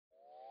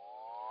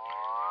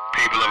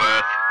people of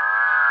Earth.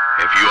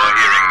 If you are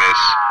hearing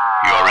this,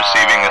 you are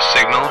receiving a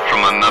signal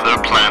from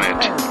another planet.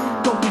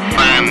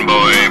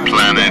 Fanboy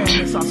Planet.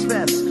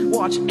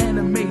 Watch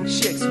anime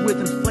chicks with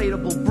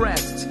inflatable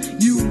breasts.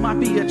 You might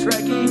be a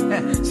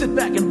Trekkie. Sit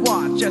back and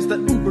watch as the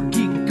uber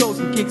geek goes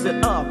and kicks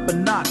it up a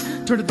notch.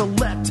 Turn to the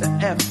letter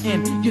F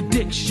in your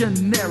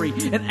dictionary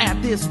and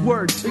add this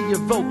word to your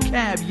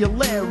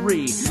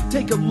vocabulary.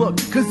 Take a look,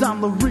 cause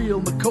I'm the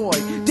real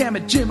McCoy. Damn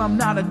it, Jim, I'm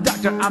not a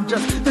doctor. I'm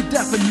just the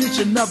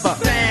definition of a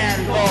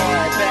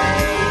fanboy,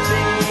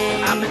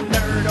 baby. I'm a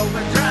nerd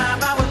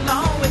overdrive. I will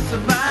always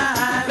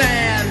survive.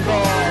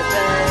 Fanboy,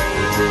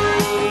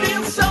 baby.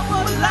 Feel so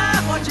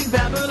alive watching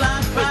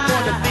Babylon 5. We're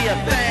going to be a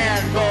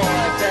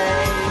fanboy, baby.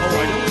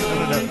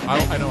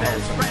 I don't know.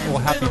 Well,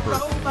 happy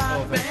birthday.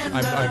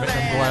 I'm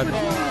glad it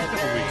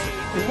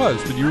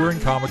was. But you were in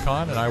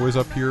Comic-Con, and I was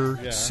up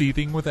here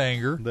seething with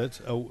anger.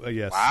 That's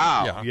yes.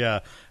 Wow. Yeah.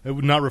 It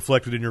was not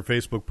reflected in your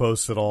Facebook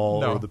posts at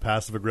all, or the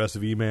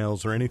passive-aggressive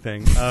emails or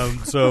anything. I'm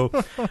going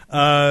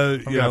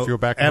to have to go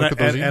back and look at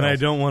those emails. And I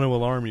don't want to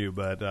alarm you,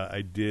 but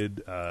I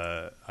did.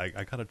 I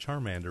got a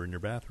Charmander in your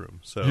bathroom.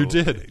 So you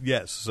did?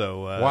 Yes.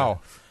 So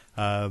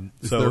wow.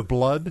 Is there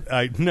blood?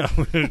 No.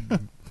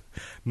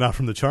 Not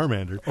from the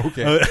Charmander.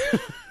 Okay.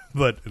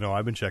 But, no,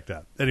 I've been checked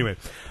out. Anyway,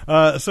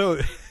 so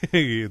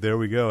there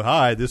we go.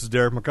 Hi, this is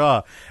Derek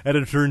McCaw,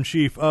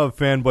 Editor-in-Chief of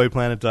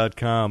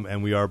FanboyPlanet.com,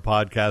 and we are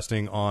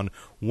podcasting on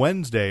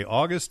Wednesday,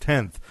 August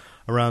 10th,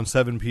 around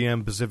 7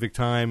 p.m. Pacific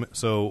Time.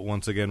 So,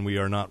 once again, we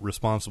are not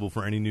responsible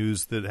for any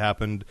news that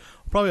happened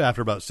probably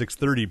after about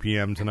 6:30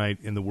 p.m. tonight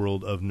in the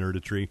world of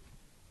nerditry.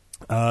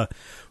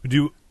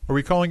 Are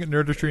we calling it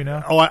nerditry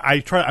now? Oh,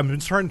 I'm trying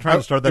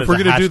to start that. If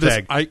we're going to do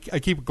this, I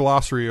keep a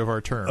glossary of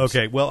our terms.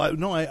 Okay. Well,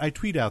 I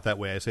tweet out that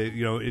way. I say,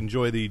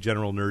 enjoy the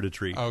general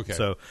nerditry. Okay.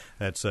 So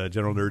that's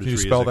general nerditry. Can you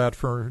spell that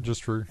for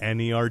NERDITRY?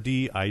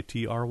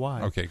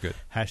 Okay, good.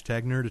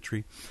 Hashtag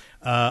nerditry.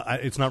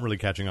 It's not really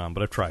catching on,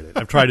 but I've tried it.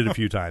 I've tried it a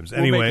few times.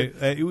 Anyway,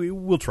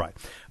 we'll try.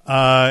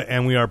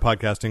 And we are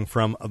podcasting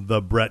from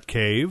the Brett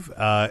Cave.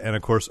 And,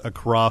 of course,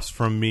 across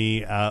from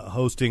me,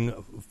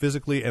 hosting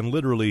physically and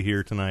literally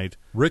here tonight,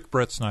 Rick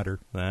Brett Snyder.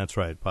 That's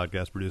right,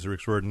 podcast producer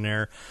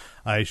extraordinaire.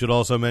 I should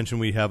also mention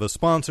we have a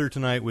sponsor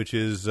tonight, which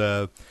is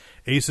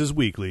Aces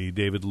Weekly.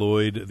 David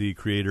Lloyd, the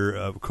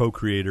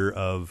co-creator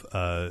of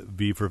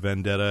V for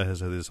Vendetta, has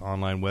this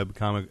online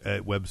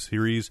web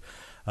series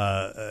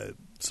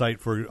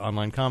site for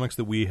online comics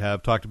that we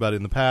have talked about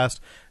in the past,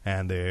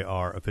 and they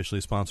are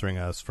officially sponsoring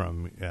us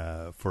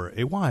for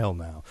a while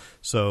now.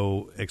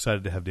 So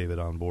excited to have David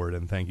on board,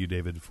 and thank you,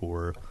 David,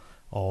 for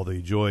all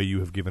the joy you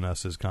have given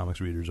us as comics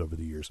readers over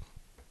the years.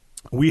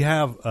 We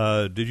have,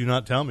 did you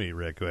not tell me,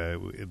 Rick,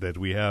 that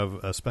we have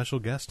a special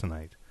guest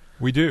tonight?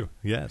 We do.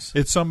 Yes.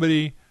 It's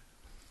someone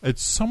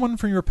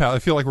from your past. I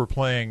feel like we're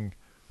playing...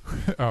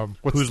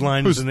 whose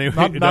line is the name?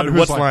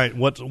 What's line?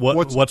 What's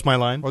my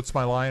line? What's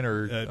my line?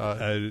 Or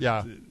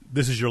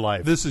This is your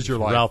life. This is your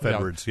life. Ralph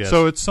Edwards. Yes.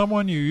 So it's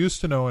someone you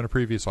used to know in a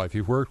previous life.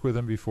 You've worked with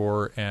him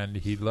before, and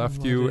he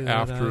left you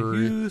after.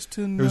 It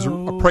was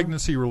a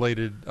pregnancy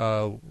related.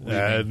 No,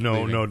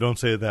 don't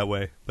say it that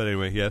way. But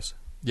anyway, yes.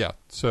 Yeah.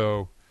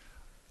 So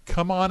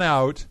come on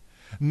out,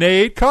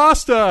 Nate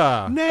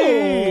Costa.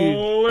 Nate,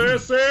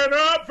 listen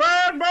up,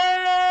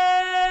 fanboys!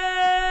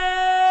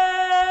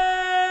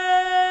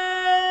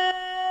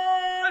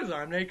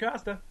 I'm Nate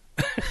Costa.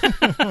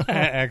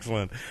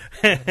 Excellent.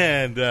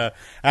 And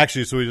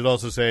actually, so we should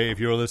also say, if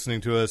you're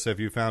listening to us, if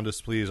you found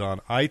us, please, on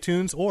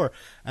iTunes,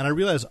 and I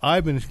realize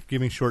I've been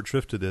giving short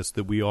shrift to this,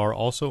 that we are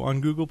also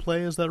on Google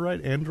Play. Is that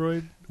right?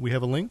 Android? We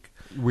have a link?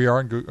 We are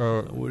on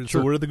Google.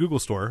 So we're at the Google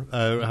store.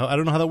 I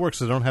don't know how that works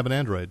because I don't have an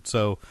Android.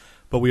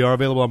 But we are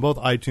available on both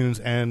iTunes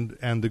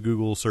and the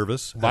Google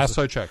service. Last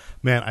I checked.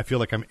 Man, I feel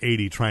like I'm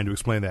 80 trying to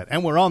explain that.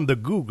 And we're on the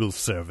Google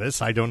service.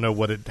 I don't know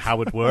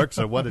how it works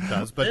or what it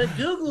does. But the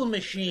Google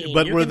machine.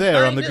 But we're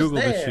there on the Google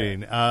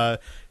machine.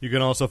 You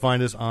can also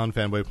find us on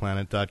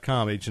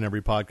fanboyplanet.com. Each and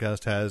every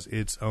podcast has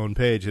its own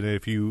page. And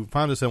if you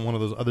found us at one of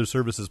those other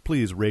services,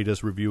 please rate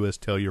us, review us,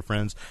 tell your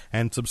friends,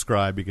 and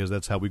subscribe, because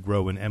that's how we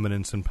grow in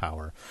eminence and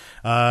power.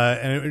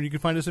 And you can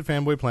find us at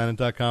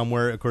fanboyplanet.com,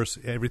 where, of course,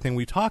 everything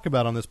we talk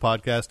about on this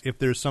podcast, if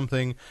there's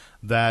something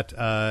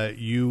that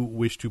you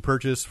wish to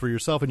purchase for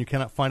yourself and you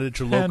cannot find it at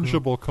your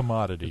tangible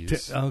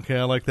commodities. Okay,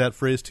 I like that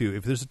phrase too.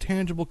 If there's a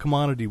tangible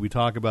commodity we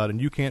talk about and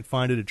you can't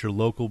find it at your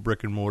local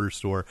brick and mortar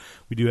store,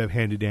 we do have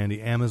handy dandy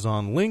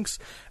Amazon links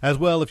as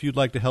well. If you'd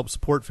like to help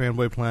support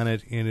Fanboy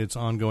Planet in its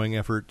ongoing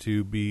effort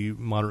to be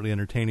moderately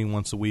entertaining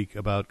once a week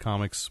about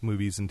comics,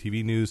 movies, and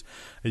TV news,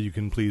 you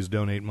can please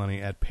donate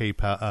money at to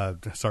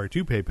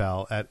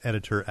PayPal at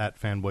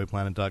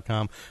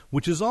editor@fanboyplanet.com,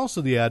 which is also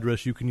the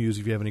address you can use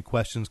if you have any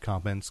questions,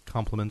 comments,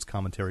 compliments,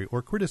 commentary,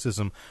 or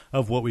criticism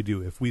of what we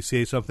do. If we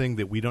say something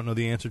that we don't know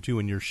the answer to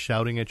and you're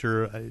shouting at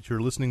your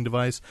listening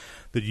device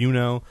that you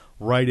know,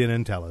 write in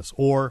and tell us.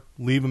 Or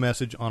leave a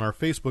message on our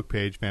Facebook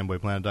page,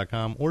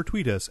 fanboyplanet.com, or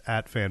tweet us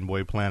at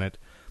fanboyplanet.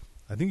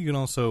 I think you can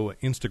also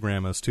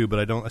Instagram us too, but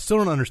I still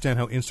don't understand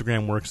how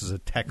Instagram works as a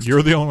text.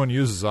 You're the only one who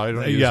uses it. I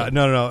don't use it.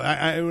 No.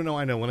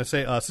 I know. When I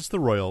say us, it's the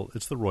royal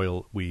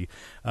we.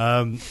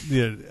 The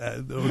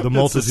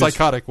multitude. It's the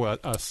psychotic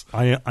us.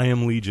 I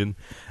am Legion.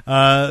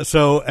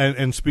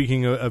 And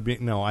speaking of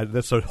being,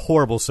 that's a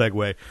horrible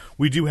segue.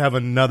 We do have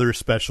another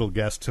special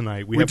guest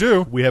tonight. We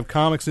do. We have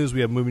comics news,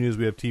 we have movie news,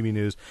 we have TV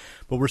news,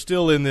 but we're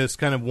still in this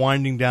kind of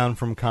winding down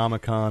from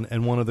Comic-Con,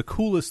 and one of the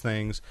coolest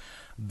things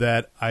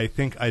that I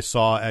think I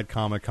saw at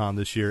Comic-Con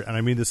this year, and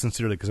I mean this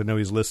sincerely because I know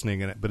he's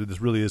listening, but this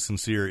really is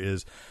sincere,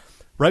 is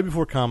right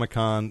before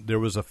Comic-Con, there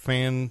was a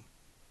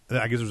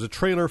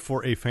trailer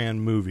for a fan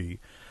movie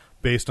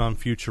based on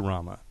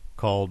Futurama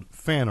called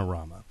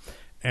Fanorama.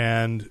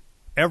 And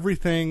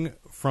everything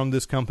from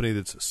this company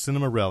that's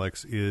Cinema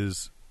Relics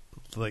is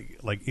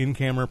like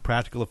in-camera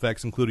practical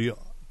effects, including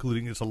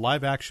it's a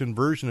live-action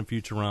version of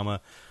Futurama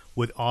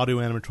with audio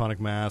animatronic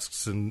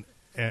masks, and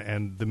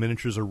the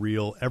miniatures are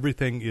real.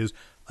 Everything is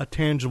a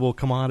tangible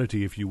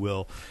commodity, if you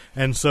will.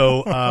 And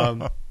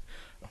so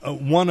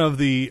one of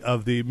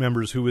the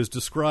members who is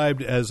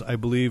described as, I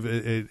believe,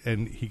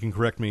 and he can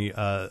correct me,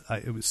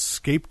 it was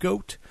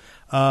scapegoat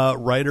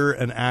writer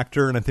and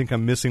actor, and I think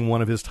I'm missing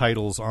one of his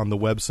titles on the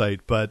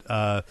website. But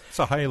it's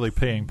a highly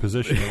paying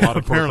position in a lot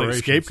of apparently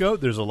corporations.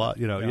 Scapegoat. There's a lot,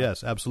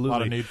 Yes, absolutely, a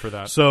lot of need for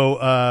that.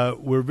 So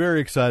we're very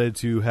excited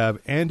to have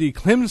Andy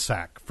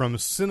Klimczak from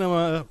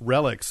Cinema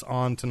Relics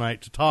on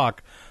tonight to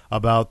talk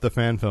about the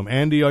fan film.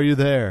 Andy, are you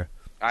there?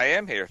 I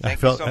am here.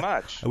 Thank you so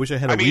much. I wish I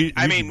had I mean,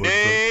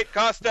 Nate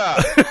Costa.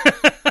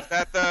 Is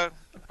that the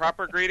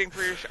proper greeting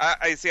for your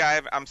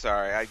I'm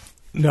sorry.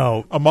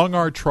 No, among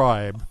our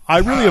tribe. I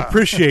really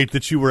appreciate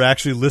that you were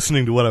actually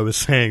listening to what I was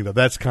saying, though.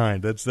 That's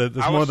kind. That's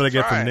more than I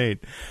get from Nate.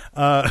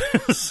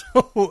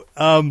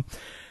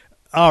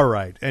 All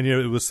right. And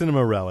it was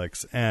Cinema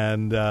Relics.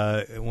 And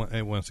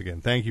once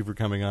again, thank you for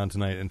coming on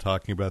tonight and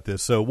talking about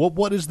this. So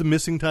what is the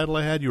missing title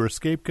I had? You were a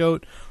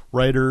scapegoat,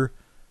 writer,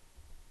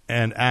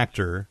 and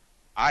actor.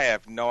 I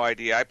have no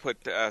idea. I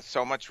put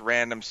so much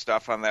random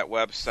stuff on that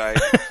website.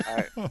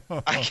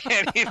 I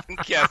can't even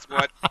guess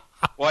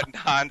what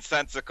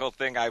nonsensical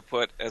thing I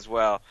put as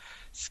well.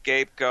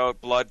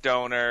 Scapegoat, blood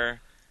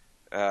donor.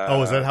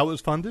 Is that how it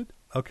was funded?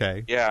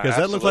 Okay. Yeah, because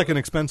that looked like an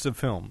expensive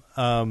film.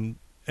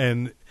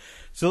 And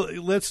so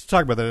let's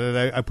talk about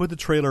that. I put the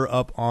trailer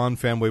up on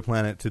Fanboy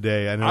Planet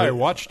today. I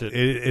watched it.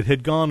 It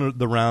had gone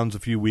the rounds a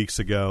few weeks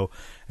ago,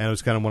 and it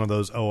was kind of one of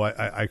those,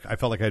 I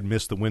felt like I'd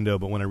missed the window,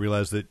 but when I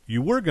realized that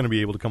you were going to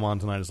be able to come on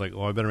tonight, it's like,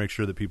 I better make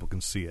sure that people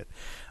can see it.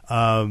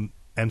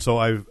 And so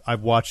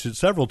I've watched it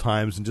several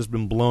times and just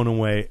been blown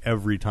away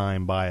every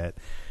time by it.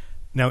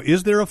 Now,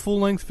 is there a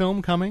full-length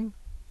film coming?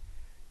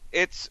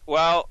 It's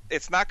not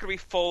going to be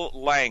full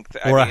length,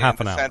 or a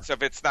half an hour. In the sense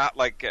of it's not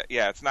like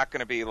it's not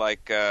going to be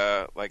like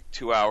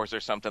 2 hours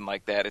or something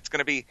like that. It's going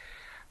to be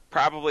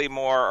probably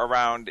more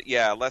around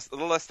a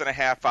little less than a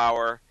half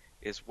hour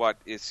is what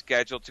is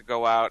scheduled to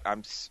go out.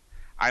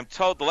 I'm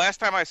told the last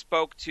time I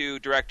spoke to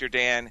director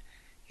Dan,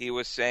 he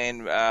was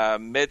saying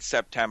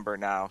mid-September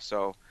now.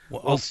 So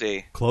we'll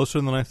see. Closer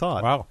than I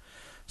thought. Wow.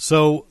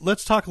 So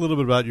let's talk a little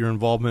bit about your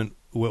involvement.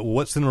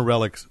 What Cinema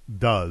Relics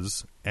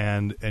does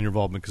and your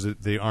involvement, because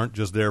they aren't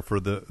just there for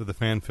the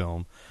fan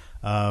film.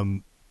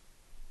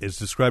 It's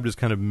described as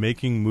kind of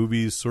making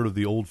movies sort of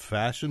the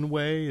old-fashioned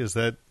way. Is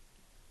that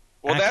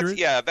accurate?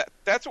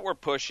 That's what we're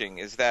pushing.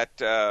 Is that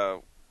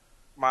the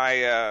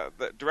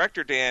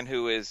director Dan,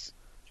 who is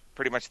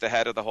pretty much the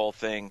head of the whole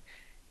thing,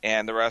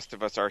 and the rest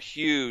of us are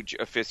huge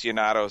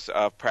aficionados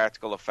of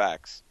practical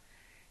effects,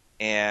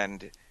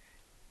 and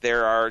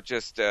there are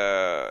just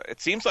it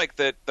seems like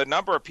the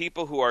number of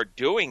people who are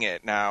doing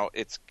it now,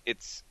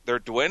 they're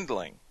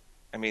dwindling.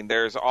 I mean,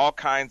 there's all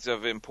kinds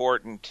of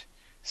important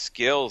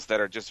skills that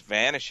are just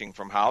vanishing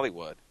from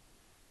Hollywood,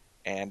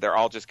 and they're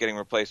all just getting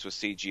replaced with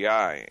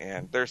CGI.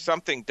 And there's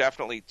something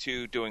definitely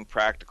to doing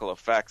practical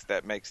effects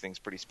that makes things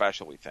pretty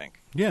special, we think.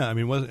 Yeah, I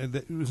mean, wasn't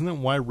that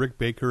why Rick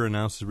Baker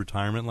announced his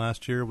retirement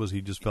last year? Was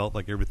he just felt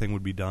like everything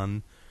would be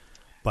done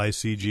by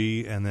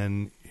CG, and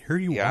then here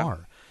you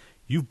are.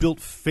 You've built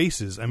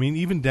faces. I mean,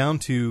 even down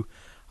to,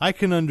 I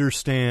can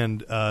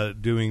understand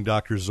doing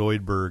Dr.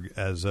 Zoidberg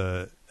as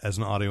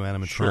an audio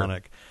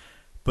animatronic,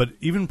 but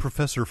even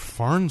Professor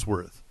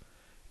Farnsworth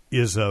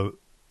is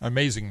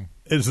amazing.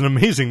 Is an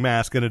amazing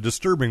mask and a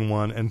disturbing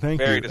one. And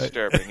very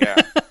disturbing.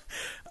 Yeah.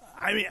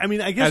 I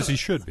mean, I guess as he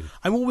should be.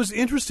 I mean, what was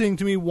interesting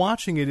to me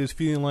watching it is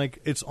feeling like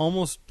it's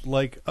almost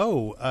like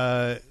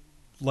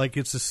like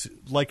it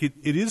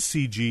is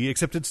CG,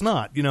 except it's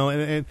not.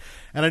 And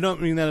I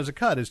don't mean that as a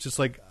cut. It's just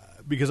like,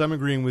 because I'm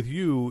agreeing with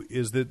you,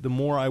 is that the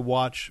more I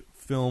watch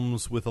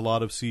films with a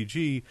lot of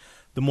CG,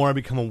 the more I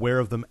become aware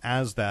of them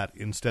as that,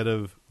 instead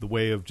of the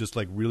way of just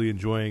like really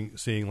enjoying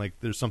seeing like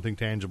there's something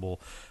tangible,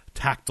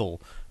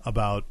 tactile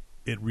about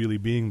it really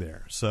being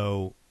there.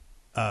 So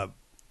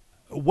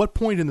what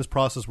point in this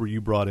process were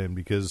you brought in?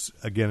 Because,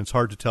 again, it's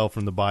hard to tell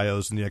from the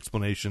bios and the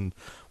explanation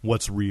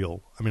what's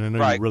real. I mean, I know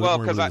you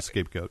weren't really the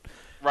scapegoat.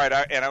 Right,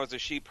 and I was a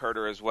sheep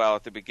herder as well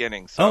at the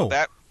beginning. So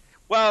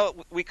Well,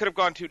 we could have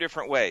gone two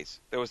different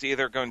ways. There was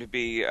either going to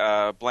be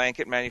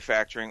blanket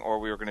manufacturing, or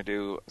we were going to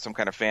do some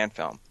kind of fan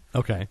film.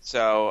 Okay.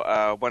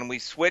 So when we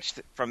switched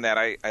from that,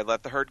 I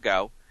let the herd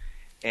go,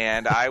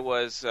 and I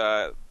was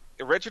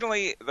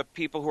originally the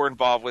people who were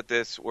involved with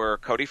this were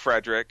Cody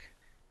Frederick,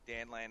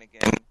 Dan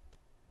Lanigan,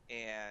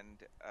 and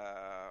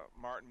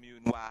Martin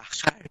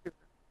Munier.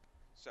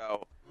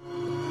 So.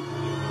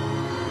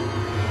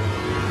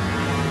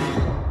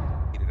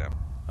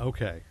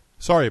 Okay.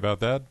 Sorry about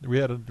that. We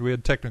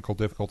had technical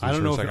difficulties. I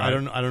don't know. For a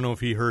second. I don't know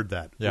if he heard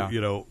that.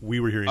 Yeah. We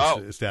were hearing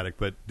static,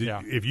 but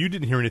if you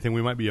didn't hear anything,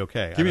 we might be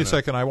okay. Give me a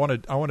second. I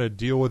want to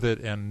deal with it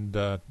and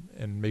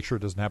make sure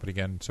it doesn't happen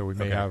again. So we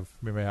may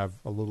have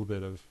a little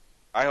bit of.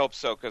 I hope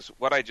so, because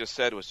what I just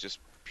said was just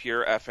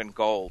pure effing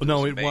gold.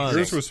 No, it was.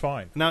 Yours was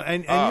fine. Now,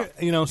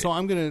 so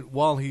I'm gonna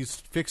while he's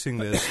fixing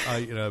this,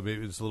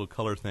 maybe it's a little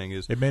color thing.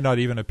 It may not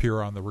even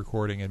appear on the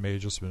recording. It may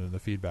have just been in the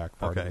feedback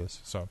part of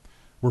this. So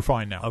we're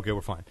fine now. Okay,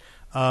 we're fine.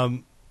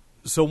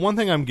 So one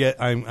thing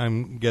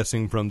I'm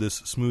guessing from this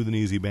smooth and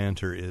easy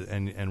banter is,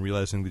 and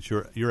realizing that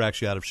you're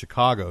actually out of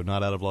Chicago,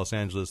 not out of Los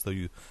Angeles, though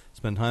you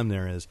spend time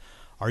there.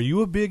 Are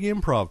you a big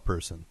improv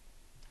person?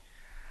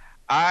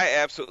 I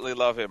absolutely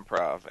love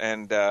improv,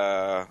 and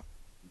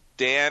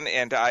Dan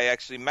and I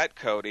actually met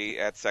Cody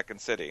at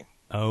Second City.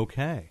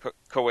 Okay.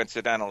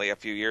 Coincidentally, a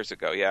few years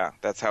ago. Yeah,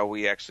 that's how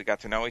we actually got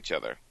to know each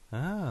other.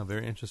 Ah,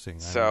 very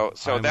interesting. So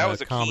I'm that was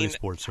a comedy keen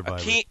sports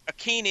survivor. A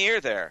keen ear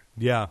there.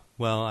 Yeah,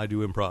 well, I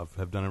do improv.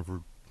 I've done it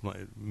for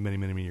many,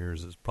 many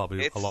years. It's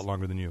probably a lot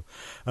longer than you,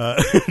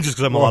 just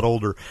because I'm a lot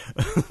older.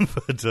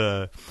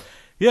 But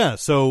yeah,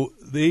 so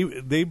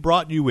they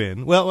brought you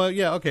in. Well,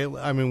 yeah, okay.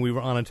 I mean, we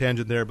were on a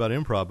tangent there about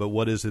improv, but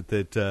what is it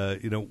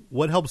that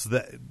what helps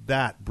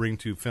that bring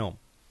to film?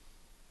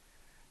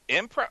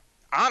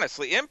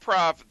 Honestly,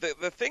 improv.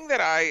 The thing that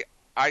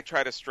I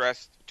try to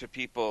stress to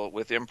people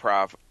with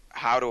improv,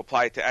 how to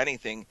apply it to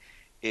anything,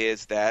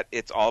 is that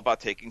it's all about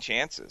taking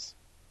chances.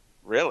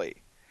 Really,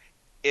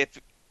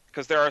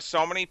 because there are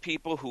so many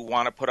people who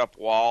want to put up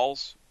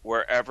walls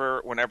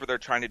whenever they're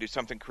trying to do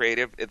something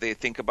creative. They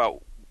think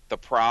about the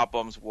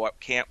problems, what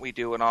can't we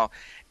do, and all.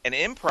 And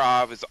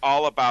improv is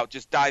all about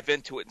just dive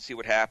into it and see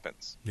what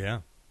happens. Yeah.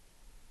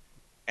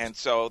 And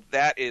so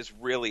that is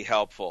really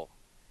helpful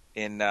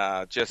in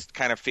just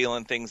kind of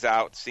feeling things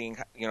out, seeing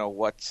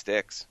what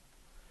sticks.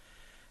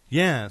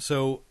 Yeah.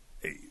 So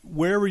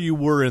wherever you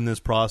were in this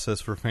process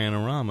for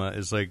Fanorama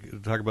is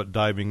talk about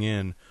diving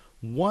in.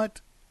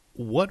 What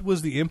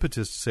was the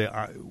impetus to say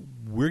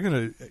we're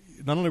going to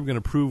not only going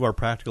to prove our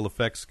practical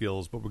effects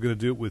skills, but we're going to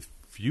do it with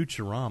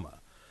Futurama?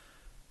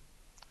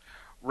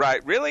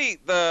 Right. Really,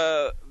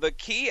 the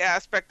key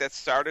aspect that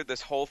started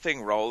this whole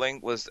thing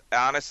rolling was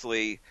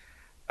honestly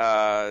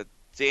Dan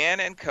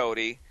and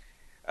Cody.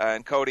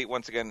 And Cody,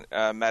 once again,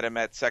 met him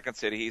at Second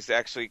City. He's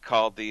actually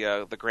called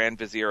the Grand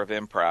Vizier of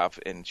Improv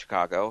in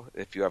Chicago,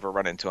 if you ever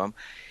run into him.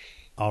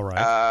 All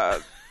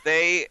right.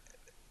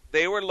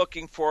 They were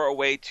looking for a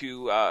way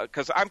to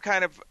because I'm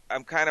kind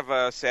of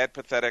a sad,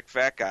 pathetic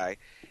fat guy.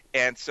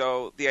 And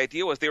so the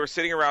idea was they were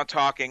sitting around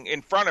talking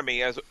in front of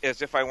me as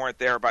if I weren't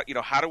there about,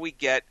 how do we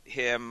get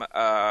him,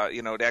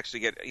 to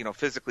actually get,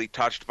 physically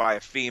touched by a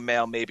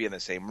female, maybe in the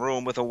same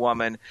room with a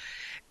woman.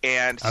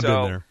 And I've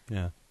been there.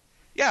 Yeah.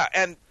 Yeah.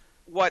 And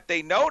what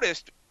they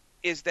noticed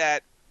is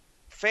that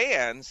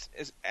fans,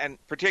 and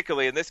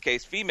particularly in this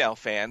case, female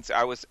fans,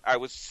 I was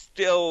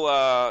still,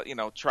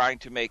 trying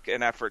to make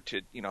an effort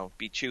to,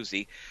 be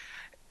choosy.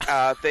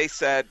 They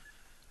said,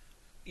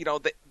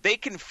 they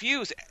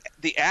confuse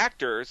the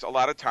actors a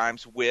lot of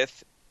times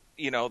with,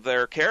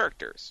 their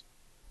characters.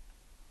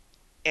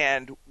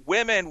 And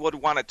women would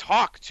want to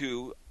talk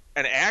to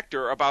an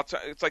actor about,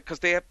 it's like, because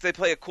they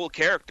play a cool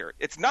character.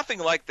 It's nothing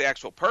like the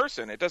actual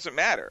person. It doesn't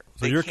matter.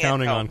 So you're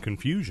counting on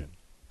confusion.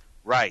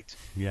 Right.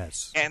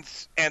 Yes.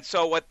 And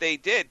so what they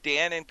did,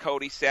 Dan and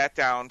Cody sat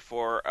down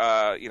for,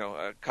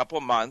 a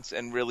couple months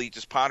and really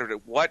just pondered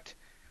it. What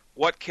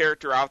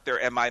character out there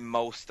am I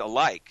most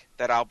alike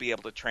that I'll be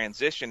able to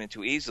transition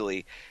into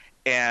easily?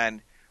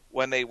 And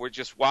when they were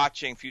just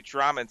watching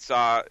Futurama and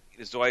saw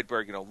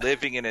Zoidberg,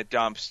 living in a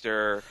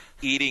dumpster,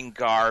 eating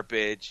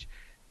garbage,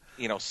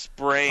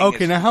 spraying.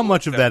 Okay, now how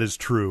much of that is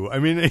true? I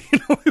mean,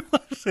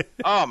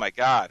 oh my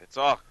God, it's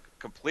all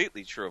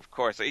completely true. Of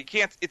course, you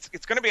can't. It's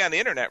going to be on the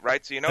internet,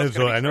 right? So I know it's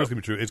going to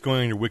be true. It's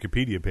going on your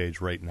Wikipedia page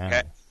right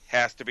now.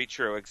 Has to be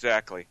true,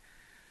 exactly.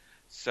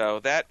 So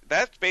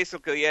that's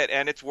basically it,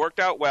 and it's worked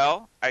out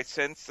well. I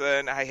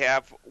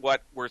have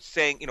what we're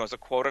saying, as a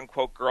quote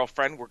unquote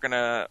girlfriend.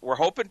 We're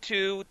hoping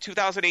to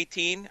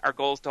 2018. Our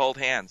goal is to hold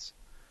hands.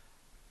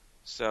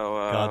 So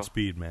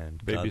Godspeed,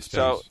 man. Baby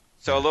steps.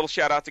 So a little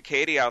shout out to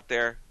Katie out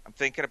there. I'm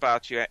thinking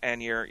about you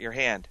and your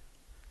hand.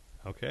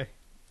 Okay.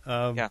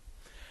 Yeah.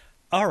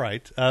 All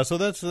right. So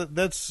that's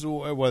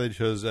why they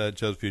chose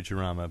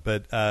Futurama.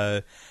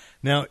 But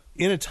now,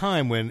 in a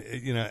time when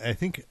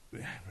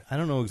I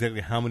don't know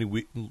exactly how many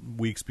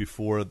weeks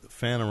before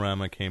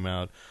Fanorama came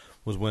out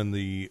was when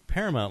the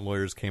Paramount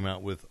lawyers came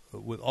out with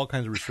all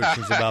kinds of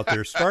restrictions about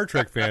their Star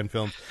Trek fan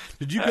films.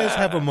 Did you guys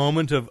have a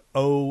moment of,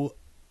 oh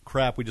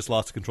crap, we just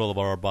lost control of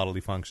our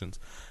bodily functions.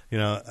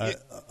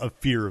 A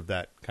fear of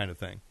that kind of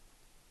thing.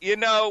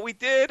 We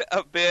did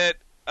a bit,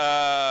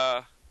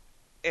 and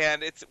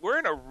we're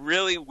in a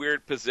really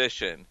weird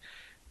position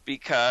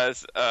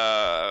because,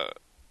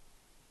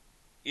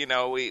 we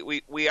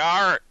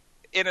are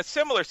in a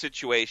similar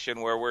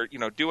situation where we're,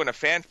 doing a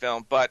fan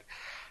film, but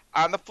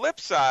on the flip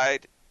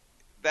side,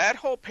 that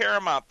whole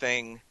Paramount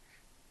thing,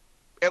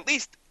 at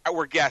least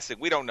we're guessing,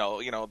 we don't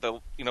know,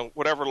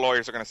 whatever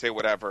lawyers are going to say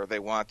whatever they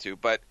want to,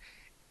 but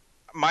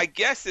my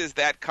guess is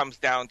that comes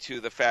down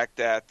to the fact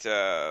that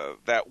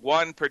that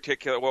one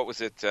particular, what was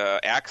it,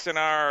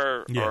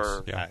 Axanar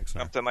or Axanar.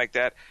 something like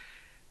that,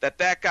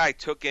 that guy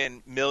took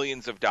in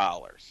millions of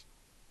dollars.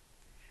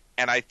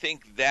 And I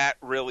think that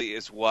really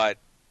is what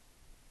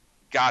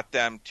got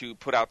them to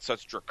put out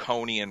such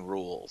draconian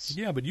rules.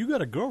 Yeah, but you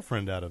got a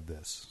girlfriend out of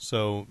this,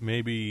 so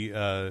maybe...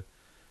 and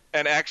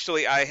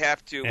actually, I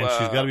have to... And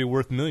she's got to be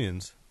worth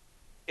millions.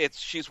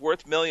 She's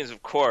worth millions,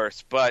 of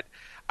course, but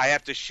I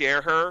have to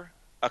share her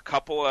a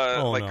couple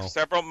of,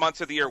 several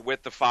months of the year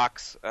with the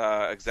Fox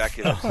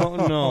executives.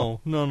 Oh,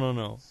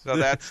 no. So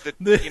that's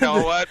you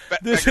know what?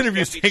 This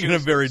interview's taken a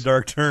very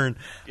dark turn.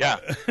 Yeah.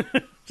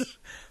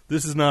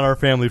 This is not our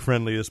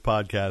family-friendliest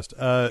podcast.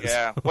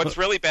 Yeah. What's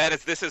really bad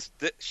is this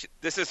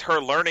is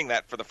her learning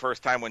that for the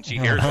first time when she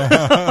hears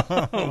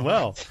it.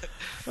 Well.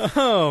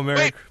 Oh,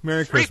 Merry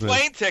free Christmas. Free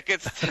plane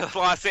tickets to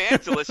Los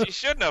Angeles. You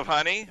shouldn't have,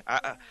 honey.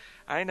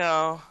 I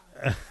know.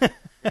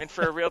 In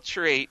for a real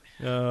treat.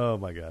 Oh,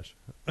 my gosh.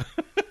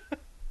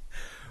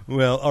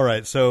 Well, all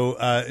right. So,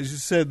 as you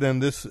said, then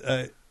this...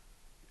 so,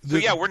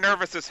 yeah, we're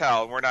nervous as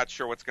hell, and we're not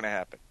sure what's going to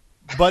happen.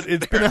 But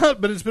it's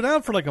been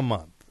out for like a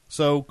month.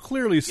 So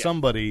clearly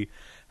somebody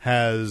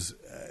has,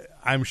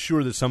 I'm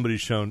sure that somebody's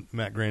shown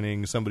Matt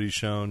Groening, somebody's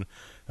shown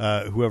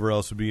whoever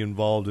else would be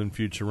involved in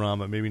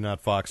Futurama, maybe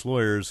not Fox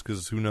lawyers,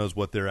 because who knows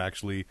what they're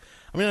actually,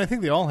 I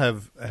think they all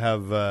have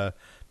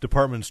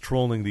departments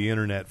trolling the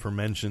internet for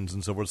mentions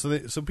and so forth.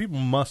 So people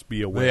must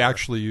be aware. They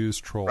actually use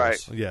trolls.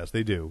 Right. Yes,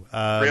 they do.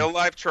 Real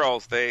life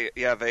trolls. They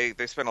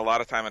spend a lot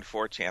of time in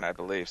 4chan, I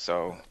believe.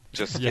 So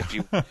just if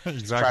you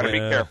try to be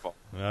careful.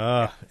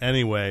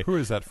 Anyway. Who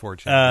is that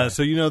 4chan?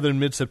 So you know that in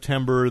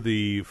mid-September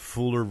the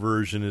fuller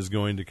version is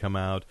going to come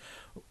out.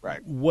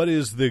 Right. What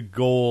is the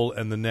goal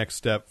and the next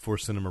step for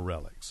Cinema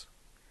Relics?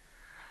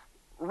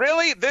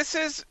 Really, this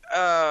is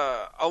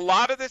a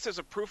lot of this is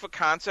a proof of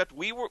concept.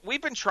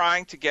 We've been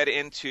trying to get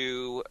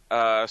into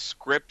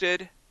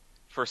scripted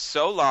for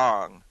so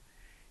long,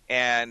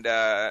 and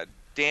Dan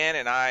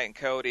and I and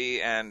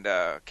Cody and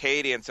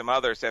Katie and some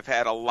others have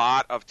had a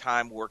lot of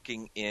time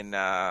working in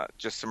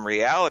just some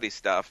reality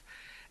stuff,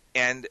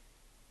 and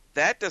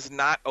that does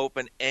not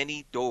open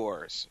any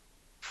doors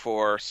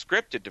for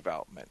scripted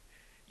development.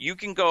 You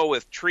can go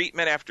with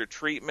treatment after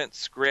treatment,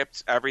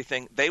 scripts,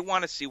 everything. They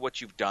want to see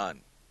what you've done.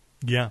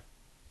 Yeah.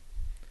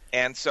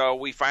 And so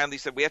we finally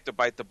said we have to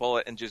bite the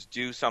bullet and just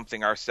do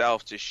something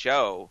ourselves to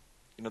show,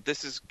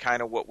 this is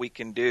kind of what we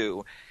can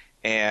do.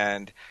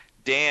 And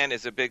Dan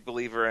is a big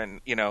believer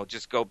in,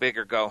 just go big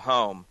or go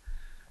home.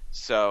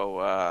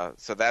 So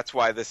that's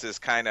why this is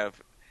kind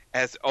of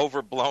as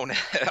overblown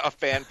a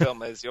fan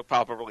film as you'll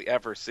probably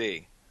ever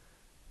see.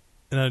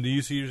 Now, do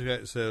you see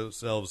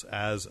yourselves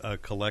as a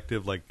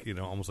collective, like,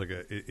 almost like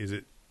is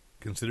it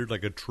considered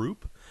like a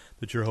troupe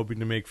that you're hoping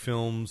to make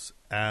films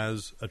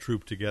as a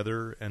troupe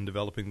together and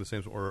developing the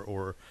same,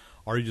 or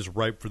are you just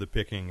ripe for the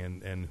picking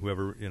and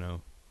whoever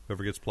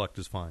gets plucked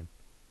is fine?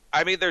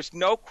 I mean, there's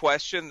no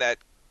question that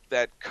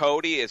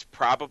Cody is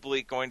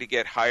probably going to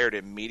get hired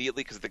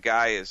immediately because the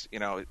guy is,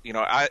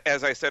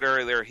 as I said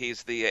earlier,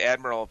 he's the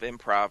admiral of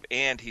improv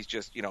and he's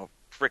just,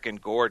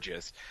 freaking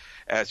gorgeous,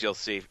 as you'll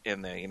see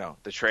in the,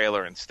 the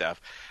trailer and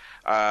stuff.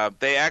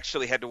 They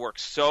actually had to work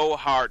so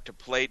hard to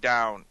play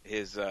down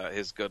his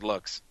good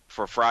looks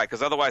for Fry,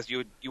 because otherwise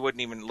you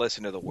wouldn't even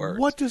listen to the words.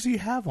 What does he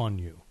have on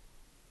you?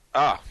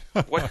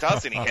 What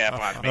doesn't he have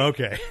on me?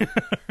 Okay.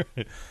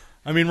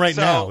 I mean,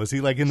 now, is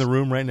he like in the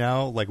room right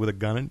now, like with a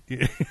gun?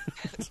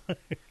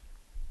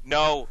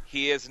 No,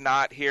 he is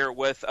not here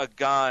with a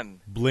gun.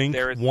 Blink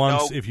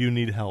once if you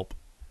need help.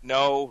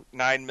 No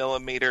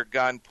 9mm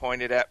gun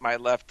pointed at my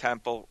left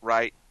temple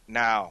right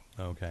now.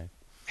 Okay.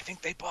 I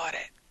think they bought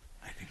it.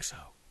 I think so.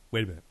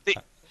 Wait a minute.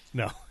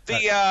 No.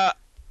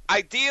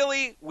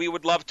 Ideally, we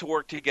would love to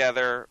work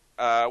together.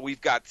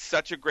 We've got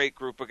such a great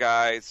group of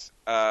guys.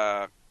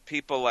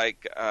 People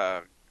like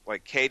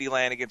Katie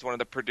Lanigan's one of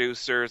the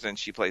producers, and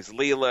she plays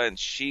Leela, and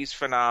she's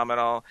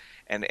phenomenal.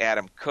 And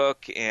Adam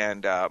Cook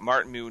and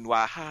Martin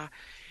Munwaha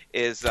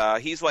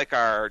he's like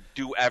our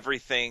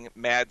do-everything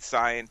mad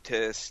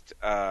scientist.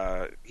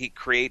 He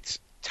creates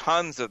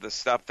tons of the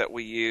stuff that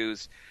we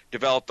use,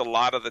 developed a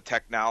lot of the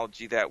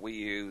technology that we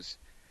use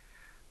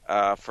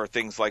for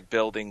things like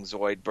building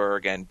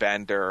Zoidberg and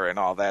Bender and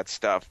all that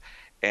stuff.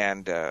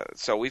 And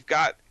so we've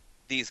got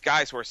these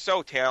guys who are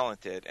so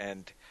talented,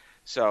 and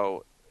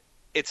so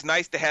it's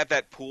nice to have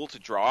that pool to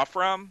draw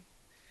from.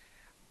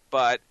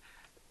 But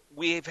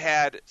we've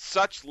had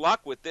such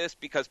luck with this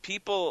because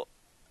people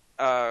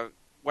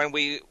when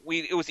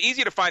it was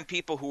easy to find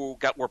people who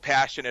were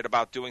passionate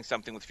about doing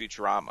something with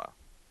Futurama.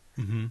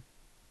 Mm-hmm.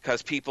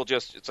 Because people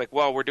just, it's like,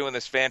 well, we're doing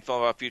this fan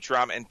film about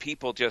Futurama, and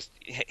people just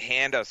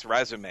hand us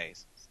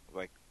resumes.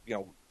 Like,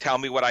 tell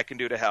me what I can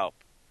do to help.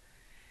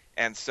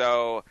 And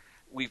so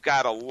we've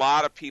got a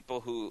lot of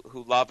people who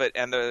love it,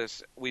 and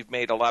we've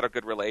made a lot of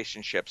good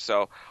relationships.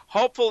 So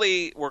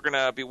hopefully we're going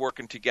to be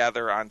working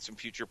together on some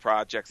future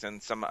projects,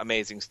 and some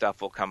amazing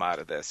stuff will come out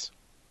of this.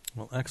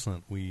 Well,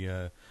 excellent. We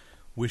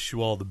wish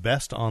you all the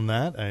best on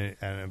that.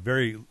 I'm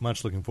very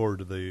much looking forward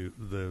to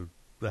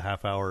the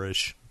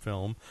half-hour-ish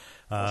film.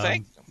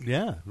 Thanks.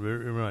 Yeah,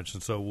 very, very much.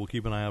 And so we'll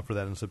keep an eye out for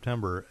that in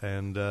September.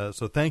 And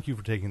so thank you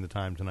for taking the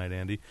time tonight,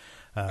 Andy.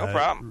 No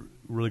problem.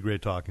 Really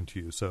great talking to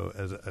you. So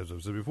as I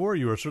said before,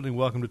 you are certainly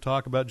welcome to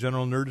talk about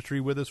general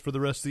nerdistry with us for the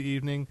rest of the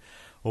evening,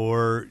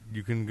 or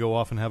you can go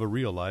off and have a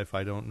real life.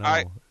 I don't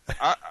know.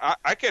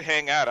 I could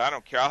hang out. I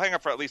don't care. I'll hang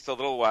out for at least a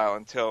little while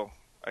until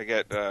I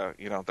get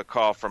the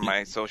call from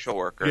my social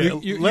worker.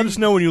 Let us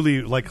know when you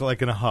leave,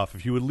 like in a huff.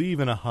 If you would leave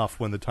in a huff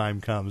when the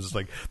time comes, it's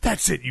like,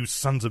 that's it, you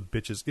sons of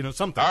bitches.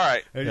 Something. All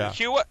right.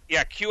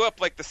 Yeah. Cue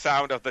up like the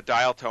sound of the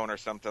dial tone or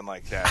something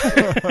like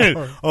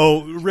that.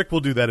 Oh, Rick will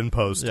do that in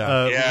post.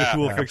 Yeah. Rick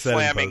will fix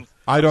that in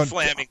post.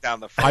 Slamming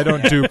down the phone. I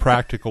don't do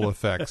practical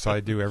effects.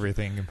 I do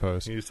everything in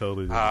post. He's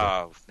totally doing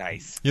Oh,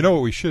 nice. You know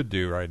what we should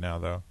do right now,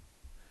 though?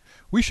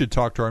 We should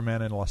talk to our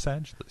man in Los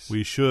Angeles.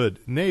 We should.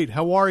 Nate,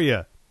 how are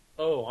you?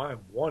 Oh, I'm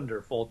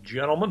wonderful,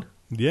 gentlemen.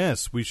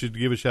 Yes, we should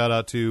give a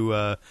shout-out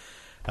to...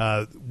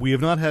 we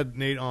have not had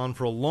Nate on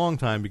for a long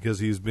time because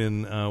he's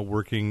been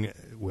working...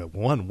 Well,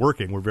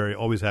 working. We're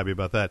always happy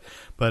about that.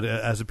 But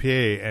as a PA...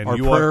 and our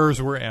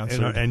prayers were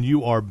answered. And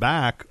you are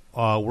back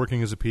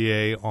working as a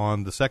PA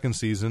on the second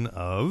season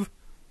of...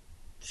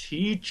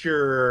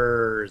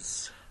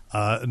 Teachers.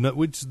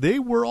 Which they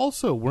were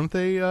also, weren't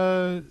they?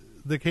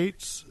 The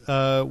Kates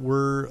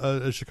were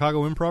a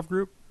Chicago improv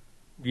group?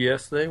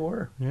 Yes, they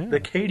were. Yeah. The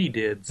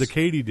Katydids. The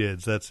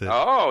Katydids, that's it.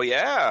 Oh,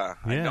 yeah.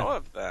 I know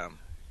of them.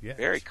 Yes.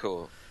 Very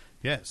cool.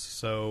 Yes.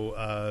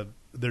 So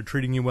they're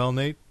treating you well,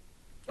 Nate?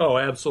 Oh,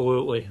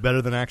 absolutely.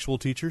 Better than actual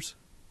teachers?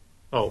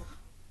 Oh,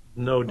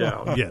 no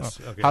doubt.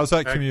 Yes. Okay. How's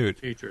that commute?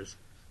 Teachers.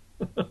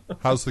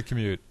 How's the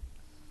commute?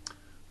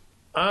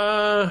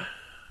 The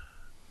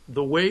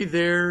way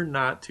there,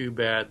 not too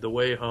bad. The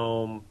way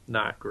home,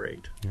 not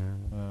great.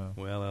 Yeah.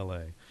 Well,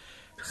 L.A.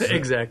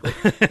 Exactly.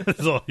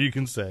 That's all you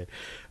can say.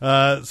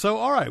 So,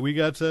 all right, we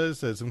got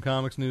some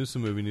comics news,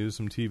 some movie news,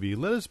 some TV.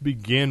 Let us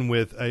begin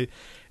with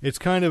it's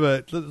kind of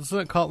a let's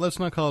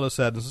not call it a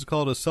sadness. Let's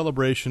call it a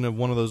celebration of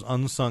one of those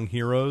unsung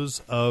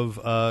heroes of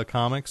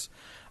comics.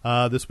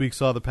 This week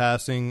saw the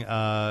passing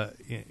of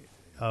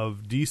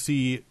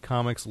DC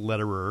Comics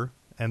letterer.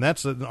 And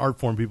that's an art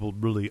form people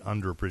really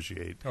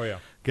underappreciate. Oh, yeah.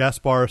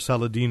 Gaspar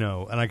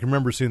Saladino. And I can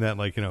remember seeing that,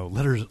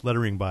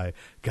 lettering by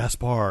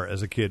Gaspar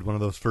as a kid, one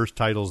of those first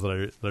titles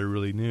that I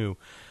really knew.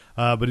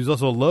 But he's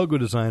also a logo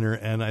designer,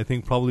 and I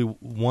think probably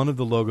one of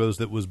the logos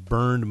that was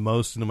burned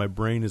most into my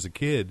brain as a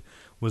kid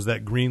was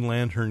that Green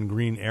Lantern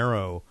Green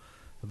Arrow,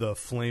 the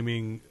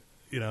flaming,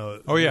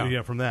 Oh, yeah.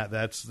 Yeah, from that.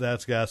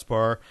 That's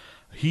Gaspar.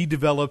 He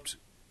developed...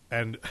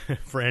 And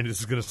for Andy,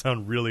 this is going to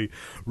sound really,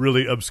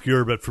 really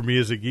obscure, but for me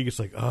as a geek, it's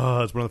like,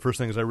 it's one of the first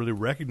things I really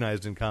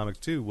recognized in comics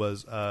too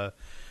was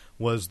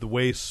the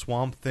way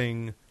Swamp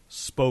Thing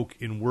spoke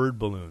in word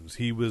balloons.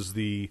 He was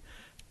the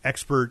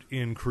expert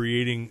in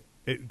creating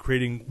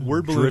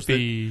word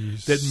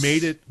balloons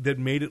that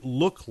made it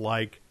look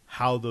like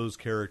how those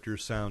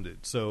characters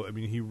sounded. So I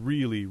mean, he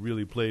really,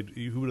 really played.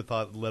 Who would have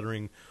thought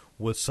lettering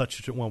was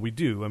such a... Well, we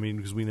do. I mean,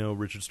 because we know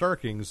Richard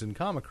Starkings in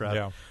Comic Craft.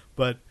 Yeah.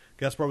 But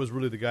Gaspar was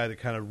really the guy that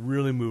kind of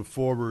really moved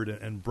forward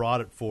and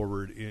brought it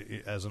forward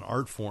as an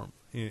art form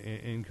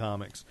in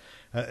comics.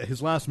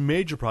 His last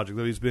major project,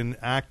 though, he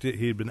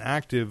had been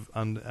active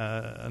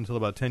until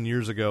about 10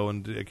 years ago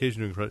and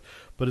occasionally doing...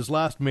 But his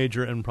last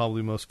major and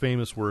probably most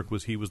famous work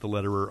was he was the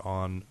letterer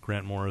on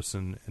Grant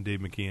Morrison and Dave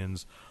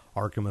McKeon's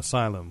Arkham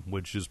Asylum,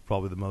 which is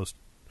probably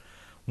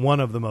one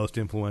of the most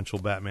influential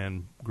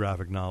Batman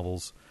graphic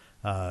novels.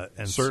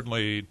 And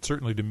certainly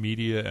the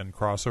media and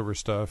crossover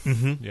stuff.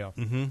 Mm-hmm, yeah.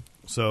 Mm-hmm.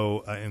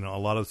 So, a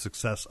lot of the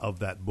success of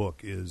that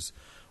book is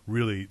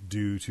really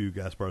due to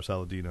Gaspar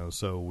Saladino.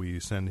 So we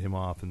send him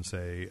off and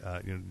say,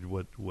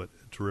 what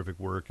terrific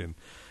work, and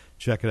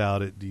check it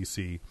out at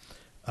DC.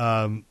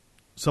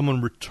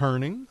 Someone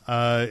returning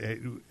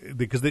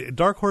because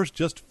Dark Horse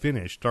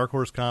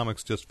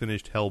Comics just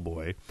finished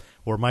Hellboy,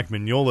 or Mike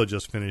Mignola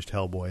just finished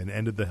Hellboy and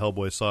ended the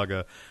Hellboy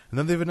saga, and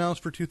then they've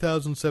announced for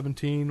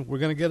 2017 we're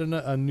going to get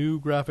a new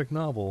graphic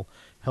novel,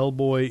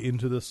 Hellboy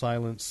Into the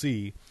Silent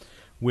Sea,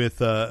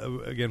 with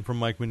again from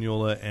Mike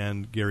Mignola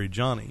and Gary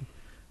Johnny.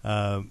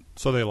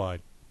 So they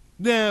lied.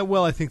 Yeah,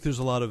 well, I think there's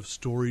a lot of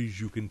stories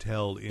you can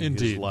tell in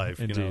his life.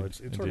 Indeed. It's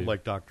sort of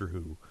like Doctor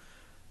Who.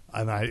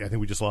 And I think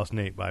we just lost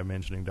Nate by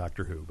mentioning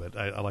Doctor Who, but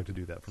I like to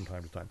do that from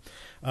time to time.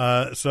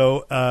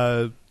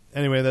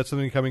 Anyway, that's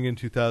something coming in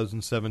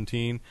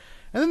 2017.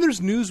 And then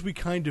there's news we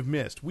kind of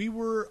missed.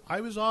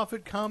 I was off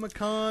at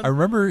Comic-Con. I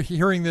remember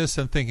hearing this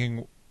and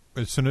thinking,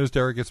 as soon as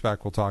Derek gets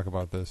back, we'll talk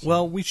about this.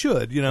 Well, we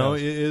should.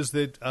 Yes. Is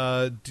that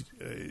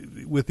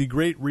with the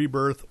Great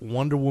Rebirth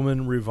Wonder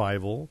Woman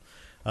revival,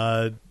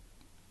 and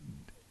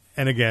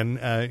again,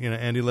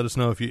 Andy, let us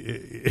know if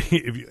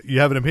you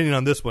have an opinion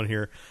on this one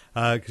here,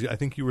 because I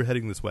think you were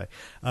heading this way.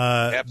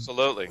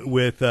 Absolutely.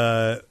 With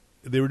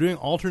they were doing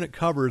alternate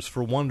covers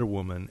for Wonder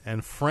Woman,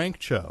 and Frank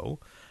Cho,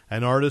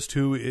 an artist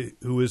who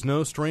is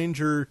no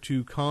stranger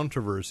to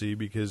controversy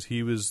because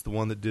he was the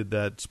one that did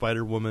that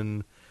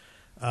Spider-Woman.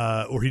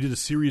 Or he did a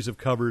series of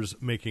covers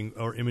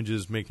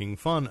images making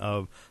fun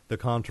of the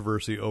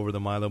controversy over the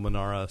Milo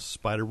Manara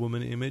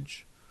Spider-Woman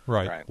image.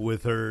 Right.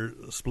 With her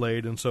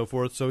splayed and so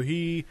forth. So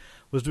he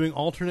was doing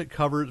alternate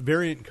covers,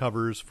 variant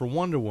covers for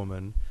Wonder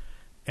Woman.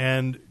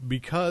 And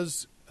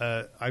because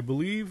I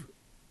believe,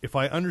 if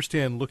I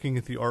understand looking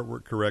at the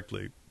artwork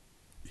correctly,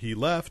 he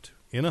left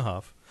in a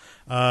huff.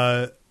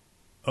 But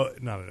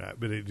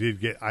it did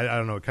get, I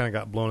don't know, it kind of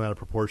got blown out of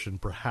proportion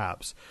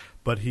perhaps.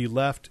 But he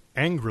left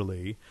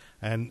angrily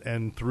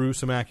and threw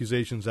some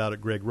accusations out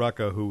at Greg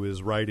Rucka, who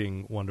is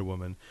writing Wonder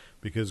Woman,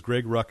 because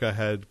Greg Rucka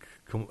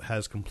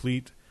has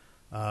complete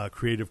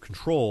creative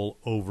control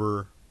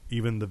over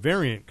even the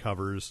variant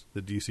covers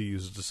that DC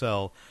uses to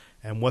sell.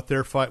 And what they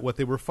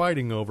were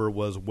fighting over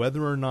was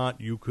whether or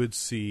not you could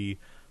see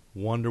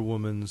Wonder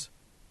Woman's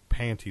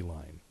panty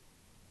line.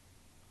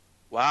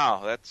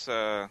 Wow, that's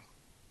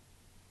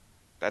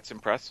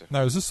impressive.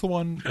 Now, is this the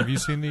one? Have you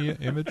seen the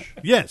image?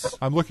 Yes.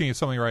 I'm looking at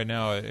something right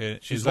now.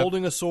 She's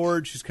holding a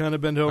sword. She's kind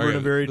of bent over in a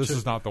very... This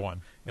is not the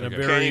one. In a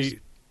very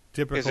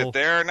typical... Is it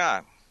there or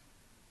not?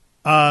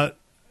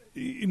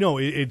 No,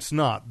 it's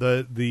not.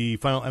 The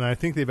final... And I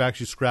think they've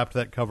actually scrapped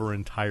that cover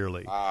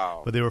entirely.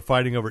 Wow. But they were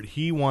fighting over it.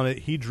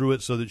 He drew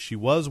it so that she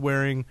was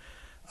wearing...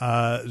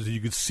 so you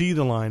could see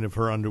the line of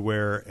her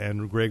underwear,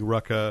 and Greg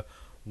Rucka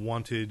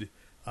wanted...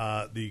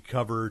 the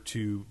cover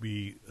to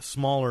be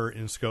smaller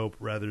in scope,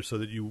 rather, so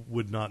that you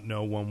would not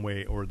know one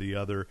way or the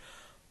other.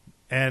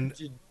 And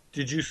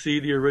did you see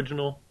the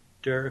original,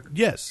 Derek?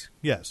 Yes.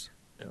 Yeah.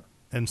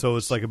 And so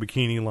it's like a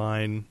bikini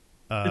line.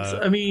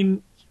 So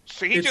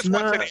he just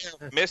wants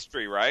an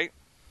mystery, right?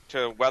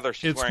 To whether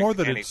she's wearing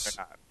panties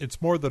or not.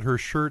 It's more that her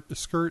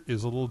skirt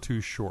is a little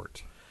too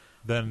short.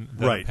 Than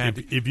right. A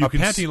panty. If you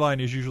panty line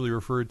is usually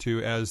referred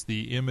to as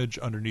the image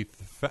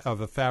underneath of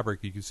the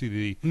fabric. You can see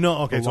the so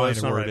line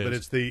that's not right, but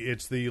is.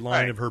 it's the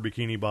line of her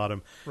bikini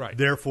bottom. Right.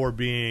 Therefore,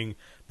 being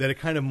that it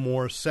kind of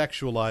more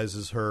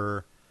sexualizes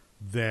her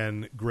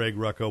than Greg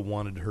Rucka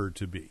wanted her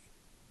to be.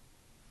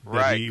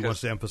 Right. He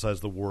wants to emphasize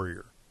the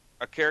warrior.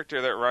 A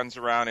character that runs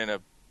around in a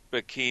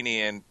bikini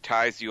and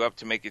ties you up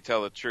to make you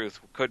tell the truth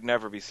could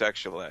never be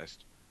sexualized.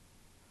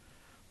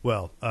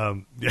 Well,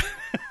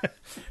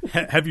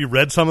 have you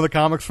read some of the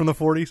comics from the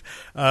 40s?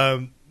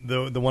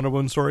 The Wonder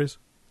Woman stories?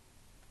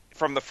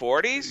 From the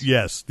 40s?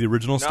 Yes, the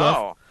original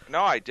stuff?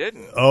 No, I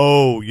didn't.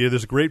 Oh, yeah,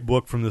 there's a great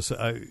book from this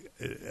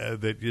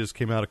that just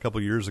came out a couple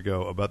years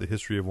ago about the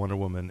history of Wonder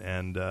Woman,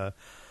 and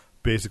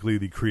basically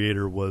the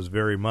creator was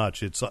very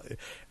much... It's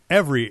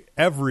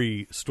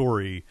every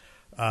story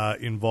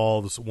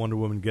involves Wonder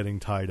Woman getting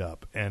tied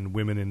up and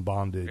women in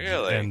bondage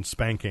and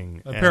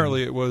spanking.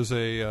 Apparently it was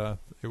a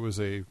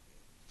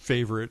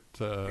favorite.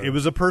 It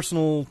was a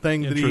personal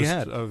thing that he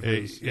had, of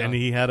his, and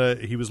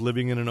he was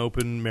living in an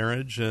open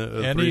marriage,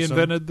 and he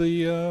invented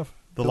the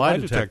lie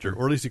detector,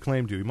 or at least he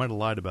claimed to. He might have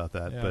lied about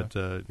that, but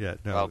no.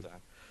 Well done.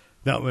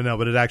 No,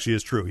 but it actually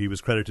is true. He was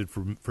credited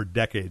for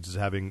decades as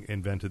having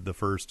invented the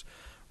first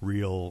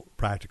real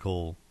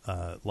practical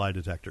lie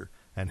detector,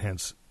 and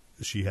hence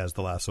she has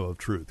the lasso of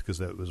truth, because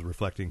that was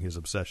reflecting his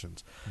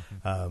obsessions.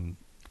 Mm-hmm.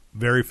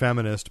 Very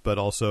feminist, but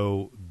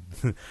also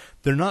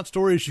they're not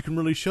stories you can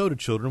really show to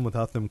children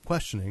without them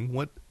questioning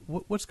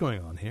what's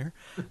going on here.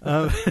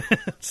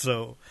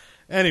 So,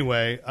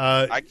 anyway,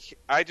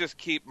 I just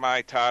keep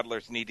my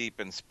toddlers knee deep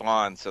in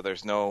Spawn, so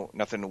there's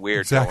nothing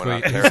weird going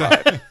on in their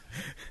life.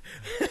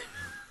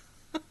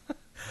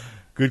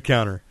 Good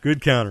counter. Knee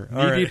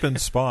deep in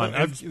Spawn.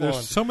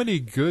 There's so many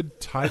good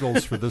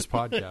titles for this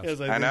podcast. Yes,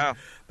 I know.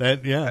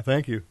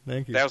 Thank you.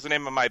 That was the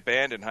name of my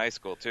band in high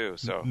school too.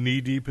 So Knee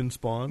Deep in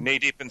Spawn. Knee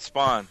Deep in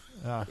Spawn.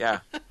 Yeah.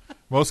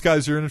 Most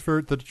guys are in it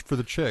for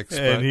the chicks,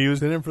 and he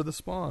was in it for the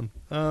spawn.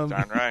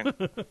 Darn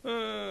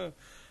right.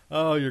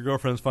 Oh, your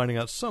girlfriend's finding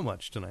out so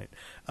much tonight.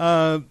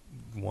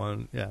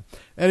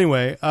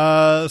 Anyway,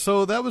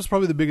 so that was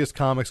probably the biggest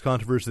comics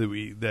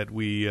controversy that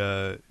we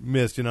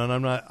missed. And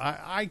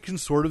I can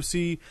sort of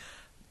see,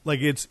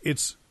 like, it's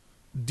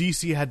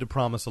DC had to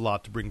promise a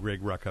lot to bring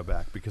Greg Rucka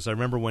back, because I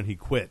remember when he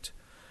quit,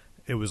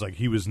 it was like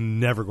he was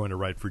never going to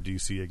write for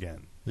DC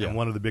again. Yeah. And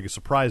one of the biggest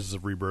surprises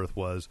of Rebirth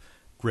was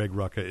Greg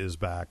Rucka is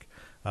back.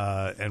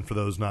 And for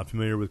those not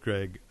familiar with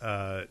Greg,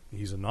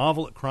 he's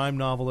a crime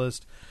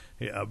novelist.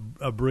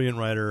 A brilliant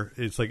writer.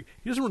 It's like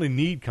he doesn't really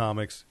need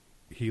comics.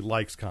 He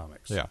likes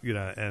comics. Yeah.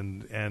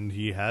 And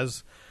he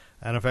has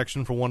an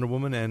affection for Wonder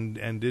Woman,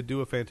 and did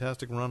do a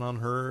fantastic run on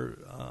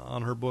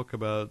her book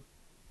about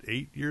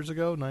 9 years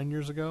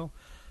ago.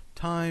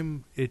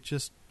 time, it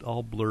just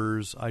all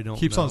blurs. I don't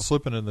Keeps know. on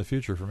slipping in the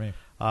future for me.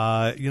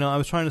 I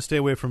was trying to stay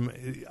away from.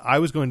 I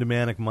was going to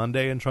Manic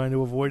Monday and trying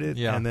to avoid it.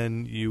 Yeah. And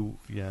then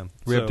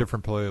We have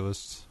different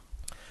playlists.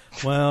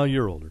 Well,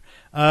 you're older.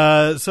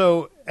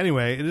 So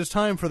anyway, it is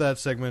time for that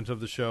segment of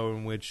the show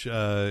in which.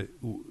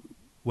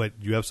 What,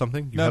 you have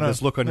something? You have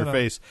this look on your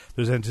face.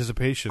 There's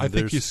anticipation. I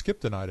think you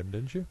skipped an item,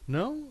 didn't you?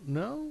 No,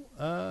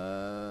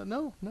 I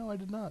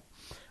did not.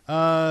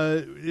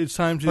 It's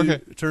time to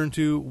turn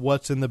to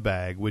What's in the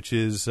Bag, which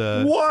is...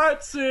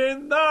 What's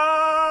in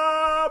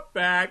the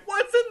bag?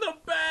 What's in the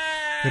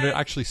bag? And it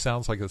actually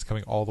sounds like it's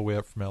coming all the way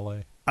up from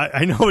L.A.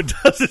 I know it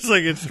does. It's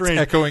like it's strange.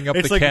 It's echoing up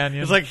the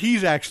canyon. It's like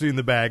he's actually in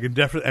the bag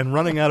and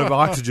running out of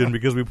oxygen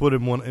because we put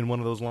him in one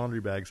of those laundry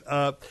bags.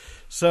 Yes,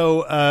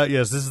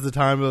 this is the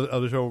time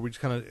of the show where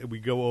we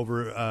go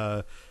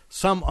over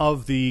some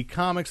of the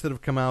comics that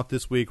have come out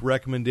this week,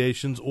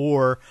 recommendations,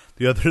 or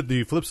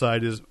the flip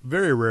side is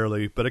very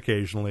rarely, but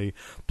occasionally,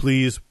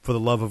 please, for the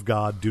love of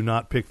God, do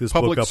not pick this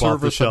book up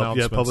off the shelf.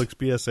 Yeah, public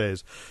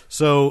PSAs.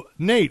 So,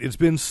 Nate, it's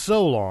been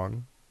so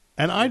long.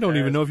 And I don't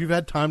even know if you've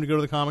had time to go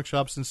to the comic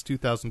shop since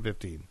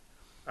 2015.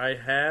 I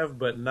have,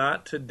 but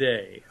not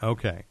today.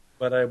 Okay.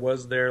 But I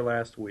was there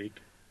last week.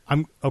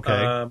 I'm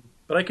okay.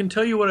 But I can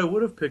tell you what I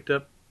would have picked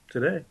up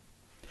today.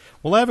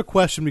 Well, I have a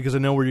question because I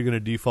know where you're going to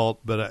default,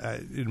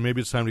 but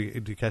maybe it's time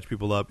to catch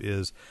people up.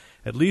 Is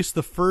at least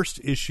the first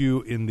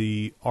issue in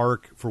the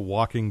arc for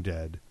Walking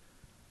Dead,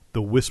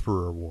 the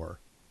Whisperer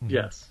War. Mm-hmm.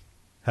 Yes.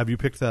 Have you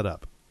picked that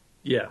up?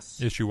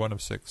 Yes. Issue 1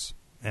 of 6.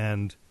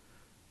 And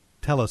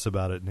tell us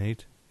about it,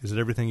 Nate. Is it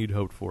everything you'd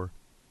hoped for?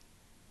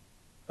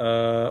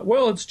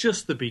 Well, it's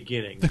just the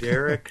beginning,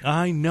 Derek.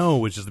 I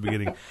know it's just the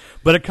beginning.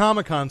 But at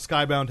Comic-Con,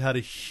 Skybound had a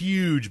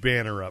huge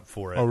banner up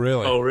for it. Oh,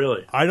 really? Oh,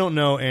 really? I don't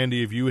know,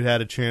 Andy, if you had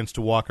a chance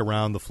to walk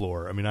around the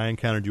floor. I mean, I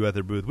encountered you at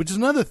their booth, which is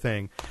another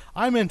thing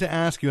I meant to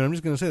ask you, and I'm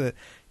just going to say that.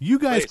 You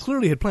guys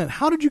clearly had planned.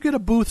 How did you get a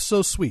booth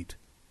so sweet?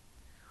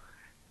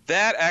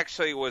 That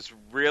actually was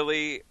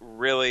really,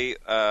 really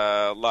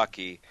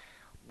lucky.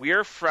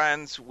 We're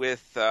friends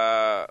with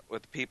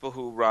people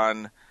who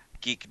run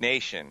Geek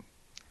Nation,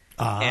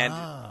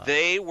 and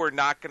they were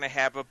not going to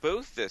have a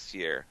booth this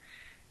year.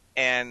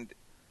 And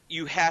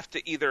you have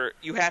to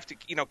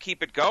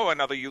keep it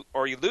going,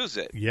 or you lose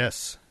it.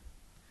 Yes.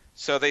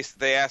 So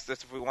they asked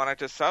us if we wanted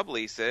to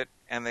sublease it,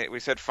 and we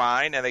said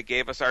fine, and they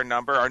gave us our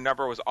number. Our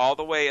number was all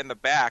the way in the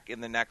back in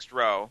the next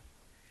row,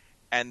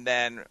 and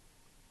then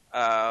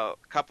a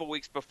couple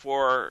weeks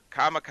before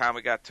Comic-Con,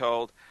 we got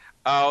told,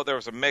 oh, there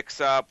was a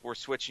mix-up, we're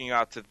switching you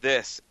out to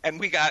this. And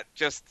we got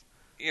just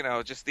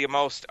the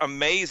most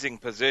amazing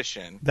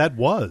position. That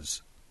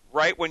was.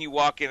 Right when you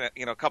walk in,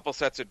 a couple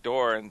sets of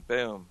door, and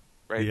boom,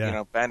 right,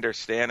 yeah. Bender's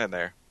standing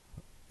there.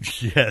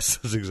 Yes,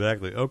 that's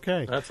exactly.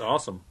 Okay. That's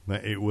awesome.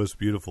 It was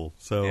beautiful.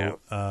 So, yeah.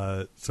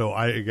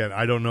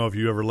 I don't know if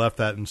you ever left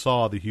that and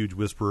saw the huge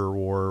Whisperer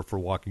War for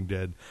Walking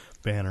Dead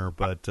banner,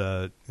 but,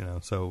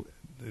 so...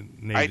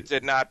 Nate, I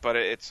did not, but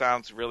it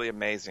sounds really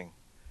amazing.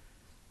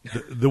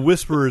 The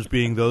Whisperers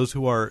being those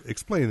who are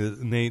explain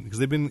it, Nate, because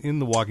they've been in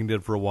The Walking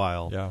Dead for a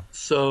while. Yeah.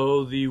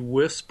 So the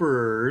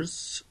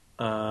Whisperers,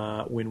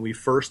 when we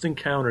first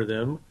encounter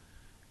them,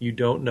 you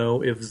don't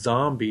know if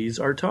zombies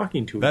are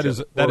talking to each other.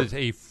 That is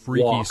a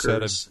freaky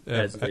walkers,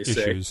 set of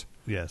issues. Say.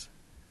 Yes.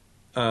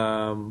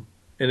 And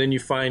then you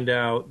find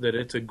out that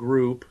it's a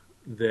group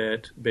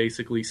that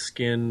basically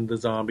skin the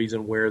zombies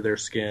and wear their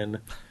skin,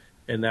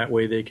 and that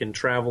way they can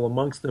travel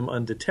amongst them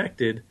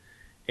undetected.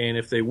 And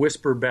if they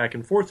whisper back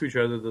and forth to each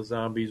other, the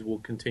zombies will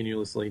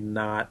continuously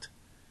not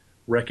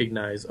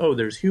recognize, oh,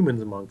 there's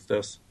humans amongst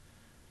us.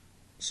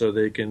 So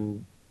they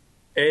can,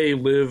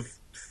 live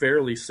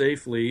fairly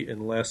safely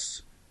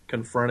unless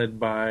confronted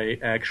by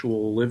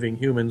actual living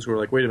humans who are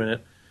like, wait a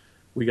minute,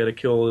 we got to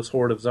kill this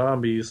horde of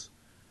zombies.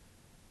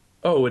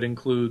 Oh, it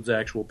includes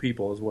actual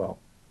people as well.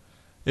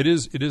 It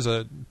is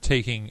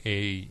taking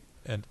a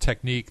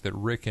technique that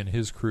Rick and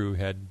his crew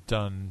had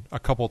done a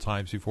couple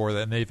times before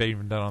that, and they've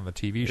even done on the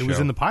TV show. It was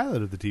in the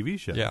pilot of the TV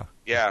show.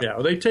 Yeah.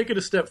 Well, they take it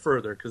a step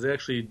further because they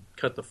actually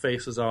cut the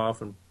faces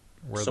off and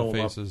wear sew the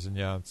them faces, up.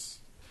 and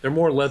they're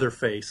more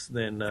Leatherface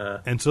than.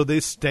 And so they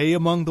stay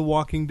among the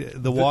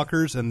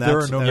walkers, and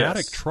they're that's a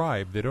nomadic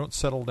tribe. They don't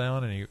settle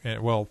down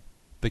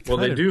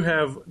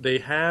they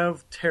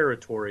have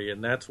territory,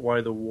 and that's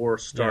why the war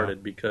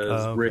started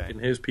because Rick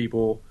and his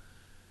people,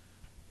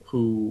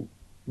 who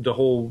the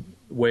whole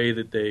way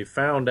that they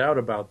found out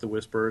about the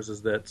Whisperers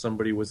is that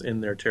somebody was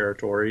in their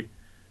territory,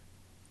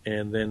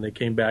 and then they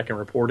came back and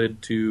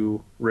reported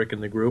to Rick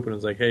and the group, and it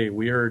was like, hey,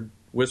 we heard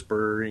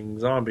whispering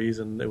zombies,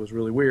 and it was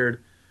really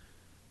weird.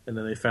 And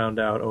then they found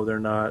out, oh, they're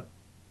not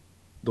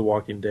The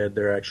Walking Dead,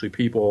 they're actually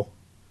people.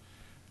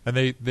 And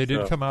they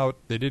did come out,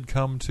 they did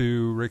come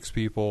to Rick's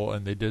people,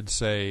 and they did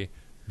say,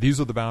 these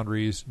are the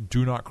boundaries,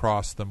 do not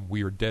cross them,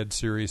 we are dead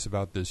serious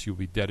about this, you'll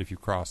be dead if you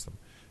cross them.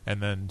 And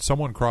then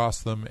someone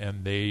crossed them,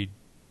 and they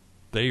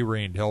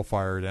rained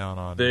hellfire down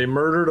on. They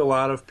murdered a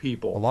lot of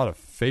people. A lot of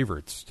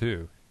favorites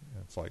too.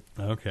 It's like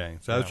okay.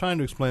 So I was trying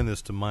to explain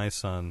this to my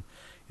son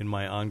in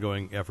my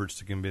ongoing efforts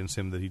to convince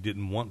him that he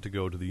didn't want to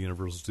go to the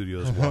Universal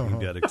Studios Walking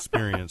Dead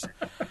experience.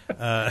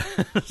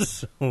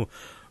 So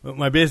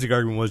my basic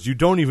argument was, you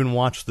don't even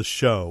watch the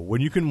show. When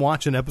you can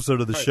watch an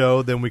episode of the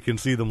show, then we can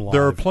see them live.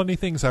 There are plenty of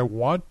things I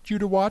want you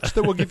to watch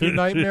that will give you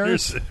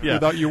nightmares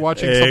without you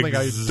watching something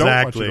I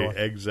don't want you to watch.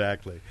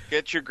 Exactly.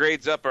 Get your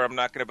grades up, or I'm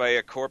not going to buy you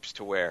a corpse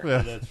to wear.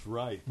 Yeah. That's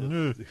right.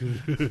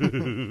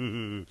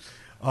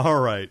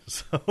 All right.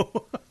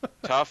 So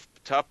Tough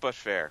but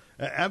fair.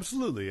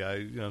 absolutely,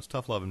 it's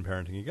tough love and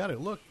parenting. You got to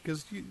look,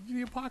 because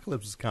the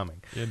apocalypse is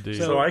coming. Indeed.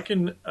 So I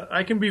can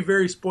be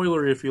very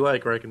spoilery if you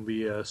like, or I can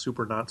be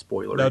super not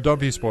spoilery. No, don't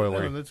be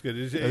spoilery. No, that's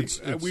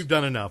good. We've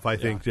done enough, I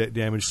think,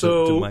 damage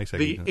So to Mike's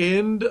the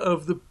end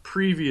of the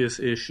previous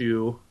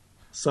issue,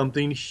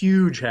 something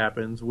huge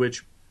happens,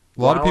 which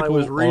A lot of while I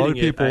was people, reading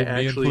me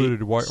actually,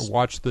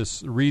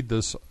 included, read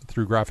this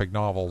through graphic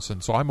novels,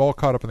 and so I'm all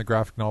caught up in the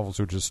graphic novels,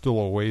 which is still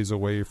a ways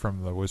away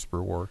from the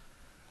Whisper War.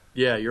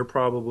 Yeah, you're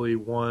probably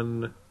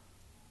one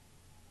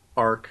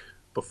arc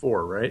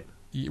before, right?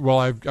 Well,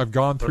 I've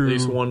gone through at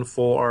least one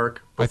full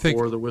arc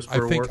before the Whisper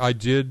War. I think I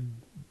did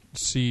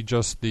see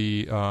just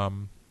the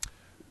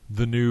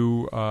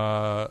new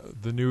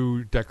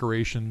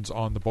decorations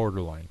on the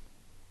borderline.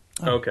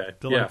 Okay,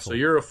 delightful. Yeah, so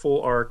you're a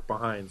full arc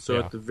behind. So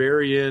at the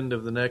very end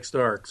of the next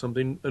arc,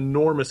 something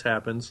enormous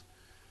happens,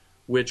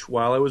 which,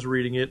 while I was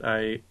reading it,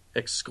 I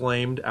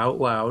exclaimed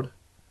out loud.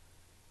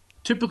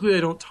 Typically,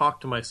 I don't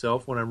talk to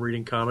myself when I'm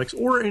reading comics,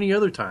 or any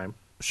other time.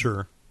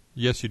 Sure.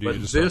 Yes, you do. But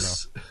You just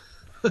this...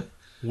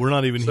 We're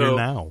not even here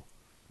now.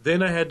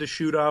 Then I had to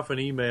shoot off an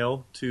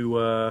email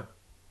to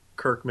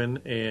Kirkman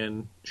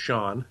and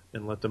Sean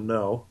and let them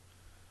know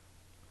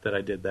that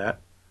I did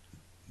that.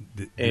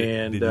 Did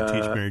you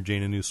teach Mary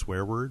Jane a new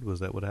swear word?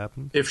 Was that what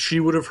happened? If she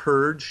would have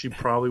heard, she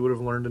probably would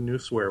have learned a new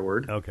swear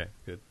word. Okay,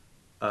 good.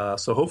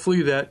 So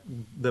hopefully that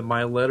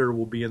my letter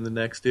will be in the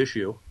next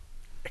issue.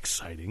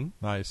 Exciting.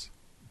 Nice.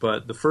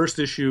 But the first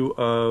issue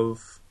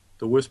of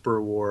the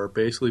Whisper War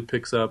basically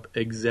picks up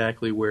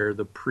exactly where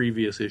the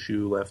previous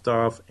issue left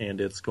off, and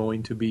it's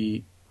going to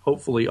be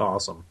hopefully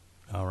awesome.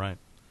 All right.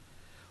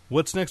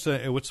 What's next?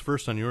 What's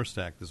first on your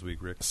stack this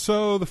week, Rick?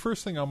 So the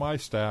first thing on my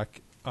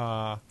stack,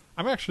 I'm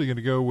actually going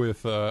to go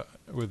with a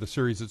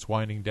series that's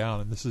winding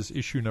down, and this is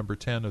issue number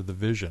 10 of The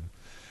Vision,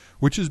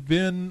 which has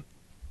been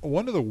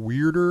one of the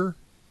weirder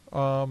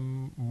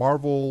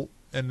Marvel,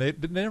 and they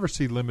never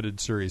see limited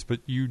series, but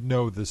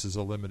this is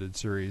a limited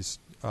series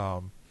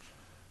going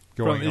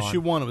From issue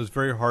on. 1, it was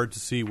very hard to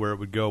see where it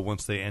would go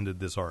once they ended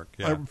this arc.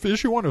 Yeah. For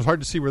issue 1, it was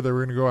hard to see where they were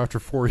going to go after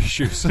 4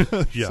 issues.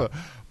 Yeah.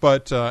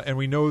 And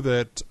we know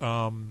that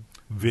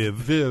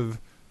Viv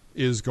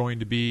is going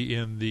to be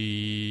in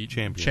the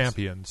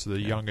Champions, the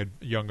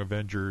Young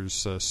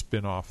Avengers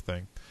spin-off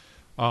thing.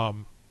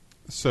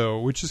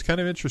 Which is kind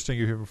of interesting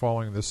if you've been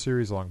following this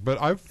series along. But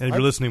if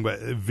you're listening,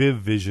 Viv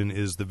Vision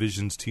is the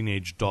Vision's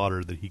teenage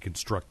daughter that he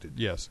constructed.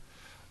 Yes.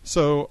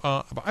 So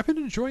I've been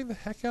enjoying the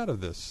heck out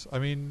of this. I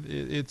mean,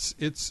 it's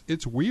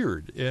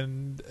weird,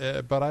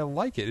 but I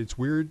like it. It's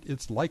weird.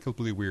 It's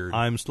likably weird.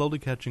 I'm slowly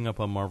catching up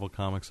on Marvel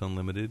Comics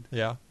Unlimited.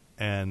 Yeah.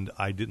 And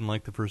I didn't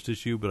like the first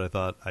issue, but I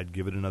thought I'd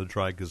give it another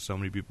try because so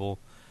many people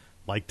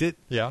liked it.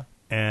 Yeah.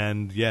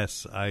 And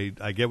yes, I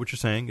get what you're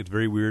saying. It's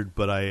very weird,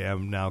 but I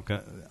am now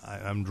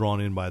I'm drawn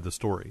in by the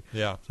story.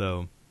 Yeah.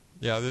 So,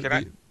 yeah.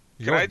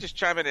 Can I just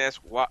chime in and ask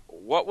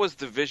what was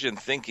the Vision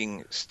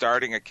thinking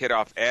starting a kid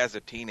off as a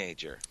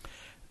teenager?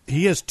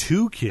 He has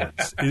 2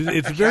 kids.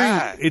 It's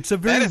a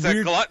very that is weird,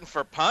 a glutton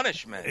for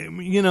punishment.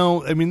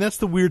 That's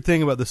the weird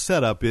thing about the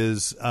setup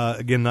is,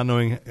 again, not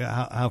knowing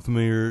how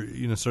familiar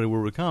you necessarily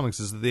were with comics,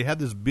 is that they had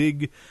this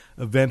big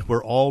event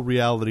where all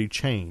reality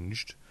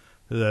changed,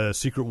 the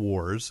Secret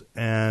Wars,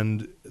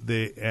 and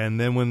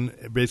then when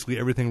basically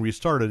everything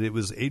restarted, it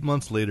was 8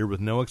 months later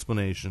with no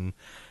explanation,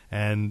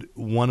 and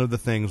one of the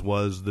things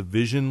was the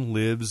Vision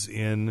lives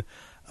in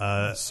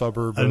a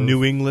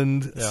New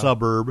England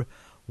suburb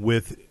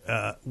with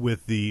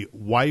the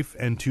wife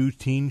and 2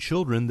 teen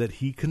children that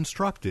he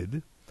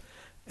constructed,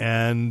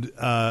 and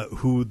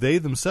who they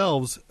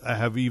themselves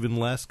have even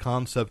less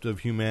concept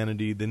of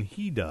humanity than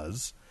he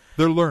does.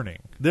 They're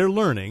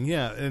learning,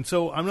 yeah. And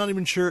so I'm not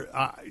even sure.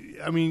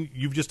 I mean,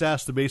 you've just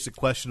asked the basic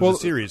question of the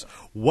series.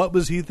 What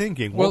was he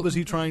thinking? What was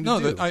he trying to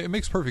do? It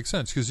makes perfect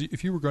sense, because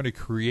if you were going to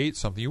create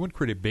something, you wouldn't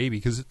create a baby,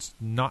 because it's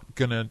not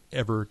going to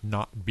ever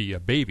not be a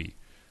baby.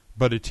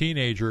 But a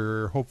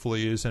teenager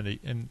hopefully is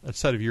in a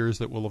set of years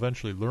that will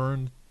eventually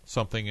learn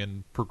something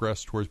and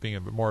progress towards being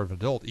a bit more of an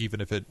adult,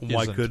 even if it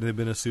Why isn't. couldn't it have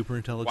been a super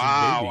intelligent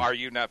Wow, baby? are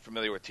you not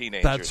familiar with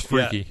teenagers? That's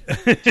freaky.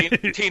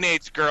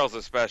 Teenage girls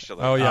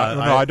especially. Oh, yeah.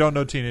 I don't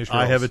know teenage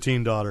girls. I have a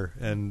teen daughter,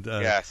 and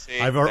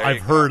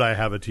I've heard I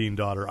have a teen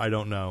daughter. I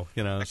don't know.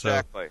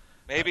 Exactly. So.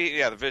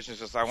 Maybe, the Vision's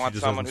just, I want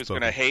someone who's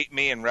going to hate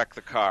me and wreck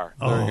the car.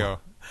 There you go.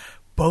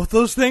 Both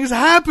those things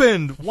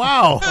happened.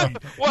 Wow.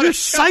 You're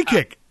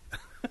psychic.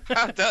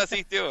 How does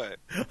he do it?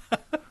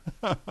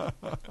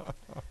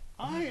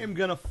 I'm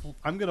gonna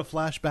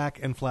flash back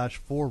and flash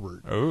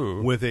forward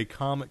Ooh. with a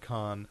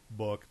Comic-Con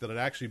book that I'd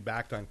actually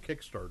backed on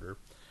Kickstarter.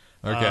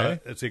 Okay.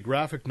 It's a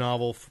graphic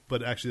novel,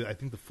 but actually I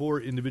think the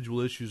 4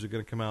 individual issues are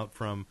going to come out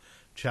from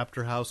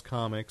Chapter House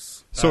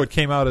Comics. So it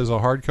came out as a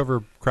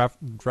hardcover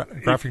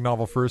graphic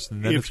novel first,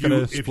 and then it's going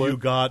to split? If you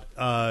got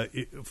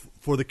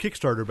for the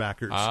Kickstarter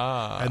backers,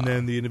 and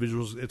then the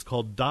individuals, it's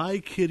called Die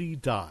Kitty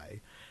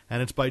Die,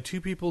 and it's by 2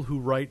 people who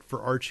write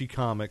for Archie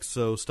Comics.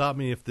 So stop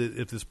me if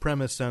this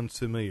premise sounds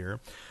familiar.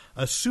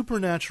 A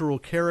supernatural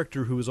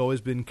character who has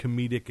always been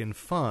comedic and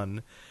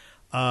fun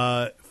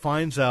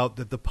finds out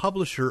that the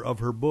publisher of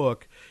her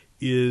book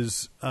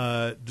is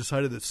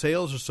decided that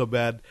sales are so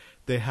bad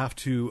they have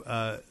to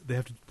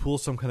pull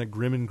some kind of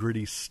grim and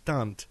gritty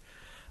stunt,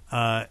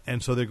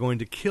 and so they're going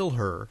to kill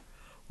her.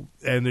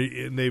 And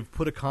they've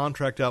put a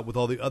contract out with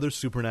all the other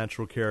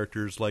supernatural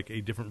characters, like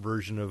a different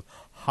version of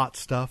Hot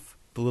Stuff,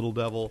 the Little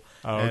Devil,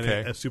 and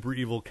a super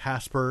evil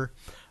Casper.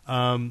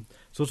 So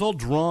it's all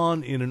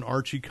drawn in an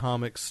Archie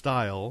Comics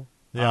style,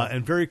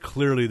 and very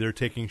clearly they're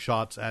taking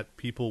shots at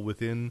people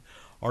within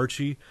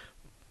Archie,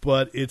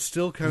 but it's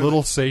still kind Little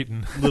of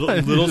Satan.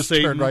 Little just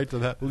Satan, turned right to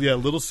that. Yeah,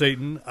 Little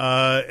Satan. Do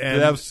they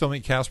have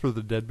something Casper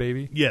the Dead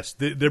Baby? Yes,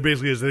 there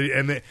basically is,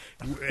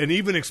 and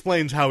even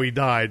explains how he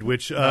died,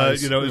 which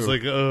Nice. is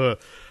like.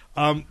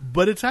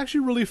 But it's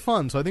actually really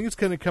fun, so I think it's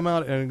going to come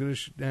out, and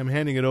I'm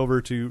handing it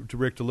over to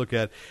Rick to look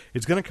at.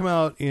 It's going to come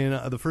out in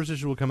the first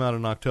issue will come out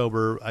in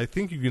October. I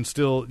think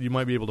you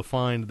might be able to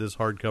find this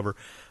hardcover.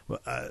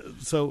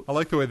 So I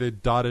like the way they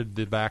dotted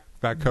the back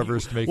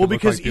covers to make it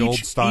look like the old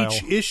style.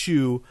 Each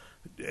issue,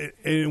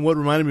 and what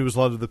reminded me was a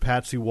lot of the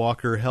Patsy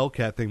Walker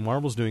Hellcat thing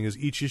Marvel's doing, is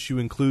each issue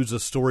includes a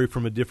story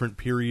from a different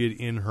period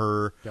in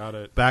her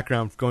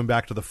background, going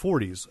back to the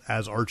 40s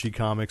as Archie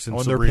Comics and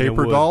their Sabrina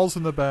paper Wood. dolls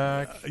in the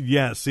back.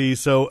 Yeah, see,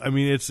 so I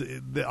mean, it's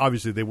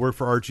obviously they work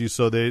for Archie,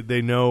 so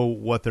they know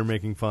what they're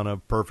making fun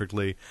of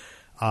perfectly.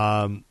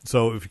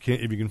 So if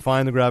you can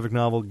find the graphic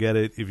novel, get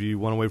it. If you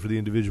want to wait for the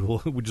individual,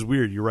 which is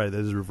weird, you're right, that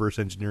is reverse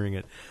engineering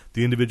it.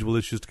 The individual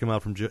issues to come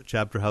out from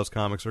Chapter House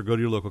Comics, or go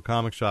to your local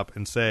comic shop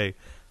and say,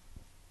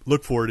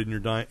 look for it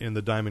in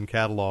the Diamond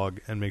catalog,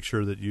 and make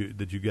sure that you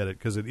get it,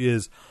 because it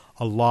is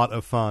a lot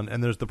of fun,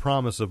 and there's the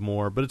promise of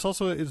more. But it's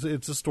also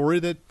it's a story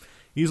that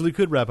easily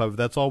could wrap up. If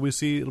that's all we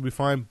see, it'll be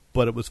fine.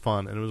 But it was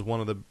fun, and it was one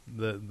of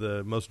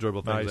the most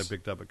enjoyable things I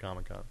picked up at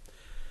Comic-Con.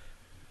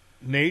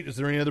 Nate, is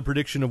there any other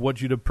prediction of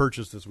what you'd have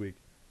purchased this week?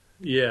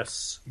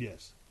 Yes.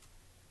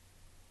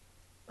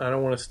 I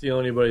don't want to steal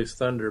anybody's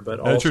thunder,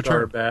 but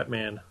All-Star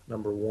Batman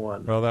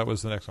 #1. Well, that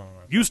was the next one.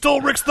 You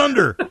stole Rick's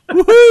thunder!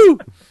 Woohoo!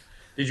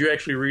 Did you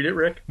actually read it,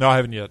 Rick? No, I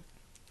haven't yet.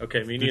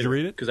 Okay, me neither. Did you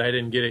read it? Because I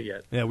didn't get it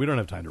yet. Yeah, we don't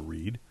have time to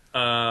read.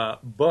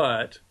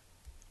 But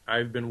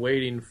I've been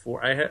waiting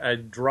for... I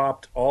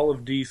dropped all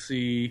of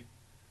DC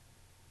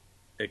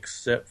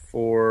except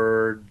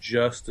for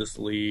Justice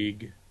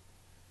League,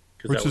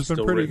 because that was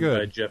still written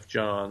by Jeff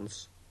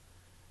Johns.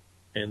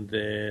 And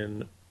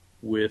then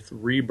with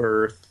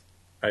Rebirth,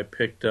 I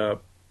picked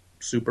up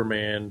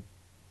Superman,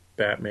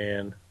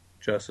 Batman,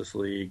 Justice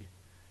League,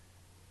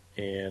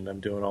 and I'm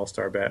doing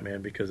All-Star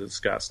Batman because it's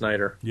Scott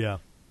Snyder. Yeah.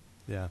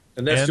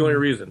 And that's the only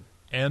reason.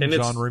 And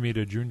John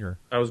Romita Jr.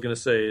 I was going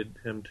to say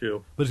him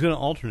too. But it's going to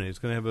alternate. It's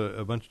going to have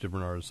a bunch of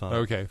different artists on it.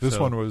 Okay. This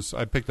one was...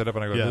 I picked that up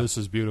and I go, this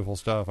is beautiful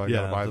stuff. I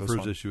got to buy this one.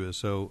 The first issue is.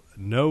 So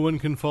no one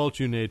can fault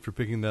you, Nate, for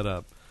picking that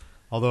up.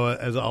 Although,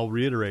 as I'll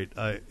reiterate,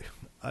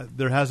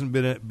 there hasn't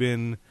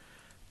been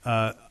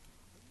a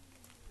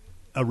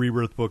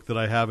Rebirth book that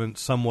I haven't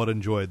somewhat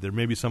enjoyed. There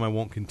may be some I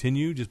won't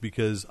continue just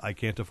because I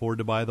can't afford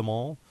to buy them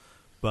all.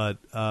 But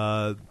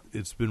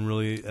it's been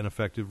really an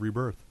effective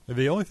Rebirth.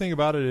 The only thing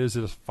about it is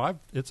it's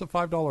a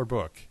 $5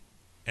 book,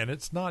 and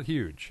it's not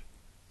huge.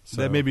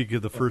 So that may be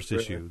the first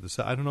issue.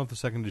 I don't know if the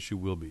second issue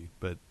will be,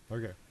 but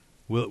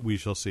we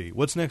shall see.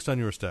 What's next on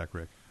your stack,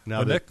 Rick?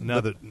 Now that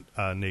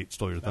Nate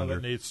stole your thunder.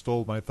 Now that Nate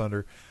stole my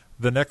thunder.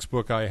 The next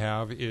book I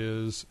have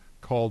is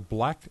called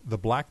The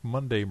Black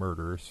Monday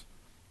Murders.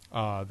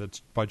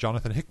 That's by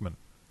Jonathan Hickman.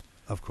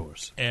 Of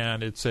course.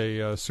 And it's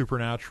a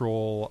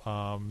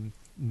supernatural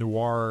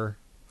noir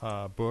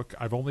book.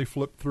 I've only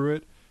flipped through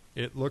it.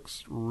 It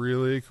looks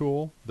really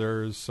cool.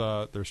 There's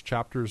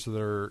chapters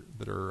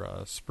that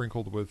are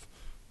sprinkled with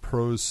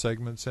prose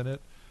segments in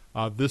it.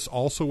 This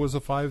also was a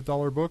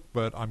 $5 book,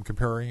 but I'm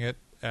comparing it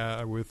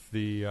with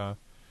the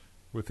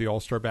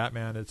All-Star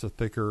Batman. It's a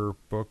thicker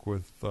book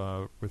with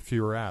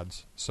fewer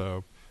ads.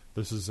 So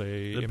this is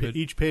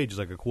each page is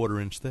like a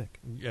 1/4 inch thick.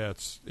 Yeah,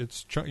 it's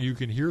you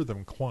can hear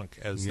them clunk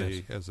as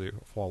they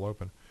fall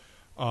open.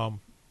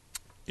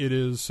 It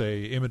is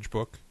a image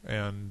book,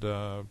 and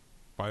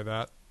by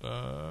that,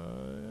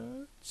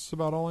 it's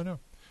about all I know.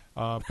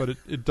 But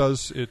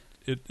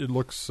it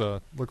looks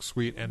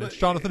sweet, and it's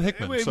Jonathan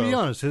Hickman. Wait, be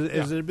honest.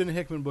 Has there been a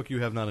Hickman book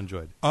you have not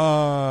enjoyed?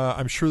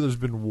 I'm sure there's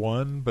been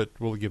one, but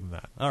we'll give him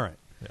that. All right.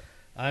 Yeah.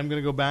 I'm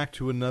going to go back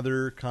to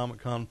another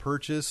Comic-Con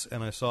purchase,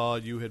 and I saw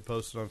you had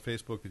posted on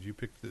Facebook that you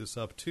picked this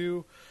up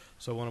too.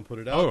 So I want to put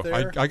it out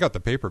there. I got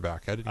the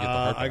paperback. I didn't get the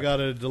hardback. I got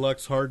a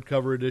deluxe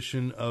hardcover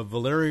edition of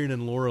Valerian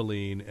and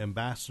Laureline,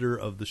 Ambassador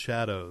of the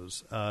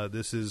Shadows.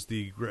 This is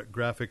the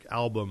graphic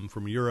album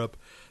from Europe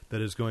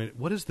that is going.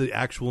 What is the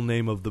actual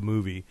name of the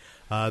movie?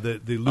 The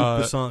Luc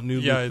Besson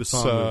Luc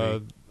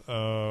Besson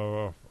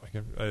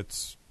movie.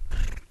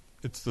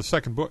 It's the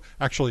second book.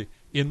 Actually,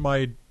 in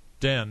my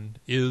den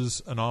is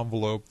an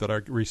envelope that I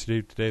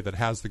received today that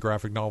has the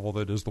graphic novel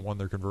that is the one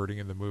they're converting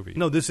in the movie.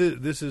 No, this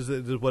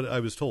is what I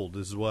was told.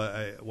 This is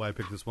why I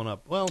picked this one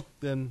up. Well,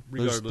 then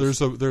regardless,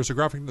 there's a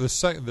graphic.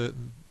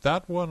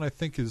 That one I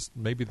think is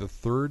maybe the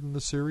third in the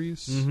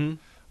series.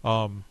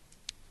 Mm-hmm.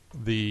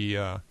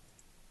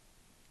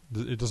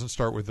 It doesn't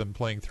start with them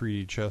playing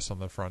 3D chess on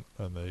the front.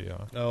 On the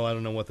I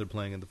don't know what they're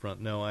playing in the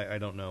front. No, I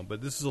don't know.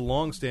 But this is a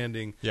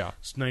long-standing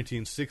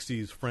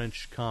 1960s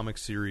French comic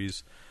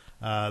series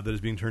that is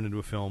being turned into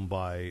a film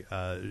by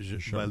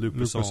Luc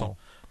Besson.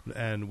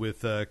 And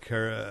with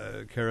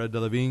Cara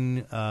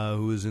Delevingne,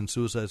 who is in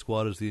Suicide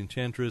Squad as the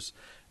Enchantress,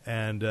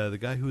 and the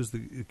guy who was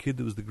the kid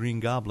that was the Green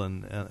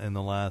Goblin in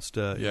the last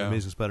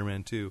Amazing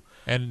Spider-Man 2.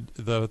 And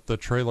the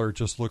trailer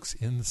just looks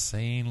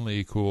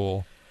insanely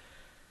cool.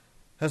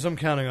 As I'm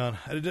counting on.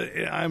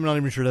 I'm not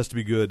even sure it has to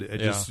be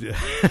good.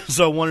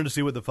 So I wanted to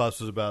see what the fuss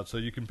was about. So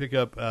you can pick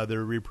up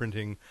their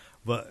reprinting,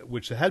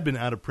 which had been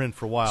out of print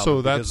for a while.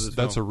 So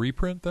that's a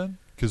reprint then?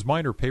 Because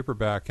mine are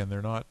paperback and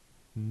they're not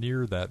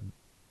near that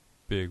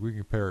big. We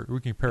can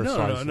compare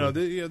size. No.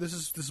 This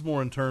is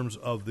more in terms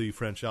of the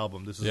French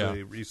album. This is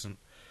a recent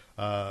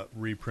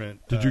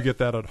reprint. Did you get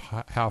that at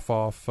half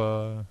off?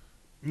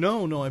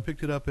 No. I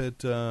picked it up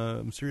at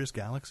Mysterious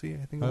Galaxy,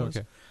 I think it was.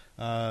 Okay.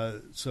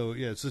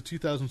 It's a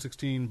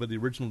 2016, but the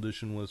original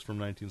edition was from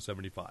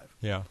 1975.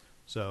 Yeah.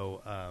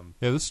 So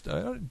this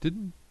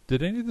did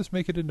any of this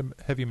make it into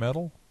heavy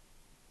metal?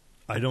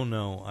 I don't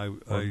know.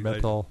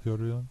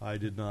 I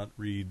did not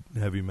read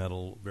heavy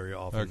metal very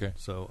often. Okay.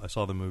 So I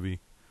saw the movie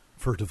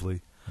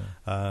furtively.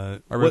 Yeah.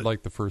 I read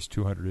like the first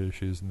 200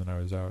 issues, and then I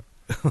was out.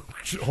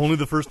 Only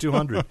the first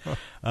 200.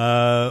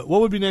 What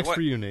would be next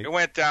for you, Nate? It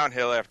went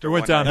downhill after. It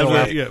went downhill.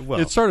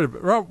 It started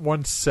around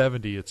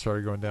 170. It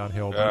started going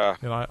downhill,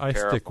 and I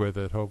stick with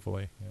it.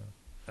 Hopefully.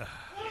 Yeah.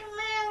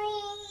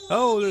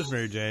 Oh, there's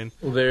Mary Jane.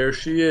 Well, there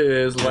she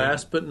is.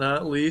 Last but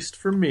not least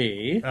for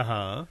me.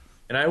 Uh-huh.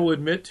 And I will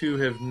admit to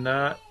have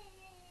not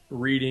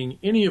reading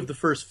any of the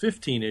first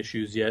 15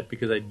 issues yet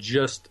because I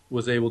just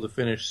was able to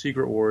finish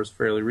Secret Wars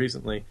fairly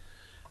recently.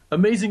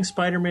 Amazing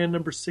Spider-Man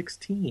number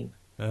 16.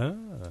 Ah.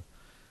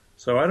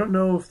 So I don't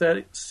know if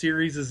that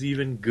series is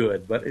even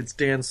good, but it's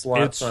Dan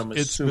Slott, so I'm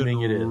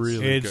assuming it is.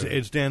 Really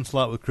it's Dan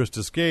Slott with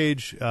Christus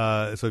Gage.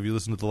 So if you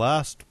listen to the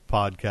last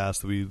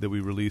podcast that we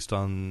released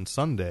on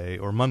Sunday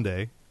or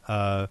Monday,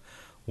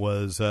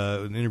 was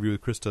an interview with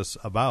Christus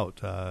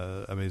about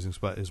some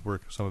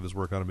of his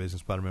work on Amazing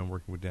Spider-Man,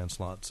 working with Dan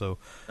Slott. So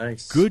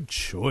nice, good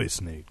choice,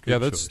 Nate.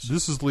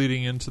 This is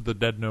leading into the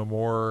Dead No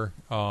More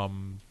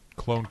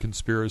clone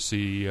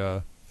conspiracy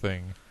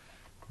thing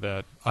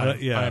that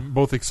I'm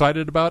both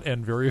excited about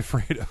and very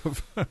afraid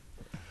of.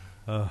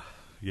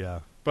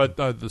 But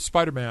the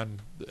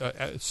Spider-Man,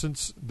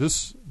 since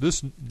this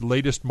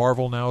latest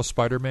Marvel Now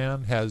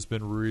Spider-Man has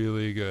been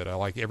really good. I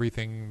like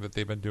everything that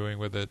they've been doing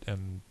with it,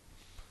 and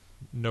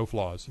no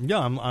flaws. Yeah,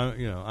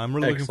 I'm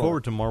really looking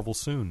forward to Marvel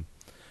soon.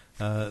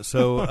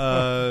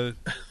 So,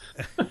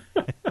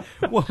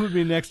 what would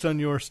be next on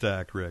your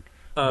stack, Rick?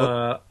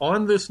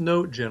 On this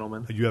note,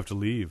 gentlemen, you have to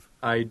leave.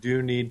 I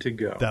do need to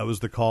go. That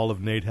was the call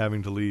of Nate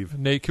having to leave.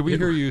 Nate, can we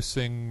hear you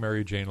sing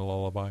Mary Jane a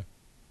lullaby?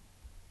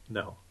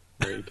 No,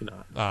 you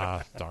cannot.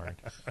 Darn.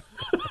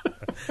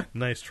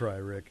 Nice try,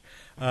 Rick.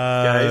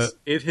 Guys,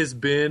 it has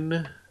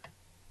been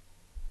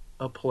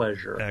a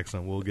pleasure.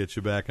 Excellent. We'll get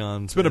you back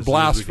on. It's been a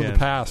blast from the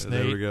past,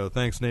 Nate. There we go.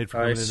 Thanks, Nate, for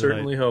coming in tonight. I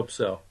certainly hope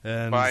so.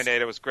 And bye,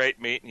 Nate. It was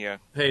great meeting you.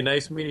 Hey,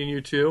 nice meeting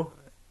you too.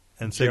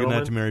 And say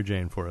goodnight to Mary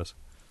Jane for us.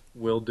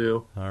 Will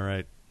do. All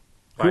right.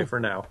 Bye for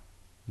now.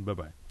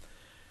 Bye-bye.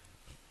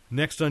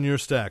 Next on your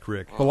stack,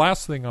 Rick. The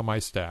last thing on my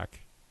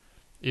stack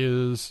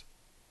is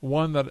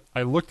one that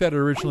I looked at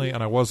originally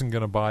and I wasn't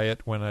going to buy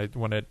it when it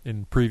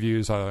in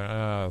previews.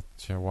 I was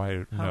like,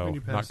 why? No,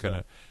 not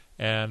going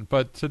to.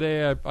 But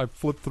today I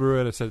flipped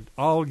through it. I said,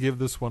 I'll give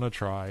this one a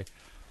try.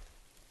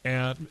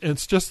 And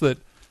it's just that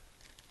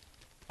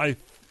I'm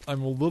a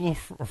little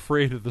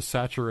afraid of the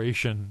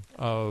saturation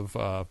of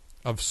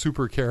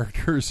super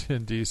characters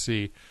in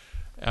DC.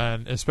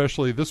 And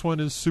especially this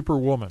one is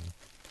Superwoman.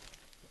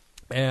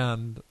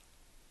 And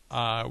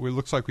it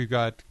looks like we've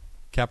got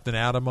Captain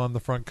Atom on the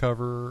front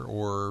cover,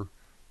 or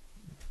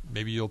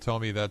maybe you'll tell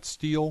me that's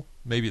Steel.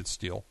 Maybe it's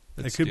Steel.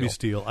 It could be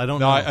Steel. I don't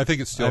know. No, I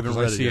think it's Steel because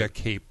I see a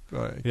cape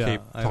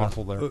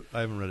topple there.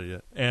 I haven't read it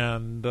yet.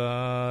 And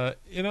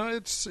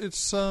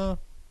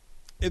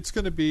it's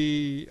going to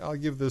be. I'll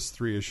give this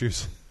 3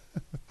 issues.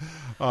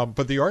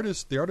 But the art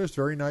is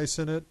very nice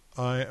in it.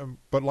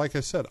 But like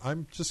I said,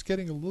 I'm just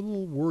getting a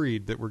little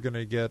worried that we're going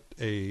to get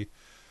a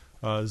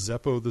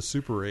Zeppo the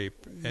Super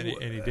Ape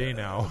any day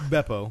now.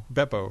 Beppo.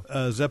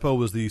 Zeppo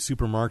was the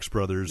Super Marx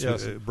Brothers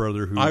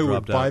brother who I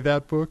dropped would buy out.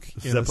 that book.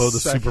 Zeppo the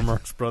Super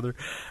Marx brother.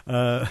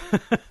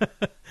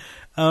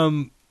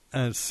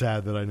 It's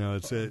sad that I know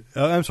it's.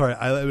 I'm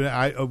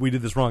sorry. We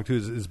did this wrong too.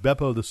 Is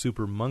Beppo the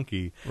Super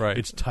Monkey? Right.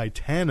 It's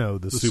Titano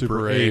the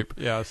Super Ape.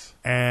 Yes.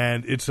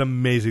 And it's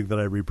amazing that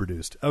I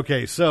reproduced.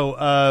 Okay,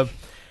 so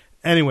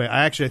anyway,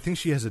 I think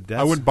she has a death.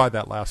 I wouldn't buy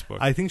that last book.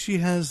 I think she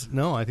has.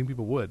 No, I think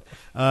people would.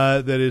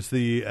 That is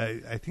the.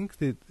 I think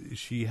that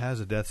she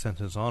has a death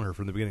sentence on her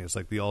from the beginning. It's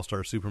like the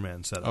All-Star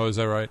Superman setup. Oh, is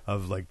that right?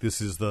 Of like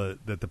this is that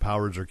the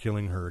powers are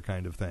killing her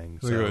kind of thing.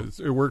 So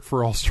it worked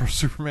for All-Star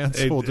Superman,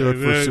 so we'll do it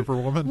for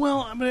Superwoman.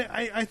 Well, I mean,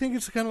 I think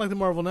it's kind of like the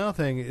Marvel Now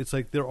thing. It's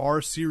like there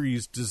are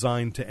series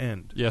designed to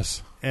end.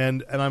 Yes,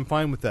 and I'm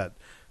fine with that.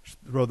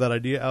 Throw that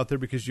idea out there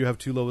because you have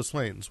two Lois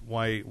Lanes.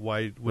 Why?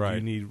 What do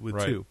you need with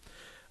two?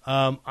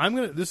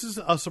 This is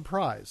a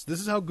surprise. This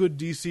is how good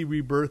DC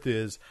Rebirth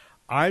is.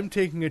 I'm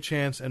taking a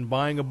chance and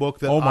buying a book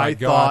that I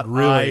thought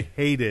I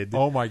hated.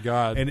 Oh my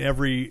God! In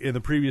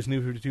the previous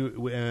New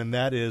 52, and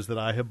that is that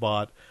I have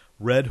bought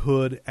Red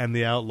Hood and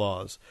the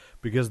Outlaws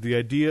because the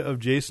idea of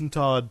Jason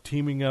Todd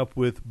teaming up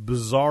with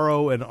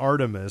Bizarro and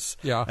Artemis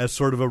as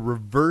sort of a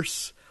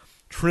reverse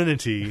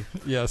trinity.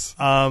 Yes.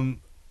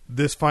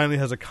 This finally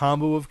has a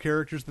combo of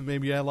characters that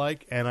maybe I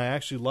like, and I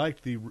actually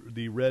liked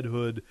the Red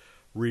Hood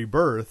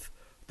Rebirth,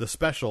 the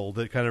special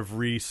that kind of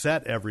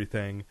reset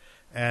everything.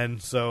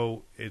 And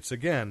so it's,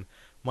 again,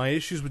 my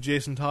issues with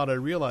Jason Todd, I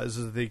realize,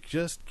 is that they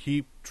just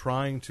keep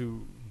trying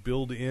to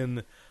build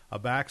in a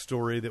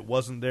backstory that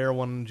wasn't there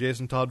when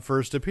Jason Todd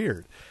first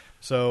appeared.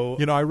 So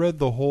I read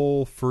the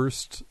whole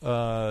first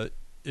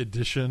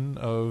edition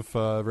of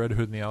Red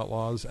Hood and the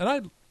Outlaws,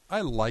 and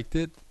I liked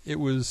it. It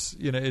was,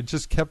 it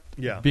just kept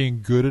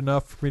being good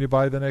enough for me to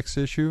buy the next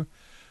issue.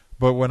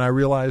 But when I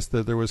realized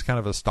that there was kind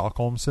of a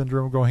Stockholm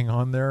syndrome going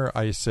on there,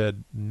 I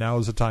said,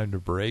 "Now's the time to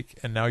break."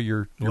 And now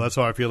you're well, that's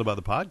how I feel about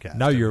the podcast.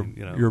 Now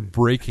you're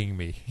breaking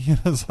me.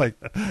 It's like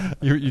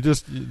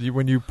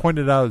when you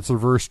pointed out it's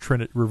reverse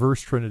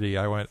trinity,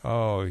 I went,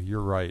 "Oh,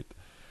 you're right."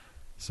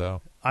 So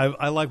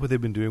I like what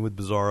they've been doing with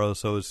Bizarro.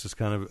 So it's just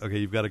kind of okay.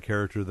 You've got a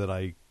character that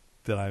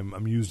I'm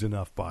amused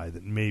enough by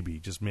that maybe,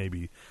 just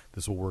maybe,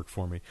 this will work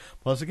for me.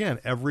 Plus, again,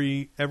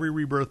 every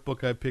Rebirth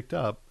book I've picked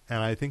up, and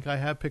I think I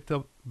have picked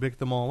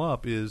them all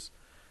up,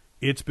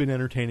 it's been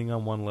entertaining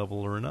on one level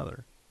or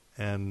another.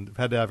 And I've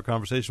had to have a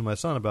conversation with my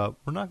son about,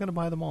 we're not going to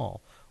buy them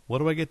all. What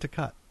do I get to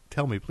cut?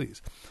 Tell me,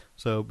 please.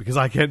 So, because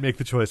I can't make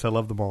the choice, I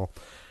love them all.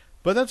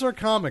 But that's our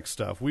comic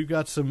stuff. We've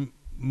got some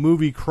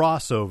movie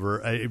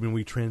crossover. I mean,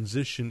 we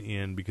transition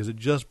in, because it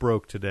just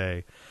broke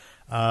today,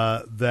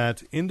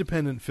 that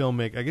independent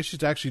filmmaker, I guess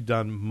she's actually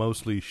done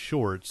mostly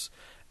shorts,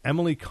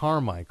 Emily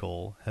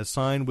Carmichael has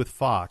signed with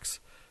Fox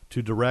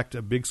to direct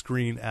a big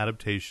screen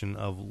adaptation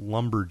of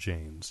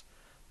Lumberjanes,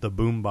 the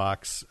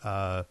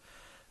boombox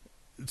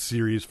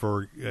series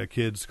for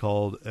kids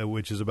called,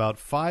 which is about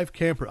 5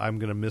 campers. I'm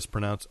going to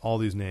mispronounce all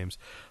these names.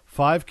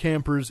 5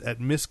 campers at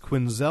Miss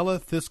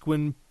Quinzella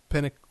Thisquin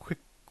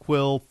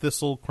Pennequill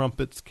Thistle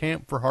Crumpets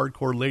Camp for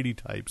Hardcore Lady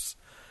Types.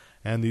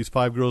 And these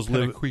 5 girls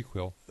live.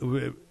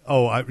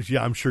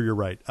 I'm sure you're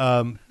right.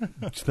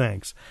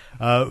 Thanks.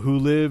 Who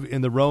live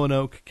in the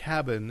Roanoke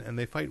cabin, and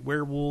they fight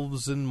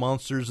werewolves and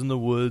monsters in the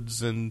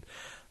woods. And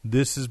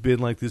this has been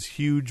like this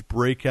huge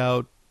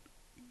breakout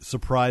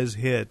surprise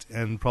hit,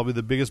 and probably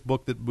the biggest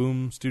book that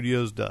Boom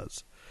Studios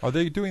does. Are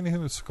they doing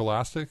anything with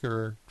Scholastic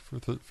or for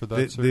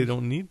that series? They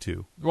don't need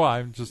to.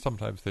 Well,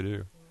 sometimes they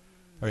do.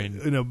 I mean,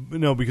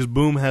 no, because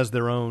Boom has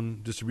their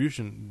own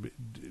distribution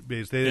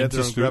base. They have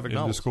their own graphic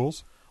novels. Into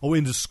schools? Oh,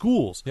 into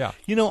schools. Yeah.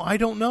 I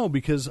don't know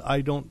because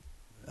I don't.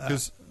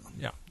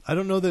 I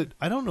don't know that.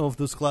 I don't know if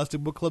the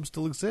Scholastic Book Club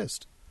still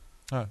exists.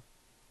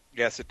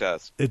 Yes, it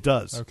does. It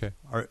does. Okay.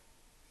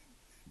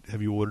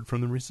 Have you ordered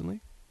from them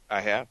recently?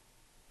 I have.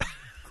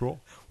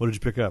 Cool. What did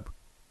you pick up?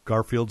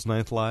 Garfield's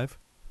Ninth Live?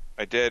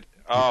 I did.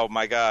 Oh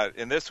my God!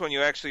 In this one,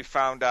 you actually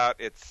found out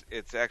it's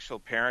actual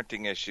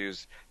parenting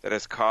issues that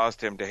has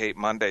caused him to hate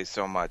Monday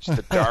so much.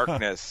 The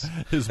darkness.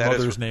 His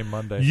mother's name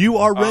Monday. You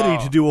are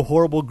ready to do a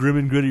horrible, grim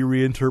and gritty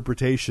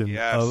reinterpretation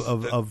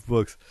of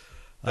books.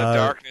 The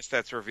darkness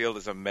that's revealed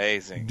is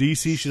amazing.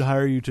 DC should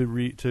hire you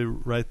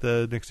to write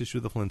the next issue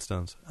of the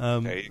Flintstones.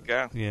 There you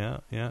go. Yeah.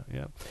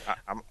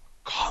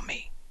 Call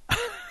me.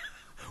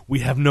 We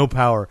have no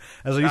power.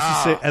 As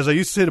I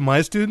used to say to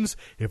my students,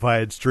 if I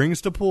had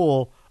strings to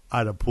pull,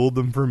 I'd have pulled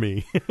them for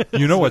me.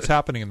 You know what's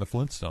happening in the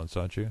Flintstones,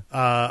 don't you?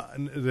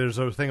 There's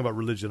a thing about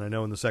religion, I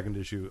know, in the second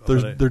issue.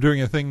 They're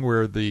doing a thing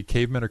where the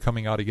cavemen are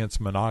coming out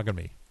against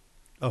monogamy.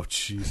 Oh,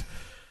 jeez.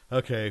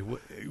 Okay,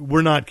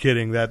 we're not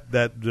kidding. That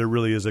there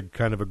really is a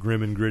kind of a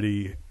grim and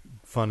gritty,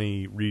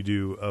 funny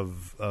redo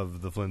of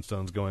the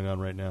Flintstones going on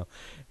right now.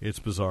 It's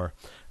bizarre.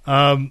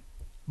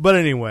 But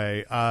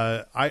anyway,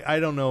 I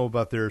don't know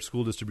about their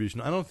school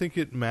distribution. I don't think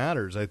it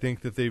matters. I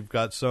think that they've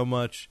got so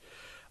much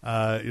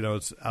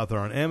It's out there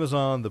on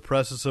Amazon. The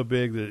press is so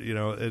big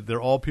that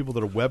they're all people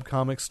that are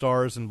webcomic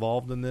stars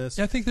involved in this.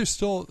 Yeah, I think there's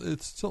still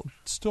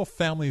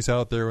families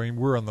out there. I mean,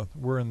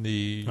 we're in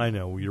the I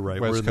know you're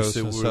right. West we're in Coast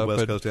the and stuff, West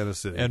but- Coast and the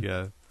city. and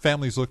Yeah,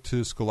 families look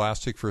to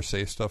Scholastic for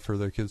safe stuff for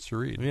their kids to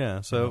read.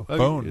 yeah. So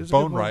Bone it's a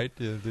good one. Right?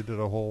 They did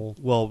a whole.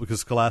 Well, because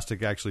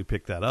Scholastic actually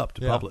picked that up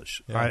to Yeah,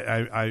 publish.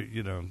 yeah.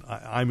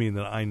 I mean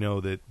that I know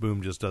that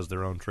Boom just does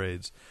their own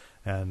trades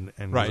and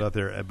Right. goes out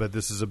there. But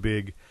this is a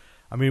big.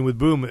 I mean, with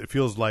Boom, it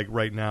feels like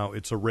right now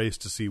it's a race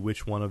to see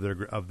which one of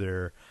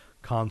their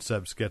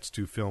concepts gets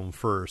to film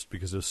first,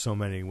 because there's so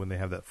many when they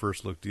have that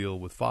first look deal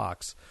with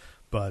Fox.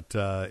 But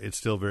it's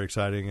still very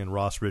exciting, and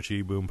Ross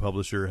Ritchie, Boom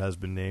publisher, has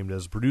been named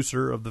as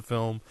producer of the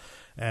film,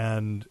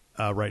 and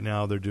right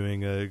now they're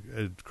doing a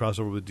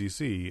crossover with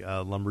DC,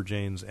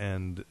 Lumberjanes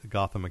and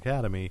Gotham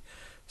Academy.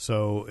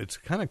 So it's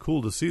kind of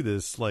cool to see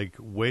this, like,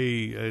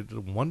 way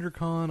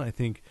WonderCon, I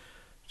think.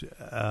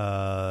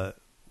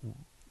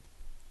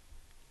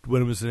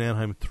 When it was in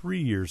Anaheim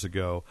 3 years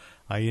ago,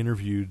 I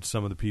interviewed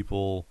some of the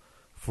people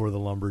for the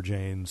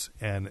Lumberjanes,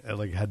 and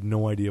had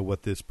no idea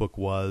what this book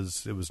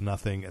was. It was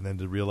nothing, and then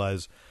to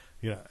realize,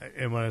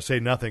 and when I say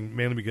nothing,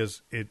 mainly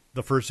because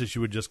the first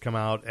issue had just come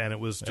out, and it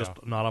was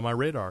just not on my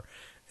radar,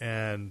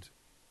 and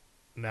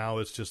now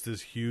it's just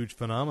this huge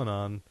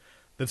phenomenon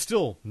that's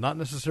still not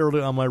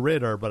necessarily on my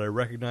radar, but I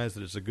recognize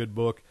that it's a good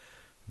book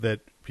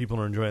that people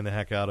are enjoying the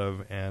heck out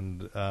of,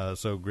 and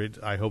so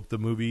great. I hope the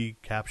movie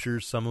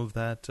captures some of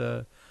that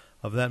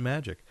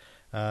magic,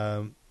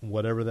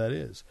 whatever that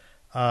is.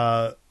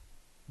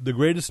 The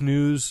greatest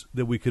news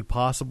that we could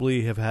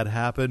possibly have had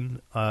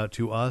happen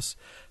to us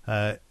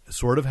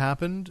sort of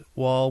happened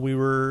while we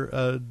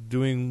were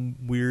doing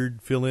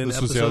weird fill-in This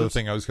episodes. was the other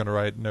thing I was going to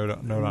write note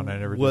on. I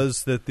never did.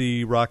 Was that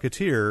the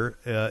Rocketeer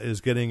is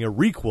getting a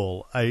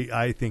requel,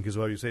 I think is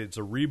what you say. It's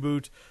a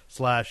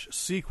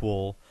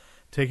reboot/sequel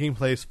taking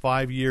place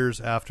 5 years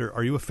after.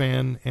 Are you a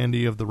fan,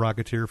 Andy, of the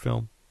Rocketeer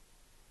film?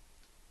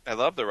 I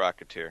love the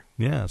Rocketeer.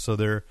 Yeah, so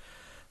they're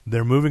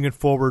moving it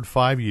forward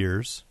 5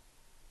 years.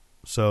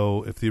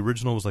 So if the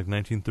original was like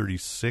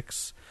 1936,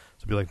 so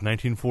it'd be like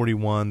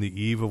 1941,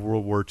 the eve of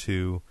World War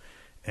II,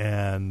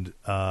 and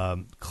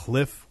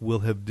Cliff will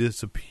have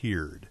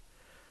disappeared.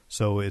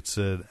 So it's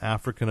an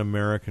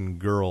African-American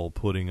girl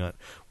putting on,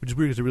 which is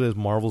weird because I realize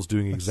Marvel's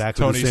doing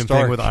exactly Tony the same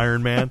Stark. thing with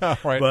Iron Man.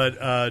 Right.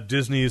 But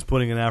Disney is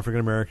putting an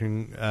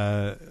African-American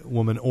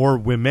woman, or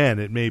women,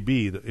 it may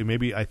be,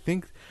 I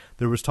think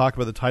there was talk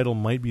about the title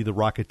might be The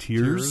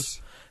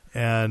Rocketeers.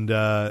 And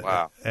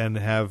Wow. and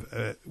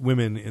have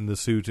women in the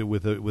suit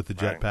with the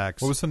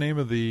jetpacks. What was the name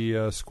of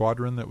the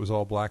squadron that was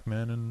all black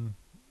men in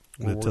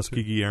The World War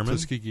Tuskegee II? Airmen?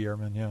 Tuskegee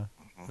Airmen, yeah.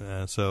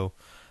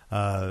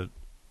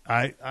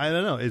 I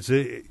don't know.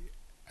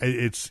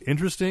 It's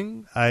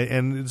interesting.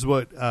 And it's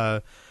what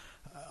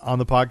on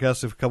the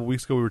podcast a couple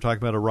weeks ago we were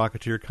talking about a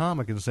Rocketeer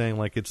comic and saying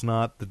like it's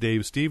not the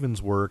Dave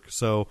Stevens work.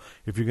 So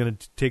if you're going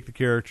to take the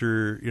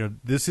character,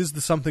 this is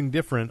the something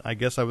different. I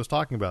guess I was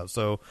talking about.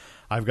 So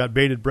I've got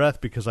bated breath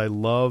because I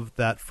love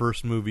that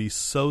first movie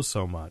so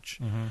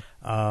much.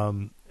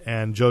 Mm-hmm.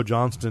 And Joe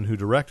Johnston, who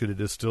directed it,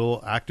 is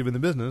still active in the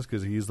business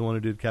because he's the one who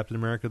did Captain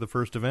America: The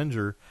First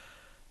Avenger.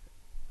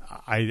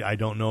 I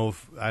don't know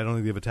I don't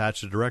think they've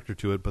attached a director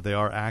to it, but they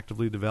are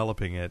actively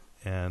developing it,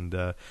 and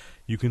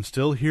you can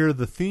still hear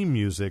the theme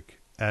music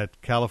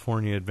at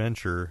California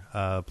Adventure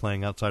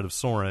playing outside of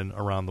Soarin'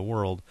 around the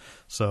world.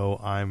 So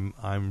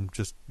I'm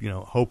just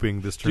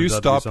hoping this turns out to be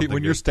stop something people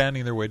when good. you're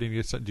standing there waiting?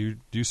 Do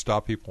you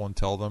stop people and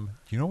tell them?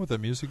 Do you know what that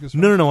music is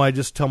from? No. I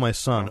just tell my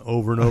son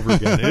over and over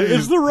again,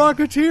 it's the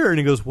Rocketeer. And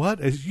he goes, what?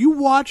 You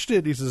watched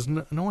it. He says,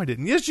 no, I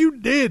didn't. Yes, you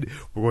did.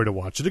 We're going to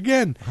watch it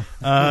again.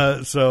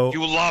 So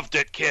You loved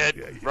it,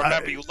 kid.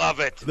 Remember, you love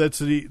it. That's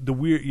the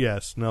weird.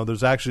 Yes. No,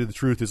 there's actually the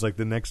truth is like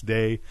the next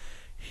day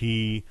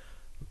he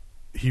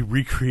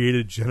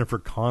recreated Jennifer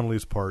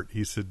Connelly's part.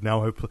 He said,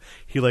 now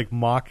he like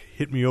mock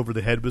hit me over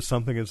the head with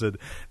something and said,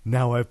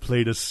 now I've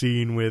played a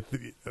scene with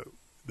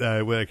I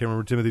can't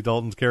remember Timothy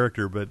Dalton's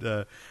character,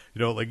 but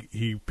like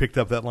he picked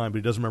up that line, but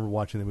he doesn't remember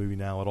watching the movie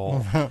now at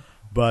all.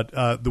 But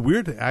the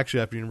weird thing,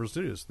 actually, after Universal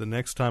Studios, the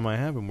next time I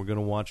have him, we're going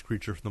to watch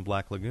Creature from the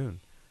Black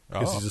Lagoon.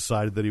 Because he's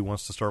decided that he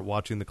wants to start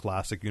watching the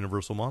classic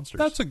Universal monsters.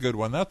 That's a good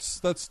one.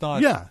 That's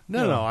not. Yeah,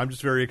 no. I'm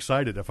just very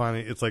excited. I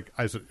finally, it's like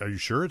I said, "Are you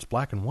sure it's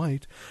black and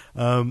white?"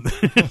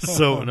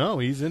 So no,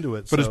 he's into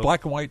it. But it's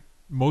black and white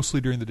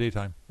mostly during the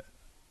daytime.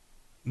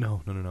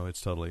 No.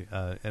 It's totally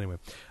anyway.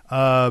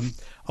 A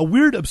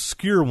weird,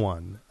 obscure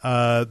one.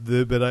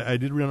 But I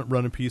did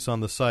run a piece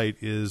on the site.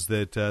 Is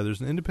that there's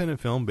an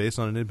independent film based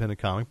on an independent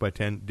comic by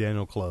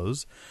Daniel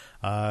Close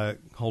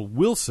called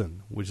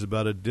Wilson, which is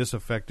about a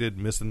disaffected,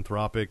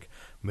 misanthropic,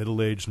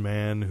 middle-aged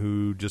man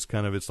who just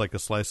kind of, it's like a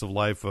slice of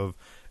life of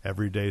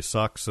every day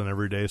sucks and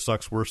every day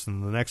sucks worse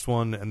than the next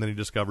one, and then he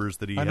discovers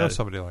that I know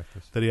somebody like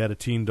this. that he had a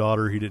teen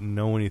daughter he didn't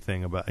know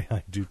anything about.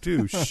 I do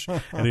too. Shh.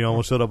 And he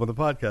almost showed up on the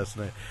podcast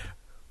tonight.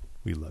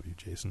 We love you,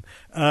 Jason.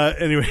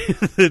 Anyway,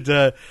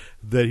 that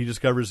he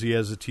discovers he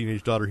has a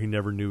teenage daughter he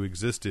never knew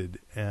existed,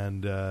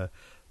 and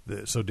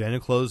So Daniel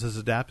Clowes has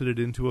adapted it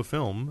into a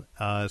film.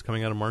 It's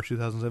coming out in March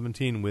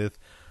 2017 with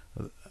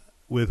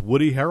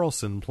Woody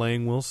Harrelson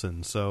playing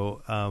Wilson.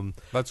 So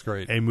that's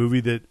great. A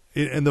movie that,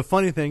 and the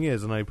funny thing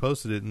is, and I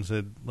posted it and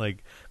said,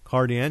 like,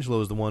 Car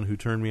D'Angelo is the one who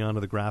turned me on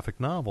to the graphic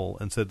novel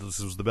and said this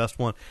was the best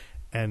one,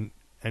 and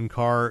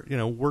Car,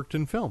 worked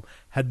in film,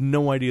 had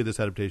no idea this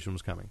adaptation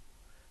was coming.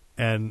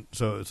 And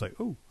so it's like,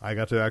 oh, I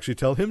got to actually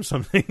tell him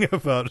something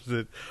about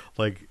it.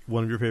 Like,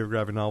 one of your favorite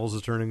graphic novels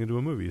is turning into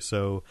a movie.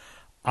 So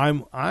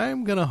I'm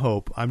gonna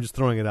hope. I'm just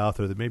throwing it out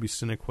there that maybe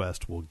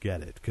CineQuest will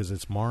get it because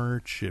it's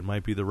March. It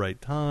might be the right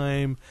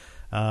time.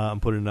 I'm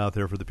putting it out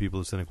there for the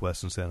people of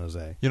CineQuest in San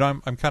Jose.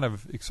 I'm kind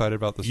of excited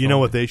about this. You know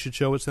what they should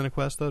show at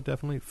CineQuest though?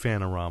 Definitely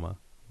Fanorama.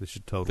 They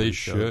should totally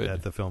show it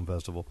at the film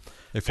festival.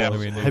 If only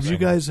we knew. Have you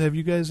guys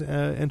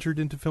entered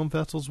into film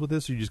festivals with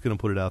this? Or are you just going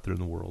to put it out there in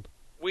the world?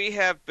 We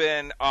have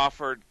been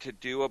offered to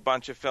do a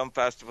bunch of film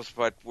festivals,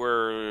 but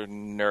we're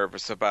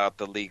nervous about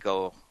the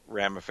legal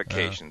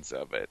ramifications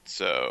of it.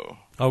 So,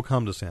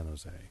 come to San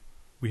Jose.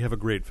 We have a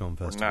great film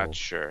festival. We're not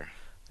sure.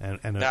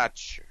 Not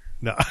sure.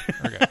 No.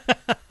 Okay.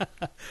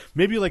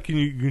 Maybe you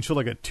can show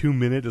like a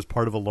 2-minute as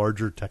part of a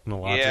larger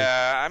technological.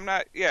 Yeah, I'm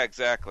not. Yeah,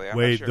 exactly. I'm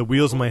Wait, not sure. the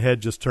wheels in my head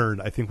just turned.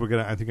 I think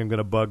I'm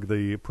gonna bug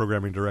the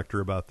programming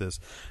director about this.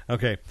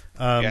 Okay.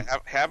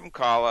 Have them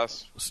call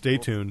us. Stay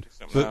tuned.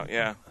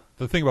 Yeah.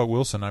 The thing about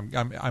Wilson,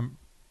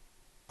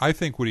 I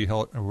think Woody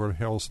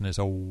Harrelson is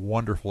a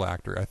wonderful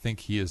actor. I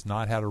think he has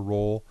not had a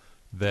role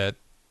that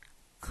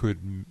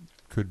could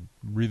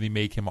really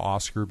make him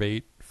Oscar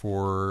bait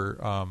for,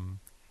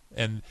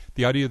 and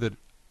the idea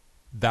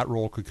that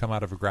role could come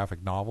out of a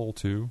graphic novel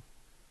too.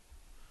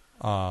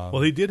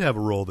 Well, he did have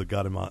a role that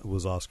got him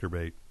was Oscar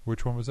bait.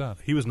 Which one was that?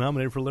 He was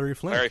nominated for Larry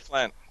Flint. Larry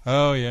Flint.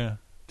 Oh yeah.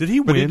 Did he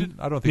win?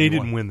 I don't think he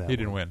didn't win that. He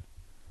didn't win.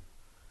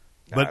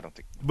 No, I don't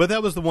think. But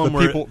that was the one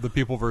the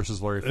people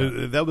versus Larry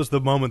Flint. That was the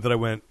moment that I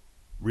went,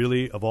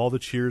 really, of all the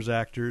Cheers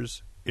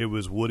actors, it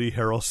was Woody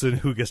Harrelson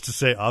who gets to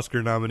say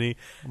Oscar nominee,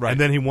 right?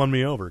 And then he won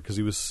me over because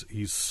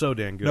he's so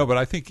damn good. No, but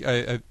I think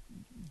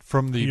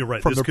from the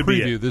right. from the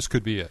preview, this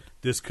could be it.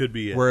 This could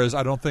be it. Whereas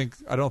I don't think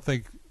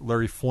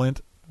Larry Flint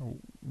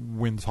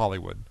wins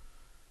Hollywood.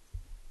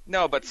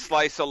 No, but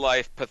slice of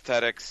life,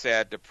 pathetic,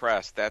 sad,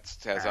 depressed.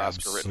 Has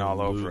Oscar written all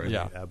over it.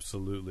 Yeah,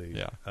 absolutely.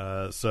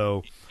 Yeah.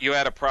 So you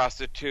had a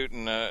prostitute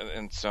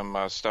and some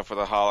stuff with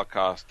the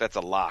Holocaust. That's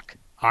a lock.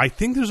 I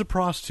think there's a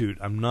prostitute.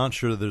 I'm not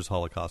sure that there's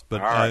Holocaust, but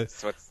all right,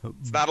 so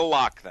it's not a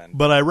lock then.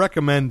 But I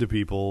recommend to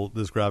people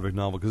this graphic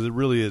novel because it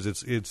really is.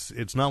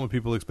 It's not what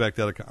people expect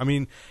out of. I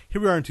mean,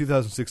 here we are in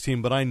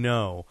 2016, but I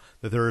know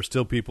that there are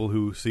still people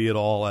who see it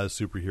all as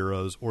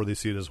superheroes, or they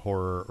see it as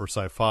horror or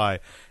sci-fi.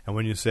 And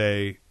when you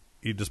say,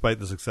 despite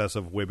the success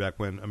of way back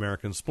when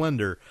American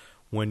Splendor,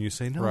 when you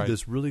say no, right.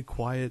 This really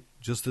quiet,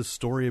 just this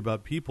story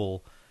about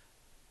people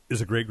is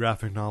a great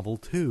graphic novel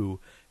too.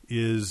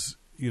 It's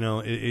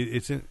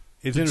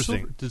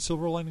interesting. Did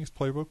Silver Linings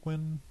Playbook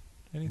win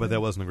anything? But that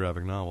wasn't a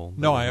graphic novel.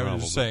 No, I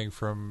was just saying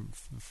from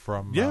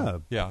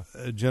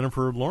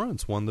Jennifer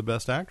Lawrence won the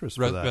Best Actress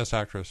for that. Best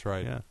Actress,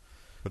 right? Yeah,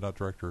 but not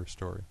director of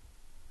story.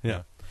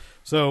 Yeah.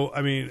 So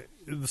I mean,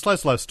 the slice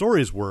of life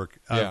stories work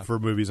for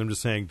movies. I'm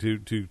just saying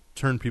to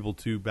turn people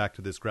back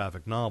to this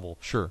graphic novel,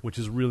 sure, which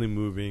is really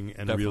moving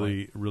and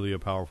definitely. really a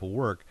powerful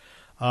work.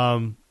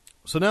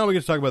 So now we get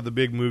to talk about the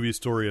big movie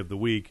story of the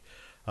week.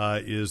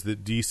 Is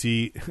that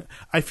DC?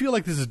 I feel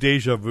like this is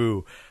deja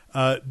vu.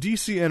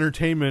 DC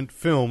Entertainment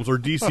Films or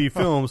DC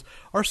Films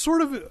are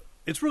sort of.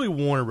 It's really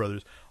Warner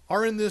Brothers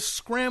are in this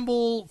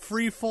scramble,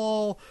 free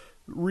fall,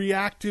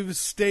 reactive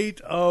state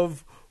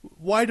of.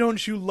 Why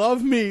don't you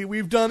love me?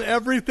 We've done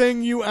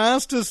everything you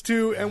asked us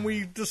to, and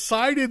we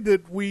decided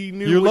that we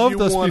knew you what loved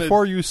you us wanted.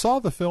 before you saw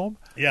the film.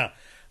 Yeah,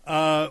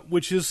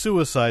 which is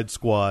Suicide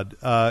Squad.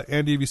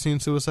 Andy, have you seen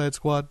Suicide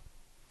Squad?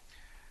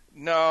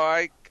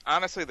 No,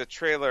 honestly, the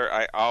trailer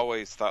I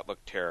always thought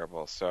looked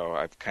terrible, so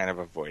I've kind of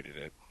avoided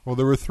it. Well,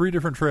 there were 3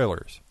 different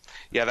trailers.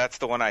 Yeah, that's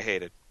the one I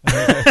hated.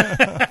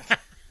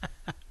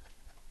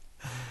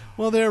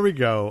 Well, there we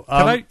go.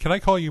 Can I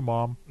call you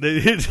Mom?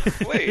 Please.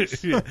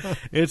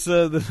 It's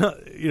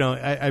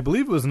I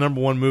believe it was the number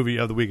 1 movie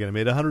of the weekend. It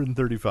made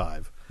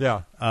 135.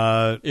 Yeah.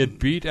 It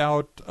beat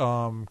out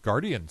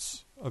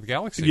Guardians of the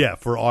Galaxy. Yeah,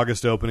 for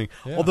August opening.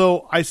 Yeah.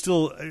 Although I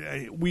still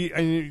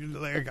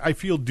I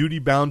feel duty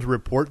bound to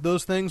report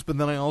those things, but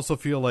then I also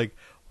feel like,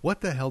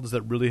 what the hell does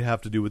that really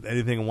have to do with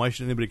anything? And why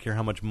should anybody care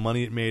how much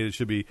money it made? It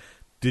should be,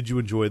 did you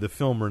enjoy the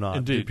film or not?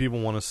 Indeed. Did people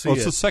want to see it?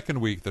 It's the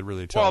second week that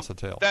really tells the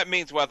tale. That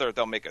means whether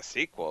they'll make a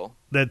sequel.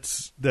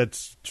 That's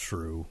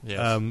true.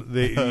 Yes.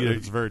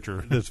 It's very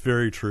true. That's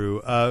very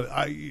true.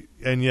 I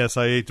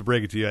hate to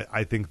break it to you,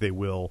 I think they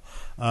will.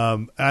 I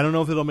don't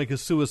know if they'll make a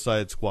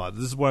Suicide Squad.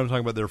 This is what I'm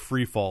talking about. Their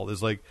free fall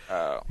is like,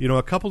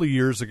 a couple of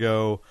years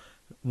ago,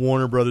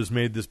 Warner Brothers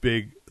made this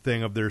big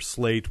thing of their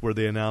slate where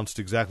they announced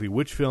exactly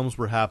which films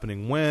were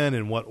happening when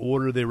and what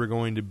order they were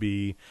going to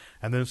be,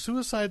 and then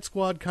Suicide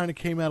Squad kind of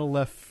came out of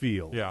left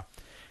field. Yeah.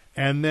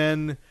 And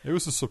then it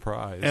was a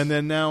surprise. And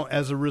then now,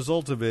 as a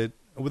result of it,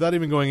 without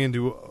even going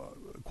into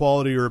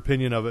quality or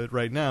opinion of it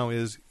right now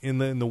is in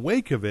the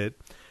wake of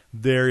it.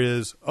 There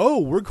is,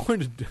 we're going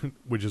to do,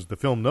 which is the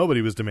film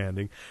nobody was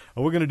demanding,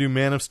 we're going to do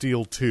Man of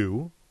Steel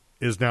 2,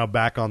 is now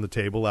back on the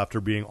table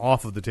after being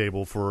off of the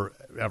table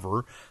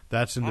forever.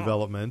 That's in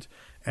development.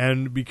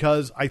 And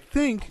because I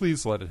think...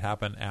 Please let it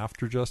happen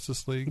after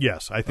Justice League.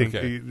 Yes, I think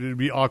it'd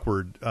be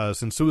awkward,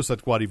 since Suicide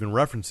Squad even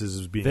references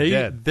as being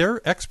dead.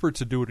 They're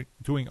experts at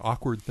doing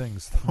awkward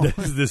things.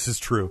 This is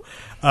true.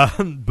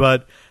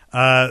 But...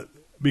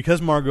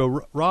 because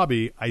Margot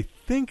Robbie, I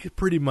think,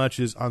 pretty much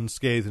is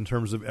unscathed in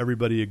terms of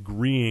everybody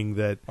agreeing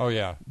that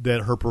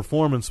that her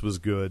performance was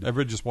good.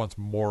 Everybody just wants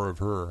more of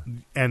her.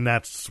 And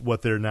that's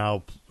what they're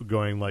now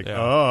going like,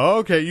 oh,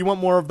 okay, you want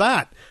more of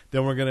that?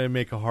 Then we're going to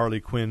make a Harley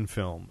Quinn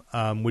film,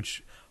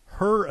 which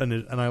her,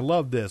 and I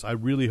love this, I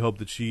really hope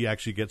that she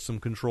actually gets some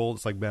control.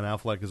 It's like Ben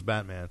Affleck as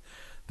Batman,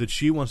 that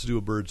she wants to do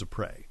a Birds of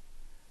Prey.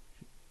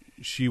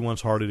 She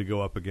wants Harley to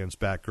go up against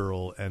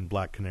Batgirl and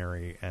Black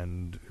Canary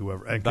and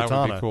whoever. And that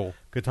Katana. Would be cool.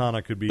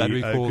 Katana could be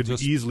cool.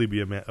 Could easily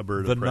be a bird of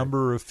prey. The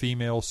number of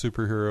female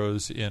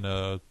superheroes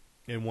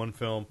in one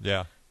film.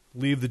 Yeah.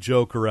 Leave the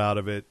Joker out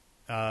of it.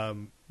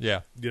 Yeah.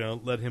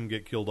 Let him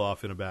get killed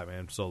off in a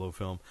Batman solo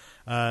film.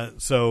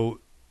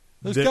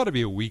 There's got to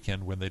be a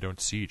weekend when they don't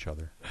see each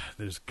other.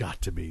 There's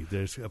got to be.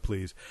 There's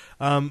please.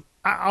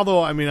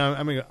 Although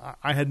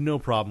I had no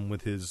problem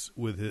with his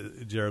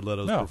Jared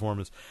Leto's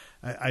performance.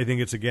 I think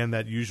it's again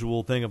that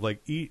usual thing of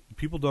like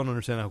people don't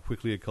understand how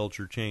quickly a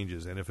culture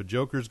changes, and if a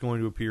Joker is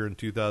going to appear in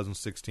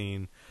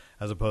 2016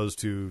 as opposed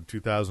to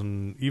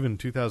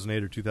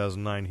 2008 or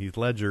 2009 Heath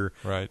Ledger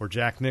or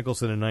Jack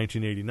Nicholson in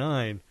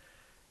 1989.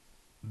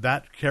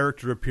 That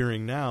character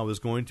appearing now is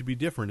going to be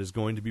different, is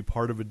going to be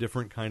part of a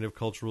different kind of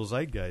cultural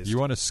zeitgeist. You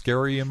want to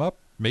scary him up?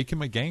 Make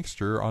him a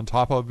gangster on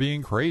top of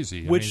being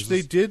crazy. Which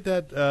they did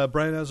that,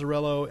 Brian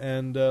Azzarello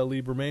and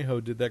Lee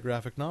Bermejo did that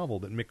graphic novel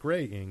that Mick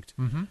Gray inked.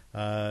 Mm-hmm.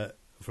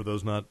 For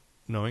those not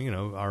knowing,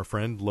 our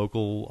friend,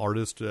 local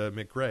artist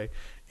Mick Gray,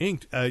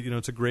 inked.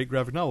 It's a great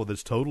graphic novel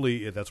that's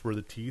that's where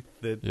the teeth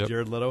that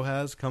Jared Leto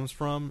has comes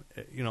from,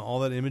 all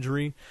that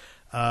imagery.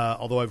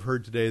 Although I've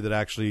heard today that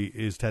actually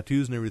his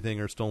tattoos and everything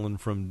are stolen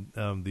from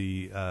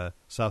the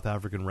South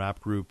African rap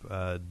group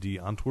Die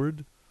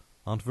Antwoord,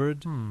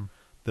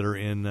 that are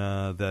in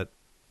that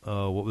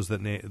what was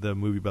that name? The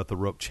movie about the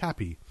rope,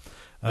 Chappie.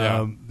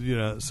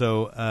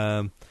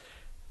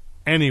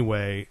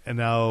 Anyway, and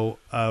now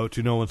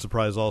to no one's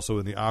surprise, also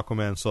in the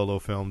Aquaman solo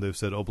film, they've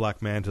said,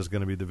 Black Manta is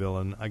going to be the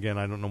villain. Again,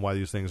 I don't know why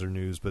these things are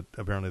news, but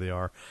apparently they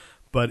are.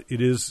 But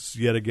it is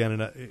yet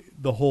again,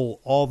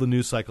 all the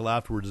news cycle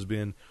afterwards has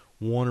been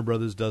Warner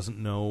Brothers doesn't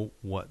know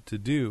what to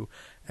do,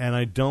 and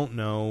I don't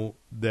know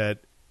that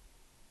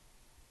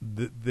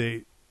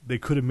they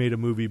could have made a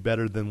movie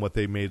better than what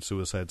they made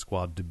Suicide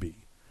Squad to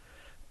be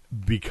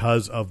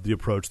because of the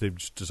approach they've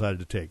just decided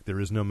to take.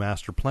 There is no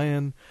master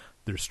plan.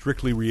 They're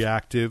strictly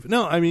reactive.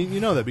 No, I mean, you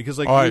know that because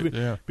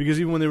because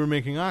even when they were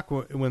making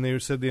when they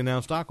said they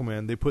announced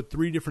Aquaman, they put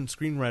 3 different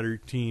screenwriter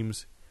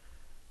teams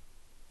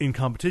in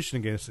competition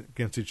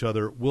against each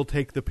other. We'll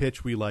take the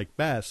pitch we like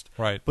best.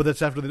 Right. But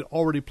that's after they'd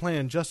already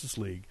planned Justice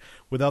League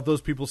without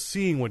those people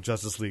seeing what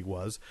Justice League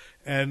was,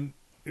 and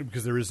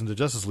because there isn't a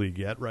Justice League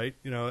yet, right?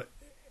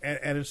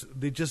 And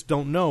they just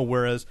don't know.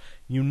 Whereas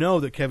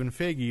that Kevin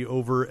Feige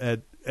over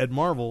at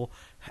Marvel,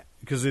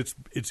 because it's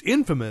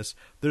infamous,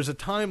 there's a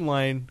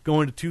timeline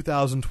going to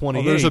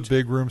 2028. There's a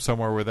big room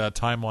somewhere with that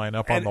timeline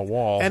up on the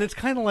wall. And it's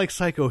kind of like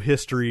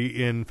psychohistory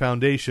in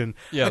Foundation.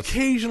 Yes.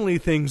 Occasionally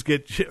things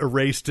get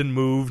erased and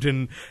moved,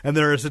 and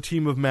there is a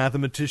team of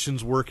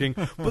mathematicians working,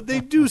 but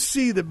they do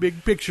see the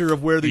big picture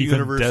of where the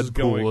universe is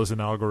going. Deadpool is an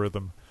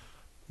algorithm.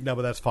 No,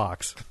 but that's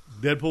Fox.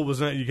 Deadpool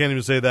was not. You can't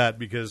even say that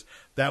because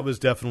that was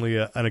definitely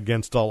an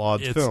against all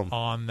odds film. It's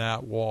on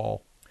that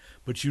wall.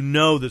 But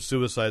that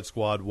Suicide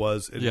Squad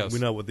was, and we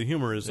know what the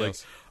humor is, like,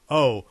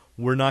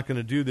 we're not going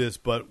to do this,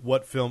 but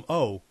what film?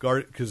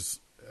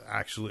 Because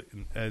actually,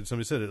 and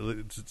somebody said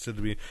it said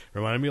to me,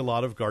 reminded me a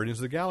lot of Guardians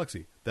of the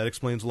Galaxy. That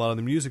explains a lot of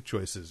the music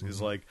choices.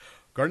 Is like,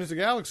 Guardians of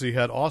the Galaxy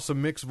had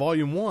Awesome Mix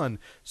Volume 1,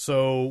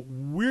 so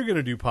we're going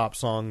to do pop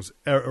songs,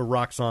 or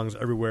rock songs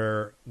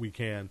everywhere we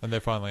can. And they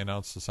finally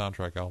announced the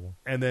soundtrack album.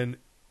 And then...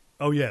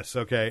 Oh, yes,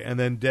 okay. And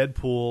then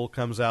Deadpool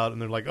comes out,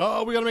 and they're like,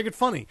 we got to make it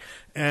funny.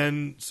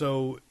 And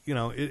so,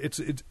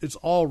 it's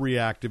all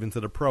reactive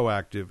instead of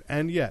proactive.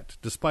 And yet,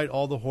 despite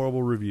all the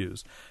horrible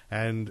reviews,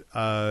 and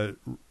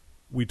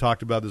we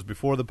talked about this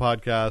before the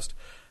podcast,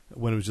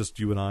 when it was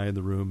just you and I in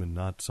the room and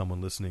not someone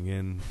listening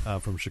in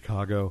from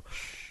Chicago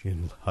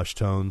in hushed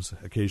tones.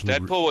 Occasionally,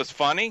 Deadpool was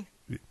funny?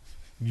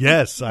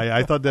 Yes,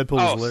 I thought Deadpool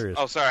was hilarious.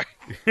 Oh, sorry.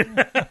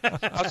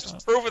 I was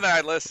just proving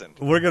that I listened.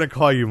 We're going to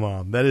call you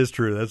Mom. That is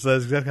true. That's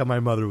exactly how my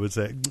mother would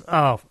say.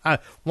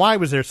 Why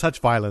was there such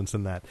violence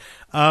in that?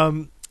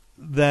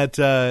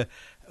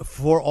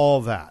 For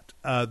all that,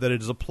 that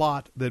it is a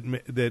plot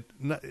that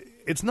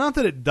it's not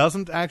that it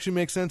doesn't actually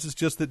make sense. It's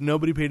just that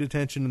nobody paid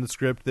attention in the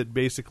script. That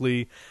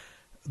basically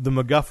the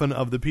MacGuffin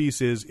of the piece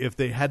is if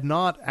they had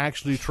not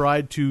actually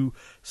tried to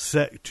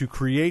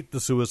create the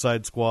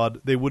Suicide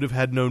Squad, they would have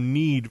had no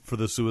need for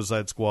the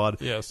Suicide Squad.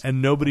 Yes.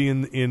 And nobody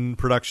in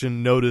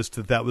production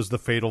noticed that was the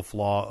fatal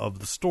flaw of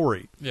the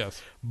story.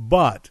 Yes.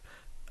 But,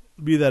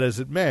 be that as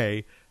it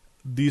may,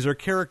 these are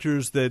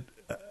characters that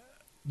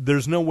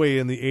there's no way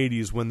in the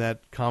 80s when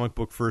that comic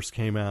book first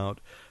came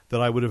out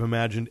that I would have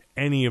imagined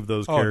any of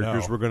those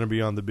characters were going to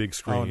be on the big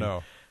screen. Oh,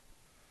 no.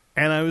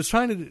 And I was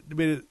trying to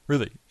debate it.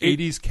 Really?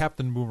 80s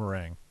Captain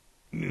Boomerang.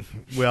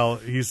 Well,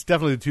 he's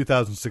definitely the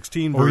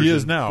 2016 Or version. he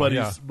is now, but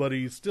yeah. But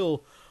he's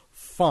still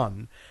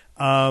fun.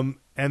 And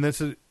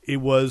it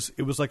was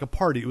like a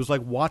party. It was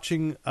like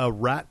watching a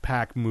Rat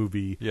Pack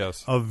movie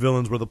of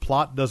villains where the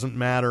plot doesn't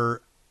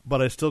matter,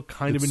 but I still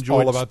kind of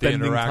enjoyed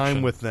spending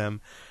time with them.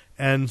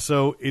 And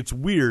so it's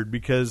weird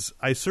because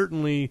I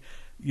certainly,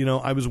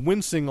 I was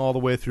wincing all the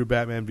way through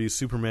Batman v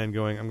Superman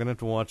going, I'm going to have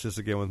to watch this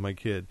again with my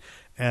kid.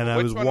 And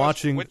I was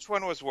watching... which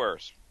one was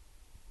worse?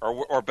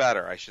 Or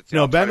better, I should say.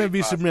 No, Batman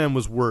v Superman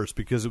was worse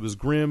because it was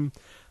grim.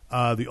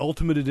 The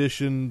Ultimate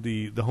Edition,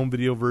 the home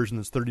video version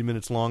that's 30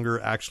 minutes longer,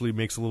 actually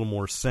makes a little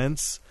more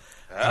sense,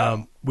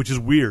 which is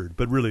weird.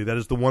 But really, that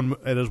is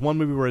one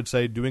movie where I'd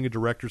say doing a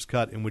director's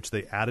cut in which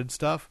they added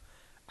stuff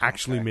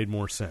actually made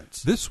more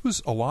sense. This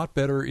was a lot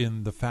better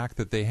in the fact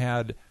that they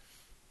had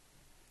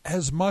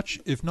as much,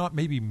 if not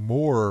maybe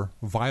more,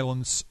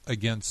 violence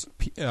against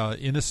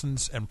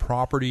innocence and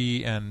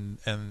property and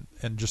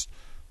just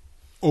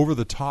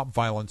over-the-top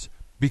violence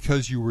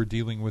because you were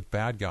dealing with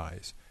bad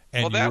guys.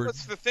 And that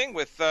was the thing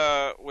with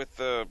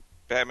the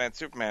Batman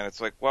Superman. It's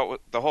like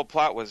the whole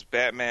plot was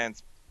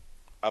Batman's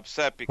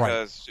upset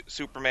because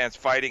Superman's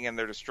fighting and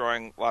they're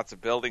destroying lots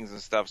of buildings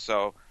and stuff.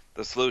 So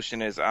the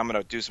solution is I'm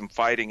going to do some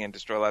fighting and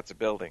destroy lots of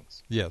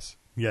buildings. Yes.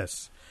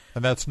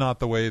 And that's not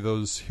the way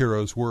those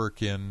heroes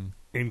work in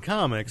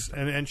comics,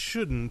 and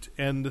shouldn't.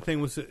 And the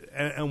thing was,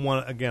 and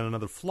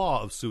another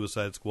flaw of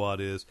Suicide Squad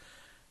is,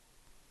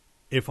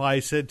 if I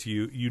said to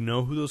you, you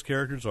know who those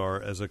characters are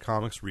as a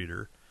comics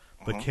reader,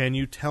 but can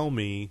you tell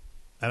me,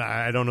 and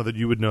I don't know that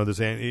you would know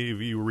this if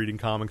you were reading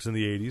comics in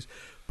the 80s,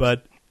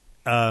 but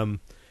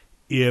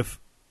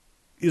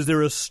is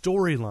there a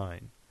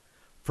storyline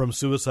from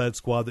Suicide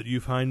Squad that you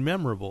find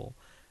memorable,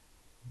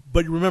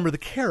 but you remember the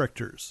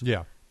characters?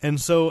 Yeah. And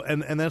so,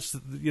 and that's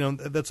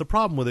that's a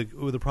problem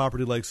with a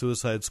property like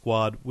Suicide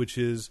Squad, which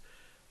is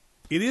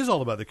it is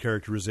all about the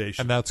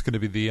characterization, and that's going to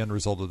be the end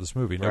result of this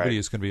movie. Nobody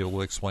is going to be able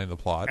to explain the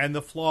plot. And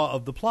the flaw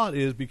of the plot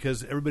is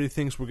because everybody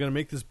thinks we're going to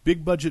make this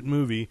big budget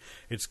movie.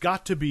 It's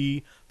got to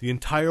be the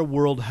entire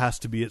world has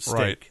to be at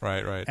stake.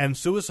 Right. And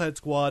Suicide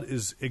Squad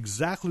is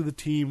exactly the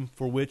team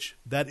for which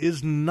that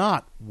is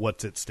not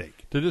what's at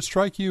stake. Did it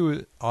strike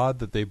you odd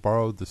that they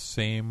borrowed the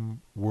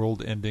same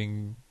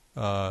world-ending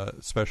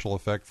special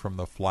effect from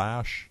The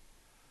Flash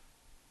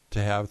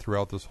to have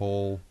throughout this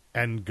whole...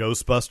 And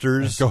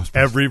Ghostbusters,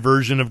 every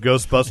version of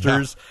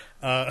Ghostbusters.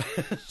 Yeah.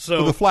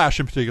 So The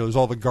Flash in particular, there's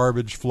all the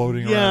garbage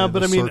floating around. Yeah,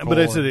 but I mean, but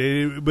I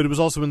said, but it was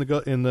also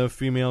in the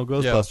female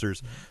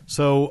Ghostbusters. Yeah.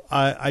 So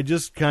I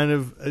just kind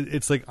of,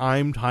 it's like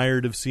I'm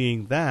tired of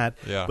seeing that.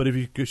 Yeah. But if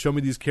you could show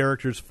me these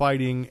characters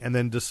fighting and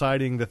then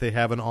deciding that they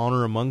have an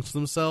honor amongst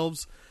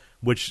themselves,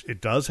 which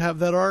it does have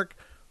that arc,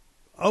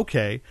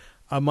 okay.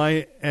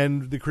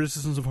 And the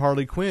criticisms of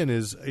Harley Quinn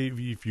is,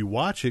 if you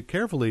watch it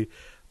carefully,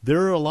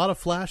 there are a lot of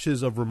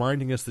flashes of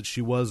reminding us that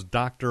she was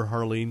Dr.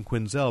 Harleen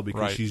Quinzel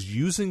because she's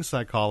using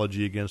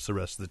psychology against the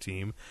rest of the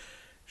team.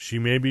 She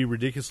may be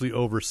ridiculously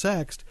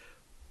oversexed,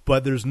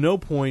 but there's no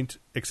point,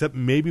 except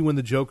maybe when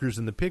the Joker's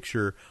in the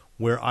picture,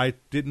 where I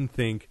didn't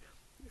think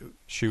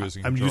she was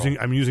in control.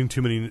 I'm using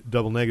too many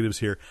double negatives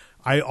here.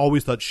 I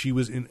always thought she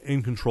was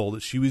in control,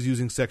 that she was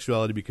using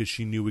sexuality because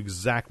she knew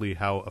exactly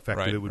how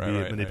effective it would be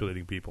at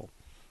manipulating people.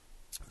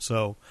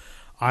 So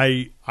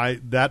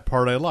that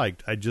part I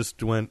liked. I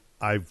just went...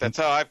 That's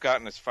how I've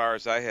gotten as far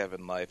as I have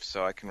in life,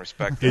 so I can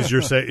respect that.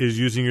 Is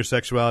using your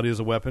sexuality as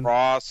a weapon?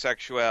 Raw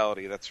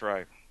sexuality, that's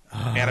right.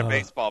 And a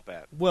baseball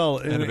bat. Well,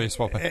 and a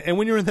baseball bat. And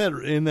when you're in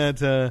that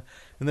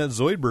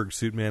Zoidberg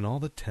suit, man, all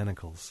the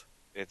tentacles.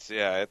 It's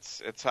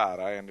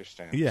hot. I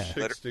understand. Yeah,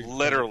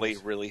 literally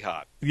really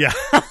hot. Yeah.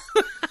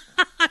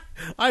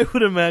 I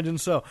would imagine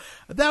so.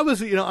 That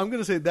was, I'm going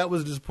to say that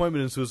was a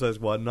disappointment in Suicide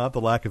Squad, not the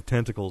lack of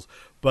tentacles,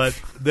 but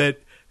that,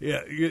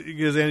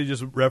 because Andy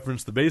just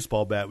referenced the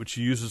baseball bat, which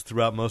she uses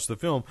throughout most of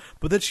the film,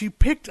 but that she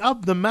picked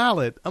up the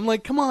mallet. I'm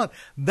like, come on,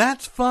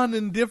 that's fun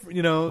and different,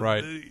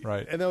 Right.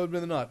 And that would have been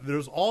the nod.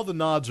 There's all the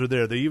nods are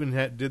there. They even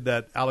did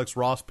that Alex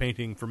Ross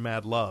painting for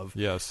Mad Love.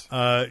 Yes.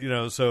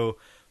 So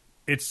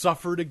it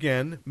suffered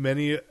again.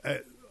 Many,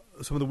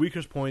 some of the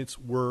weakest points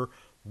were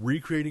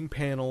recreating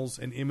panels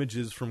and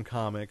images from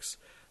comics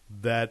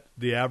that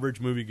the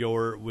average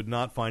moviegoer would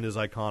not find as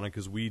iconic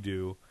as we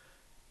do.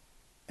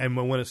 And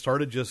when it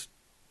started just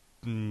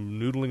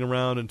noodling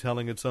around and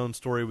telling its own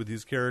story with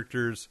these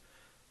characters,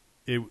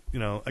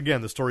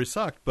 again, the story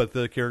sucked, but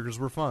the characters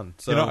were fun.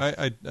 So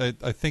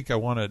I think I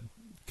want to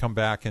come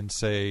back and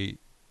say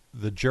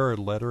the Jared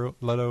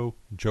Leto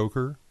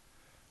Joker.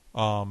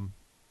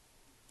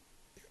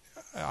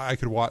 I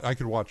could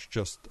watch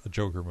just a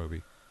Joker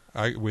movie.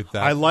 With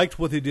that, I liked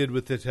what they did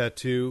with the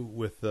tattoo,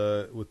 with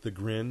the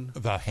grin,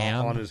 the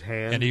hand on his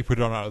hand, and he put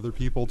it on other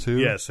people too.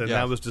 Yes, and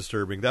that was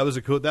disturbing. That was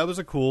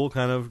a cool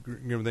kind of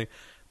thing.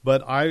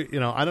 But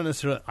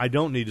I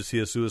don't need to see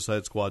a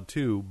Suicide Squad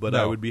 2, but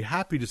I would be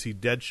happy to see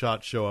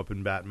Deadshot show up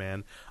in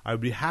Batman. I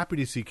would be happy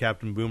to see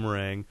Captain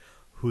Boomerang,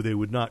 who they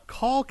would not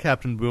call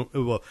Captain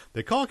well,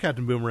 they call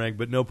Captain Boomerang,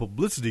 but no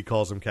publicity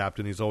calls him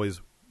Captain. He's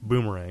always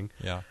Boomerang.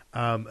 Yeah.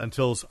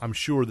 Until I'm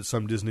sure that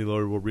some Disney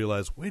lawyer will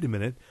realize, wait a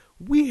minute,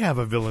 we have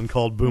a villain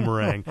called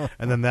Boomerang,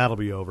 and then that'll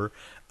be over.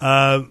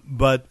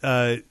 But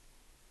I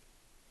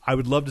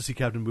would love to see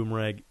Captain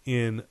Boomerang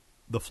in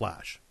the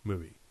Flash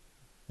movie.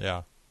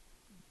 Yeah.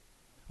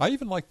 I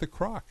even like the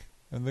Croc.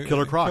 And the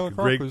Killer Croc. Killer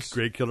Croc was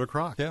great Killer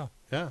Croc. Yeah.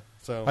 Yeah.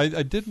 So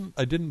I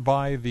didn't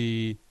buy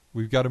the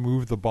we've got to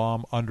move the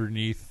bomb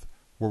underneath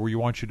where we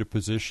want you to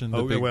position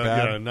the big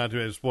bad. Yeah, not too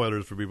many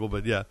spoilers for people,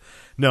 but yeah.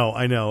 No,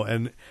 I know.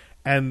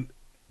 And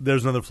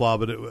there's another flaw,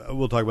 but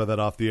we'll talk about that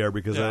off the air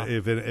because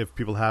if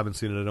people haven't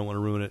seen it, I don't want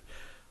to ruin it.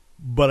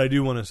 But I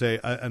do want to say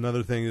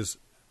another thing is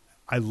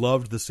I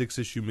loved the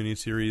 6-issue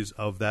miniseries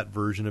of that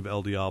version of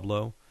El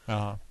Diablo.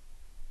 Uh-huh.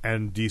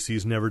 And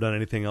DC's never done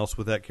anything else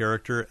with that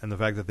character, and the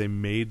fact that they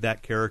made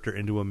that character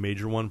into a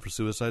major one for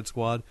Suicide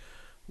Squad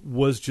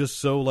was just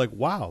so like,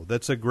 wow,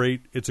 it's a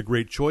great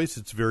choice.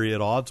 It's very at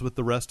odds with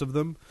the rest of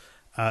them,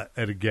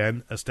 and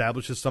again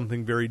establishes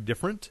something very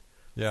different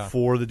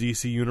for the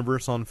DC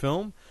universe on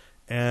film.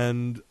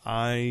 And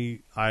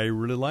I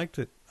really liked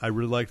it. I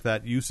really liked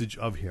that usage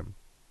of him.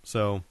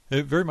 So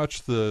very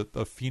much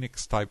a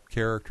Phoenix type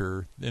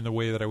character in a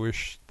way that I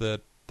wish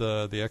that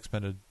the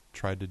X-Men had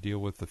tried to deal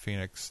with the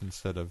Phoenix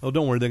instead of... Oh,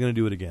 don't worry, they're going to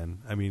do it again.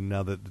 I mean,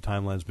 now that the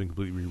timeline's been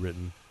completely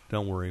rewritten,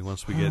 don't worry.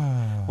 Once we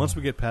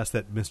get past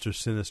that Mr.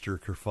 Sinister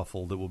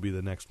kerfuffle, that will be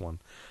the next one.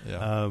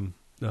 Yeah.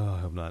 I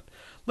hope not.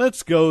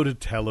 Let's go to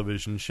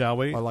television, shall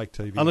we? I like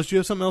TV. Unless you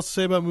have something else to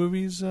say about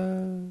movies,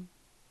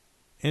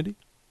 Andy?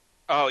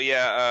 Oh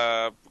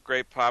yeah,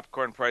 great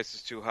popcorn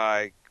prices too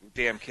high.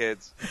 Damn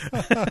kids.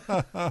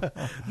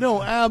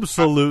 No,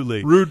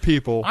 absolutely. Rude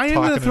people. I am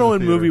going to throw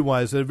in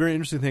movie-wise a very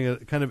interesting thing, a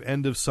kind of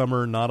end of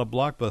summer, not a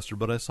blockbuster,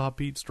 but I saw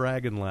Pete's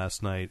Dragon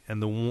last night,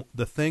 and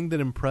the thing that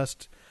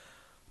impressed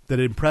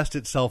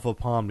itself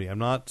upon me.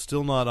 I'm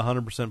still not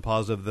 100%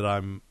 positive that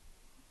I'm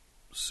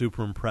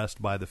super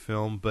impressed by the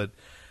film, but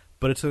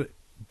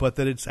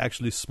that it's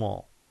actually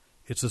small.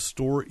 It's a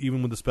story,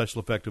 even with the special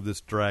effect of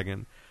this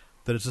dragon,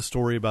 that it's a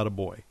story about a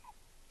boy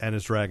and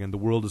his dragon. The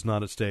world is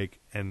not at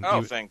stake. And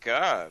thank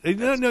God.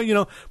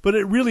 No, but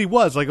it really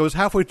was. Like, I was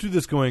halfway through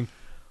this going,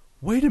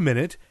 wait a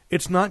minute,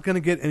 it's not going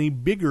to get any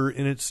bigger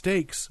in its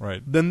stakes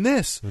than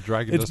this. The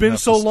dragon it's been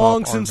so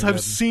long since I've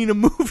seen a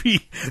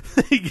movie.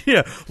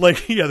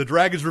 The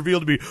dragon's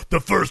revealed to be the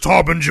first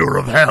harbinger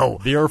of hell.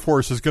 The Air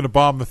Force is going to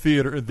bomb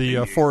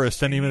the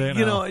forest any minute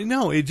now.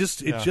 No, it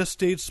just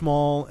stayed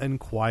small and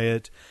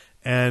quiet.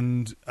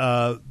 And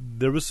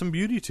there was some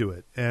beauty to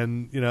it,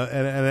 and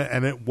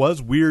and it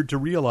was weird to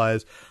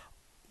realize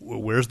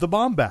where's the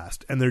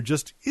bombast, and there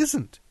just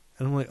isn't.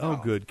 And I'm like, oh,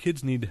 good.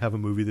 Kids need to have a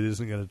movie that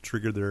isn't going to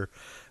trigger their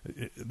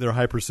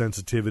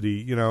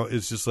hypersensitivity.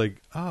 It's just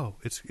like, oh,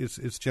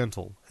 it's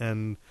gentle,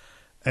 and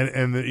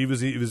it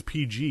was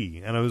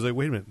PG, and I was like,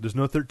 wait a minute, there's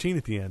no 13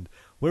 at the end.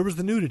 Where was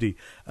the nudity?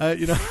 Or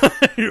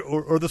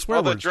the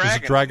swear words. Is the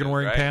dragon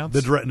wearing pants?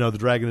 The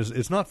dragon is.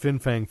 It's not Fin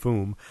Fang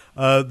Foom.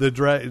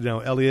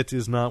 Elliot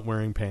is not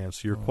wearing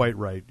pants. You're quite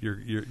right.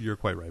 You're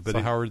quite right. But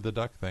the Howard the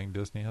Duck thing,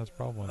 Disney has a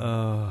problem with.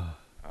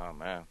 Oh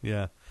man.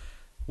 Yeah.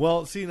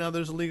 Well, see, now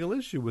there's a legal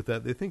issue with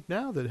that. They think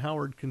now that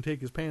Howard can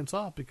take his pants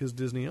off because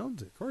Disney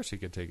owns it. Of course, he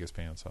could take his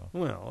pants off.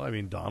 Well, I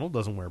mean, Donald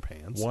doesn't wear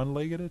pants. One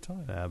leg at a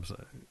time.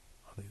 Absolutely.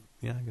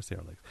 Yeah, I guess they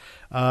are legs.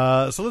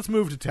 So let's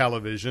move to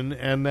television,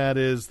 and that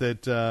is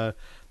that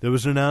there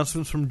was an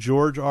announcement from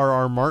George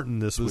R.R. Martin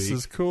this week. This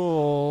is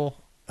cool.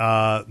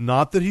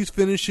 Not that he's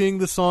finishing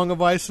the Song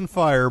of Ice and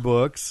Fire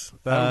books.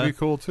 That would be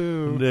cool,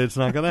 too. It's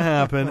not going to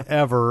happen,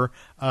 ever.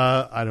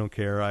 I don't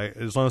care.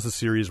 As long as the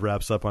series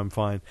wraps up, I'm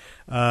fine.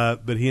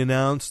 But he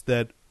announced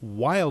that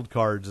Wild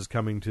Cards is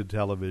coming to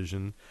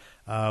television,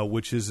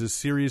 which is a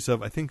series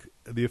of, I think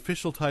the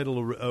official title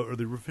or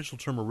the official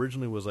term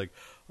originally was like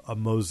a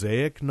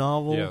mosaic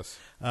novel. Yes.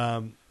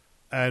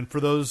 And for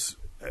those,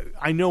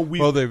 I know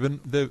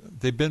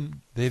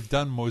they've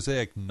done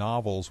mosaic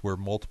novels where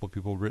multiple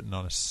people written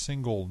on a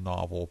single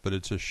novel, but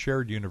it's a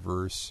shared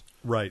universe.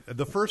 Right.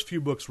 The first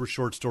few books were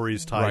short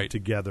stories tied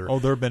together. Oh,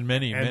 there have been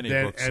many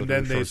books. And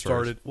then they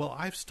started. Well,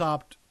 I've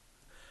stopped.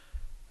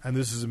 And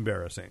this is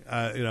embarrassing.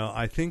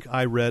 I think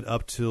I read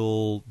up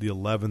till the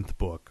 11th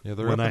book. Yeah,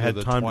 they're when up I had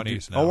the time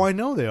 20s to now. Oh, I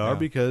know they are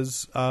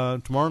because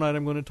tomorrow night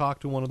I'm going to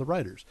talk to one of the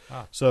writers.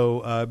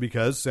 So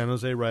because San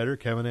Jose writer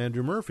Kevin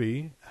Andrew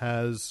Murphy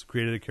has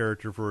created a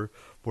character for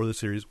the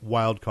series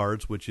Wild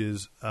Cards, which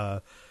is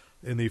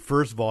in the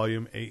first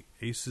volume,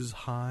 Aces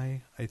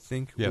High, I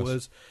think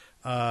was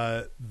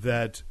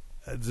that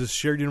this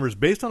shared universe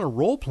based on a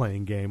role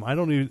playing game. I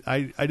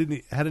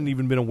hadn't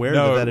even been aware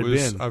that had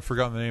been. I've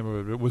forgotten the name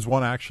of it. It was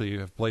one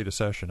actually I've played a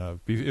session of.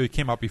 It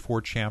came out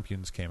before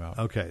Champions came out.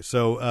 Okay,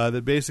 so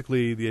that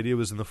basically the idea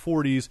was in the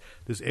 40s,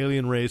 this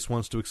alien race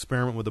wants to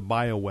experiment with a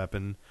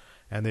bioweapon,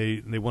 and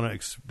they want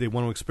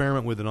to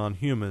experiment with it on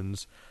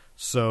humans.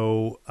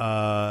 So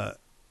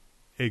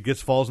it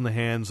falls in the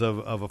hands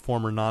of a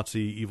former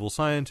Nazi evil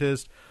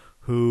scientist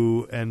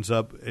who ends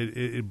up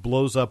it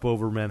blows up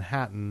over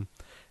Manhattan.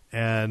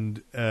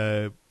 And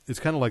it's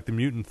kind of like the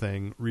mutant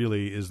thing,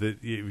 really, is that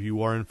if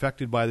you are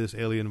infected by this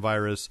alien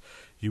virus,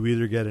 you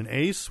either get an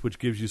ace, which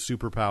gives you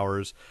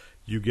superpowers,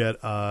 you get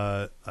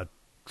a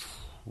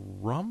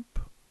Trump,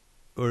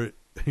 or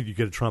you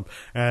get a Trump,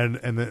 and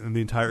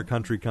the entire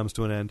country comes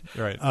to an end.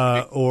 Right.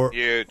 Or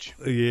huge.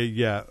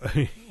 Yeah.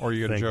 Or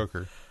you get a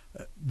Joker.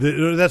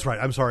 That's right.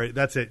 I'm sorry.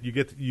 That's it.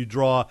 You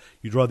draw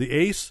the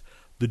ace,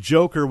 the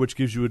Joker, which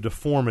gives you a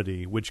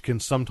deformity, which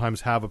can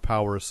sometimes have a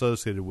power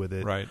associated with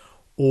it. Right.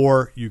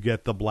 Or you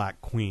get the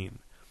Black Queen.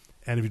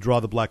 And if you draw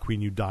the Black Queen,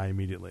 you die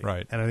immediately.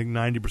 Right. And I think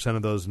 90%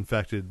 of those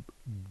infected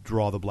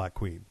draw the Black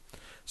Queen.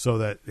 So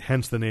that,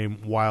 hence the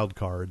name Wild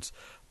Cards.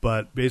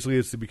 But basically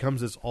it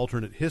becomes this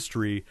alternate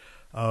history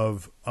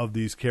of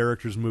these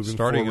characters moving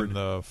starting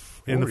forward.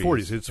 in the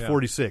 40s. It's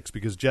 46,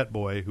 because Jet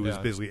Boy, who is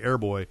basically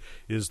Airboy,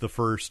 is the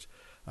first.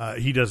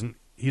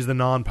 He's the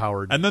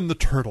non-powered. And then the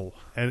turtle.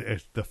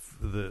 And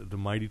the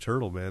mighty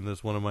turtle, man.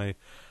 That's one of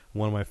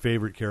my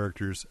favorite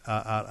characters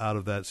out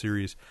of that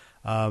series.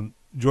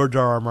 George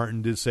R.R.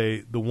 Martin did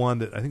say the one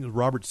that I think was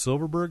Robert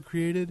Silverberg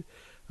created,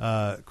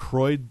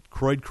 Croyd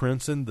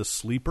Crimson, the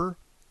Sleeper,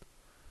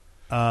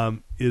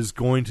 is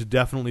going to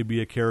definitely be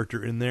a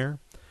character in there,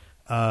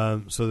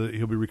 so that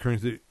he'll be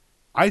recurring.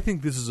 I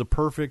think this is a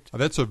perfect.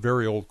 That's a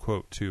very old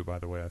quote too, by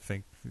the way. I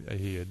think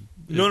he had.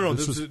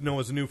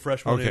 It's a new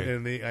fresh one, okay.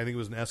 and I think it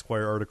was an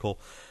Esquire article.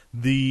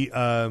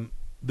 The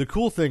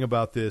cool thing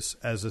about this,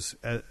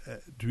 to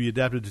be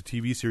adapted to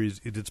TV series,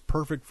 it's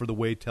perfect for the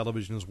way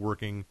television is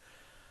working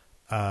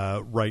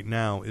right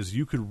now. Is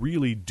you could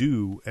really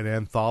do an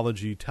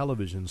anthology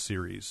television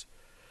series.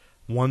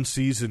 One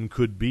season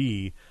could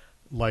be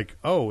like,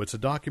 it's a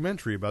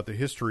documentary about the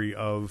history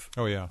of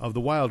the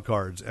Wild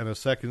Cards, and a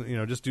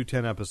second, just do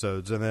 10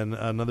 episodes, and then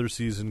another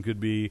season could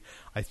be.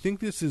 I think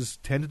this is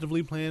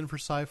tentatively planned for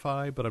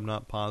Sci-Fi, but I'm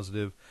not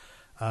positive.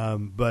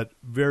 But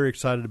very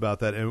excited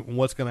about that. And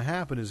what's going to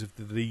happen is if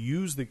they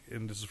use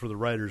and this is for the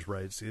writers'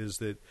 rights, is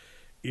that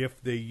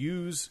if they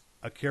use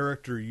a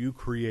character you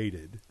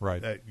created,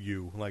 right?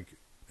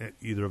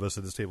 Either of us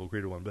at this table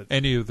created one, but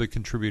any of the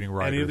contributing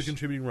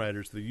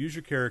writers, they use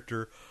your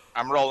character.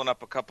 I'm rolling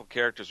up a couple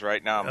characters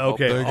right now.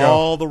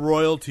 All the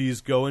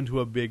royalties go into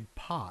a big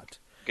pot.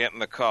 Getting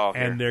the call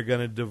here. And they're going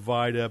to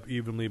divide up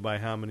evenly by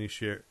how many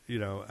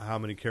how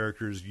many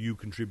characters you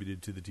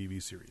contributed to the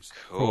TV series.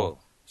 Cool.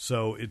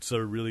 So it's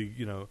a really,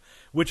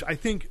 which I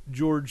think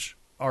George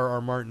R.R.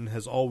 Martin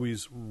has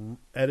always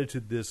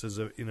edited this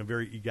in a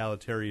very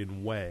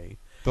egalitarian way.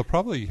 They'll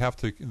probably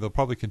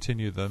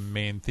continue the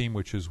main theme,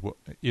 which is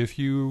if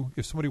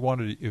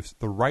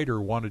the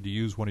writer wanted to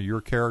use one of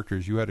your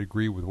characters, you had to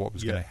agree with what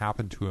was going to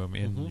happen to him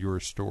in your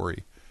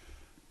story,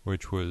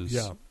 which was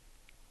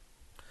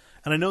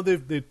And I know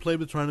they've played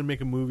with trying to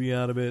make a movie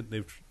out of it.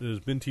 There's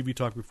been TV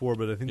talk before,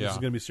 but I think this is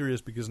going to be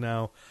serious because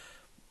now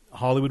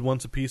Hollywood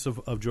wants a piece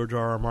of George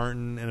R.R.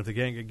 Martin, and if they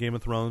can't get Game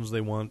of Thrones,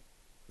 they want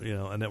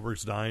a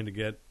network's dying to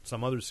get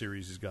some other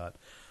series he's got.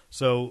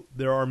 So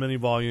there are many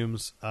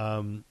volumes.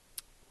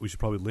 We should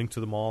probably link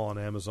to them all on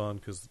Amazon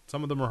because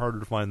some of them are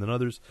harder to find than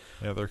others.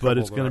 Yeah, but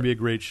it's going to be a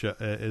great show.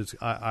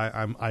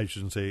 I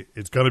shouldn't say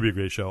it's going to be a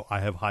great show.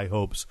 I have high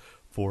hopes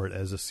for it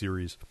as a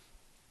series.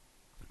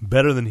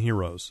 Better than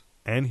Heroes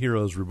and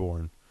Heroes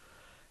Reborn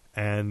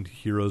and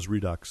Heroes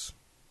Redux.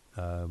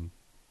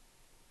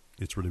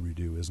 It's really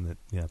Redo, isn't it?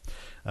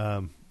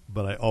 Yeah.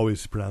 But I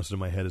always pronounce it in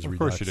my head as Redux. Of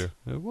course you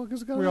do. Well,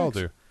 because we all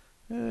do.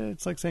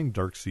 It's like saying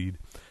Darkseid.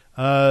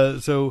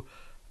 So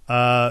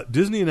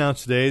Disney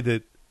announced today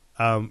that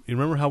you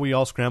remember how we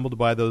all scrambled to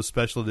buy those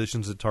special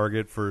editions at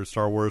Target for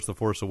Star Wars: The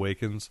Force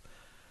Awakens?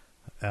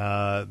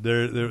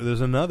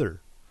 There's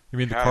another. You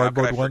mean the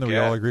cardboard one that we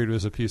all agreed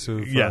was a piece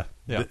of? Yeah.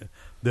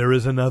 There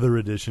is another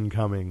edition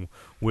coming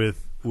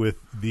with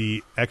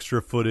the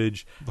extra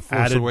footage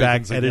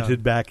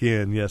edited back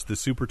in. Yes, the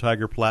Super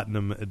Tiger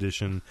Platinum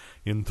edition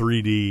in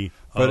 3D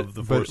of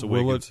The Force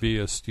Awakens. Will it be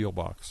a steel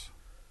box?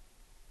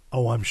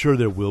 Oh, I'm sure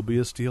there will be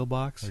a steel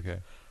box. Okay.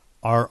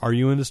 Are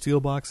you into steel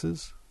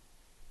boxes,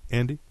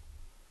 Andy?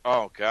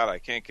 Oh God, I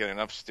can't get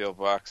enough steel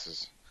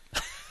boxes.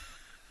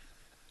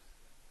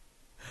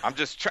 I'm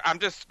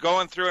just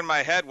going through in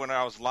my head when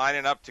I was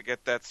lining up to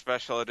get that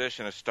special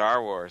edition of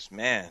Star Wars.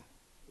 Man,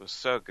 it was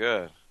so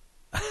good.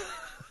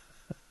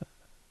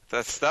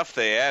 That stuff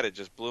they added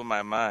just blew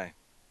my mind.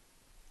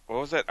 What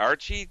was that?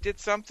 Archie did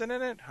something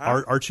in it?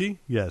 Huh? Archie?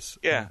 Yes.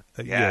 Yeah.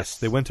 Yes.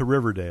 They went to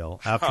Riverdale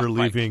after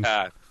leaving.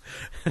 My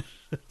God.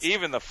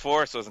 Even the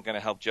Force wasn't going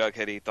to help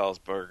Jughead eat those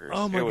burgers.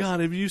 Oh, my God.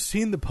 Have you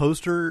seen the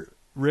poster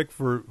Rick,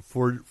 for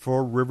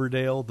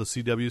Riverdale, the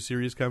CW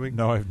series coming?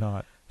 No, I've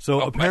not.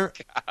 So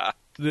apparently,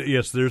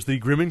 yes, there's the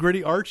grim and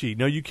gritty Archie.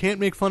 Now, you can't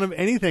make fun of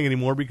anything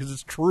anymore because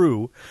it's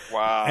true.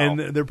 Wow. And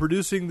they're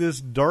producing this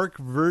dark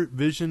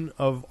vision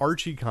of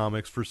Archie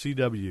comics for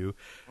CW,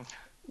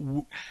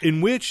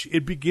 in which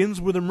it begins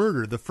with a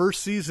murder. The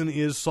first season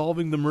is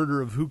solving the murder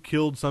of who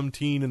killed some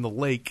teen in the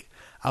lake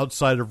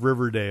outside of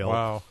Riverdale.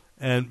 Wow.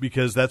 And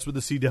because that's what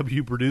the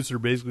CW producer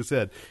basically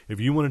said. If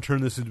you want to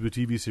turn this into a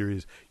TV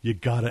series, you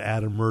got to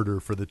add a murder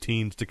for the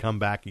teens to come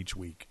back each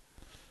week.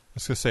 I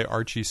was going to say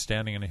Archie's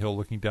standing in a hill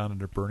looking down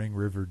into burning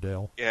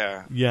Riverdale.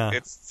 Yeah.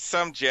 It's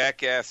some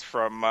jackass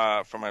from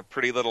A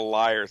Pretty Little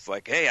Liars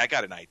like, hey, I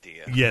got an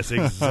idea. Yes,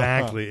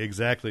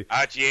 exactly.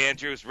 Archie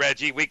Andrews,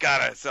 Reggie, we got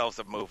ourselves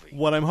a movie.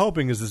 What I'm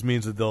hoping is this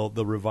means that they'll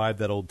revive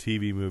that old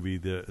TV movie,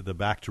 the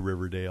Back to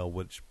Riverdale,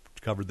 which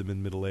covered them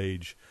in middle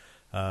age.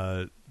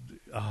 That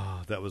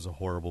was a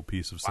horrible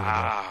piece of cinema.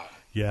 Wow.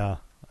 Yeah,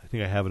 I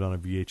think I have it on a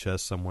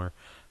VHS somewhere.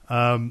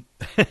 And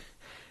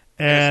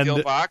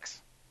steel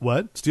box?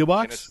 What? Steel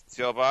box? In a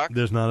steel box?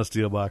 There's not a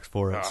steel box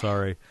for it.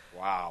 Sorry.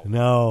 Wow.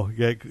 No,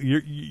 yeah,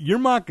 you're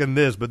mocking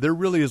this, but there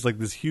really is like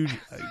this huge.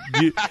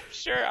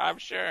 I'm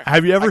sure.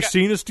 Have you ever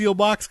seen a steel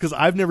box? Because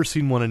I've never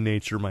seen one in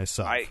nature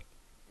myself.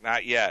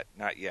 Not yet.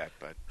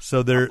 But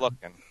so they're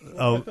looking.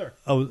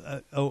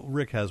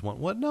 Rick has one.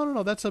 What?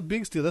 No. That's a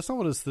big steel. That's not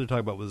what they're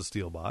talking about with a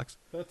steel box.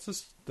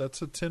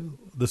 That's a tin.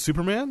 The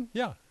Superman?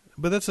 Yeah,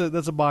 but that's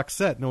a box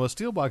set. No, a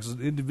steel box is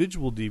an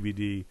individual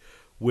DVD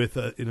with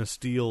in a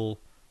steel.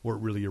 Or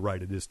really, you're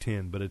right. It is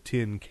tin, but a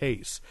tin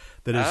case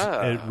that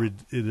is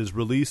it is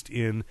released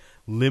in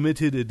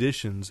limited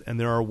editions, and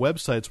there are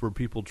websites where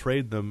people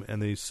trade them,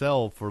 and they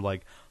sell for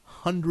like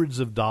hundreds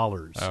of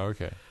dollars. Oh,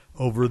 okay.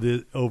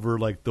 Over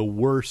like the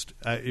worst.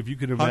 If you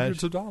can imagine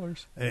hundreds of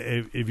dollars.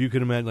 If you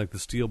can imagine like the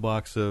steel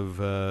box of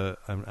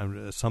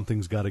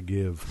Something's Gotta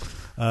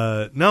Give.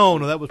 No,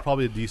 that was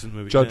probably a decent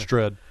movie. Judge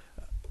Dredd.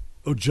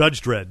 Oh,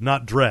 Judge Dredd,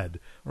 not Dredd,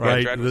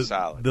 right? Dredd was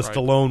solid. The right.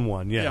 Stallone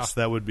one, yes,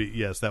 Yeah. that would be.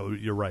 Yes, that would.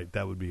 You're right.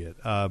 That would be it.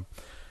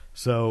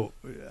 So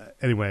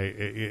anyway,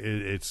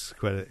 it's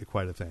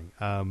quite a thing.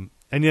 And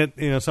yet,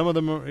 some of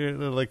them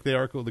are like they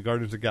are cool. The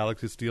Guardians of the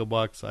Galaxy steel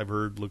box I've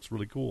heard looks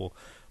really cool,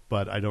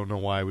 but I don't know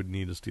why I would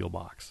need a steel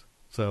box.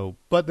 So,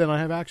 but then I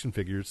have action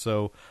figures,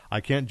 so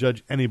I can't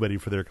judge anybody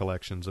for their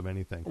collections of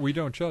anything. We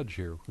don't judge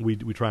here. We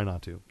try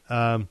not to.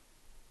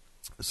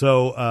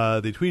 So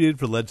they tweeted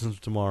for Legends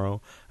of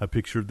Tomorrow a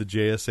picture of the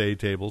JSA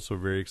table, so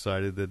we're very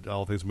excited that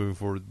all things are moving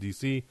forward with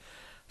DC.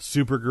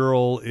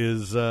 Supergirl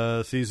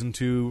is Season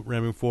 2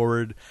 ramming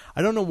forward.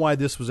 I don't know why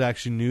this was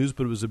actually news,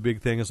 but it was a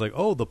big thing. It's like,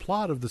 the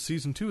plot of the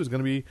Season 2 is going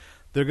to be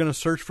they're going to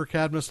search for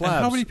Cadmus Labs.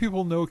 And how many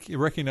people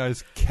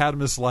recognize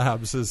Cadmus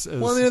Labs as...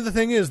 Well, the other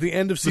thing is, the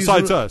end of season...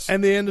 Besides us.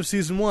 And the end of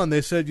Season 1, they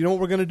said, you know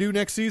what we're going to do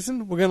next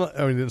season? They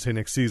didn't say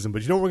next season,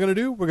 but you know what we're going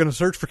to do? We're going to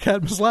search for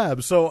Cadmus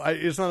Labs. So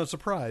it's not a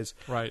surprise.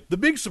 Right. The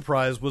big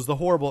surprise was the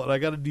horrible... And I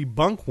got to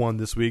debunk one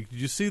this week. Did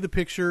you see the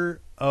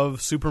picture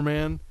of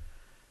Superman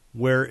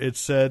where it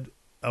said...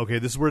 Okay,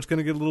 this is where it's going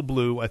to get a little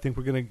blue. I think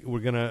we're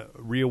gonna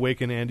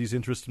reawaken Andy's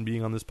interest in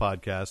being on this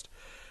podcast.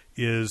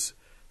 Is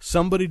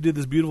somebody did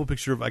this beautiful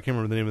picture of, I can't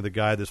remember the name of the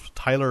guy. This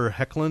Tyler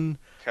Hoechlin,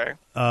 okay,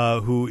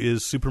 who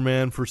is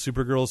Superman for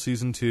Supergirl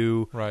Season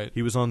 2. Right.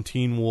 He was on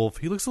Teen Wolf.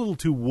 He looks a little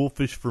too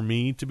wolfish for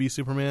me to be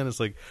Superman. It's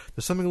like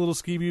there's something a little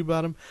skeevy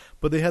about him.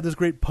 But they had this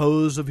great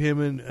pose of him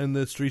in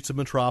the streets of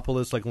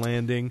Metropolis, like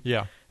landing.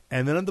 Yeah.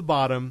 And then at the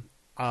bottom,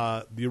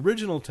 the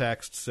original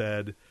text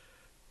said.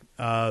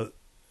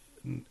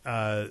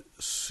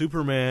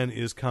 Superman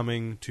is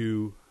coming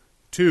to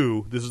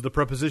this is the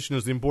preposition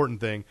is the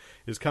important thing,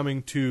 is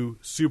coming to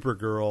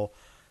Supergirl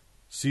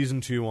Season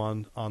 2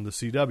 on the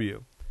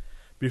CW.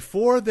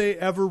 Before they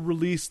ever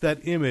released that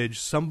image,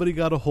 somebody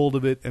got a hold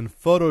of it and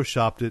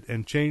photoshopped it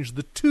and changed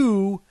the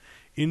 2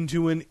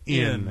 into an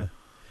in.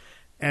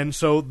 And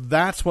so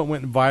that's what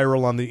went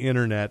viral on the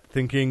internet,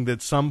 thinking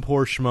that some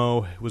poor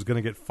schmo was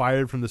going to get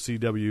fired from the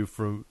CW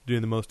for doing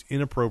the most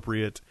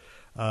inappropriate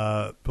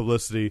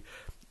publicity.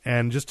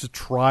 And just to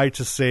try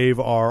to save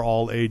our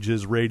all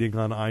ages rating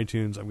on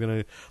iTunes, I'm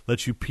going to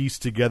let you piece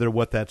together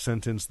what that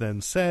sentence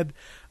then said.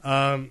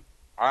 I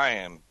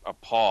am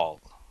appalled.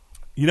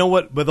 You know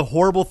what? But the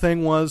horrible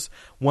thing was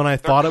when I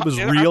thought it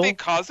was real. Are they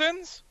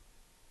cousins?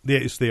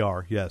 Yes, they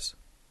are. Yes.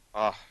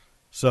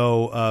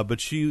 So, but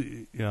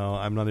she,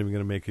 I'm not even going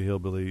to make a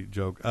hillbilly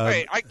joke.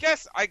 Wait, I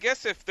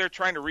guess if they're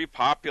trying to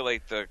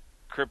repopulate the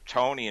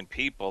Kryptonian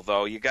people,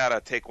 though, you got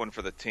to take one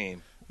for the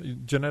team.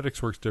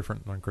 Genetics works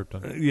different on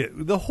Krypton. Yeah,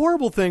 the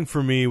horrible thing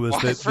for me was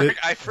I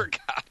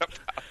forgot about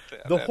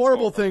that. The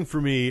horrible thing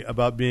for me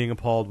about being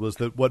appalled was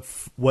that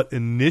what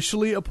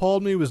initially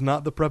appalled me was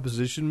not the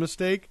preposition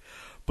mistake,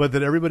 but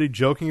that everybody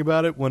joking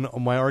about it when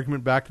my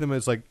argument back to them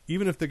is like,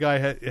 even if the guy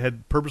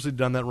had purposely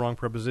done that wrong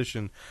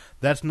preposition,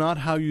 that's not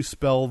how you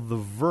spell the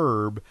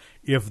verb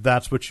if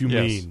that's what you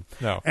mean.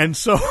 No. And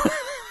so...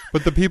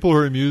 But the people who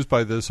are amused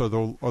by this are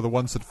the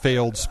ones that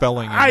failed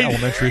spelling in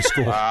elementary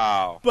school.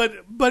 Wow.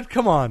 But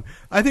come on,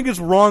 I think it's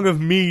wrong of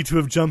me to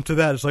have jumped to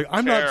that. It's like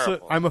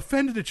Terrible. I'm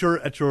offended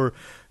at your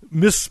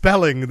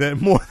misspelling that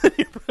more than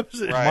your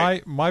preposition.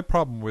 Right. My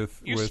problem with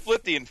You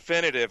split the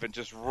infinitive and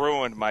just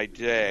ruined my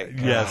day.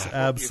 Yes, What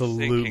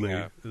absolutely.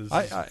 you're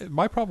thinking of.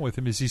 my problem with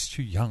him is he's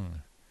too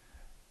young.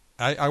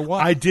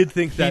 I did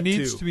think that he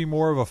needs too. to be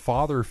more of a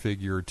father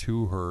figure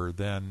to her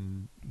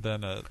than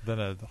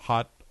a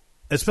hot,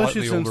 Especially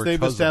slightly since older they've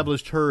cousin.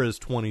 established her as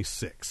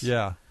 26.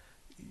 Yeah,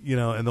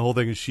 And the whole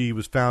thing is she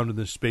was found in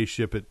the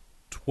spaceship at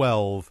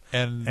 12,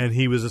 and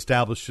he was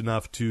established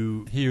enough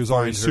to he was find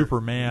already her.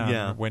 Superman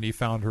Yeah. when he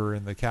found her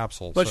in the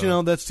capsule. But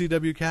so. that's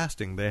CW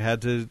casting. They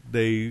had to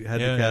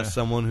cast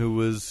someone who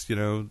was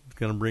going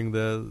to bring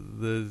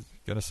the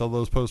Gonna sell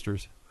those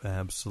posters.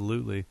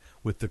 absolutely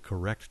with the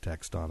correct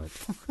text on it.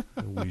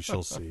 We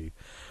shall see.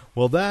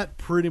 Well, that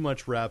pretty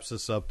much wraps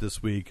us up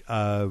this week.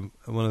 I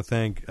want to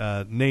thank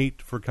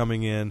Nate for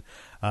coming in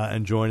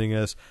and joining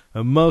us,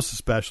 most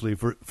especially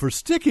for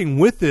sticking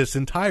with this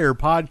entire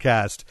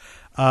podcast.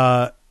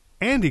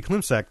 Andy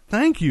Klimczak,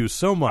 thank you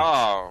so much.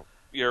 Oh,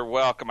 you're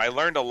welcome. I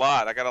learned a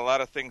lot. I got a lot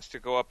of things to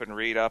go up and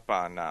read up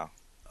on now.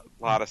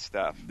 A lot of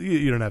stuff.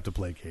 You don't have to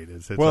placate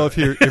it. Well, if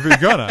you're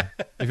gonna,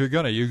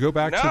 you go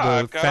back to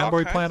I've the got all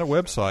Fanboy kinds Planet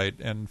of stuff. website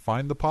and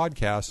find the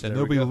podcast, and There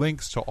there'll we be go.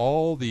 links to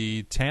all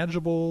the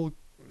tangible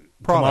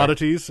product.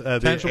 commodities,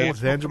 Tangible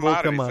tangible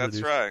commodities,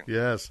 commodities. that's right.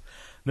 Yes.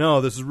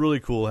 No, this is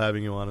really cool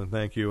having you on, and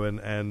thank you.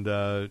 And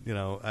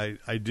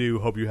I do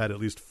hope you had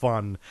at least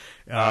fun.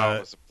 It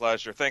was a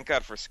pleasure. Thank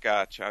God for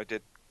Scotch. I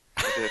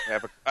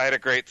had a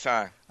great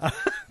time.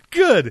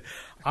 Good.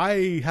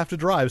 I have to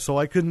drive, so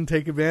I couldn't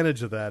take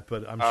advantage of that.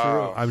 But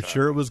I'm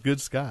sure it was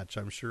good Scotch.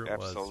 I'm sure it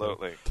was.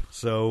 Absolutely.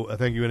 So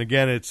thank you. And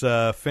again, it's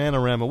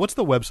Fanorama. What's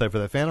the website for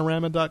that?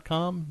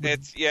 Fanorama.com?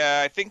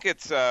 I think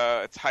it's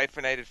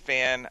hyphenated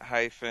fan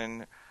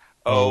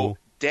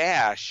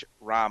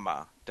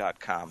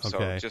 -rama.com. So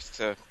Okay. just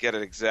to get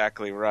it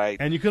exactly right.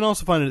 And you can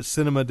also find it at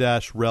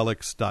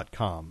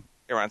cinema-relics.com.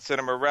 We're on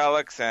Cinema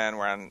Relics, and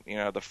we're on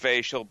the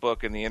facial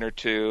book and the inner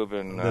tube,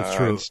 and That's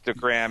true.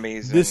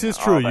 Instagrammies. This and is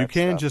true. all You that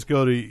can stuff. just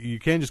go to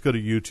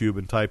YouTube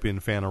and type in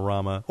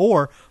Fanorama,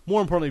 or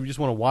more importantly, if you just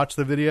want to watch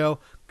the video,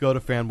 go to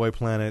Fanboy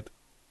Planet,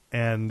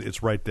 and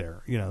it's right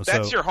there.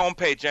 That's your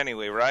homepage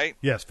anyway, right?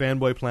 Yes,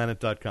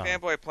 fanboyplanet.com.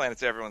 Fanboy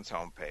Planet's everyone's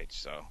homepage,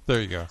 so There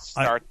you go.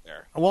 start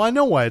there. Well, I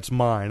know why it's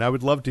mine. I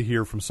would love to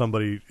hear from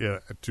somebody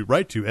to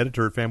write to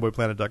editor at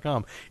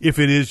fanboyplanet.com if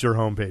it is your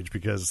homepage,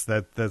 because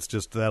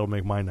that'll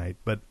make my night.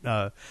 But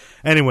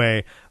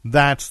anyway,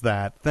 that's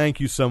that.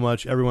 Thank you so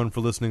much, everyone, for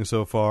listening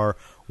so far.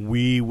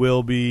 We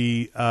will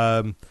be.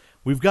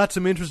 We've got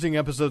some interesting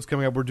episodes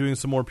coming up. We're doing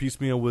some more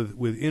piecemeal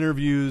with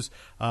interviews.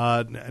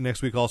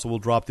 Next week also we'll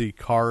drop the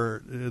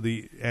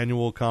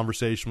annual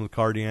conversation with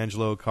Car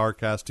D'Angelo,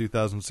 CarCast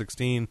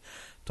 2016,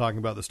 talking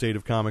about the state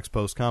of comics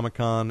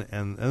post-Comic-Con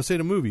and the state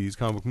of movies,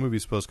 comic book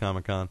movies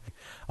post-Comic-Con.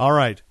 All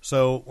right.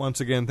 So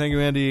once again, thank you,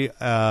 Andy.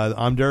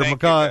 I'm Derek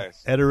Thank you, McCaw,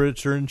 guys.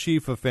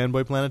 editor-in-chief of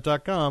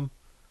FanboyPlanet.com.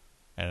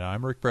 And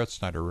I'm Rick Brett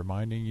Snyder,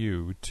 reminding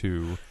you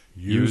to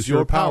Use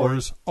your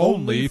powers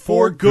only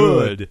for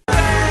good.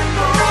 I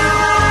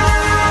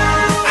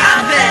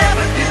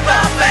never give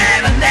up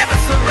and I never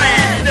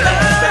surrender.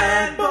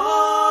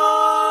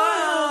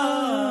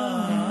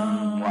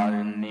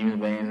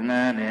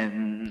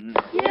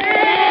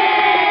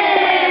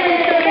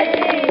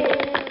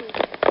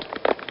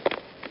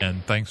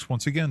 And thanks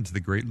once again to the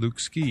great Luke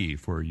Ski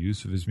for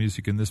use of his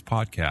music in this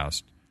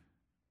podcast.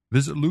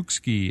 Visit Luke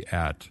Ski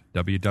at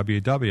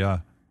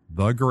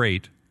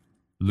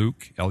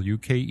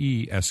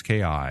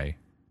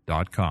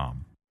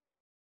www.thegreatlukeski.com.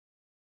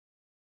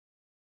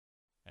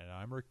 And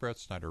I'm Rick Brett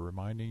Snyder,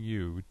 reminding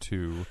you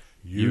to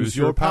Use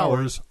your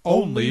powers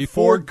only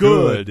for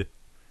good.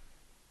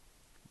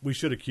 We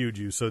should have cued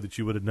you so that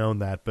you would have known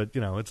that, but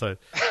it's a.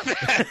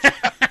 Okay.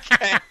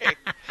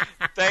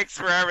 Thanks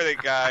for everything,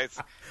 guys.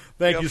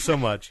 Thank you so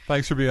much.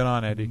 Thanks for being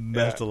on, Eddie.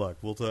 Best of luck.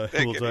 We'll talk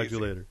Take it to you easy.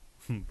 later.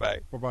 Bye.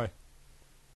 Bye-bye.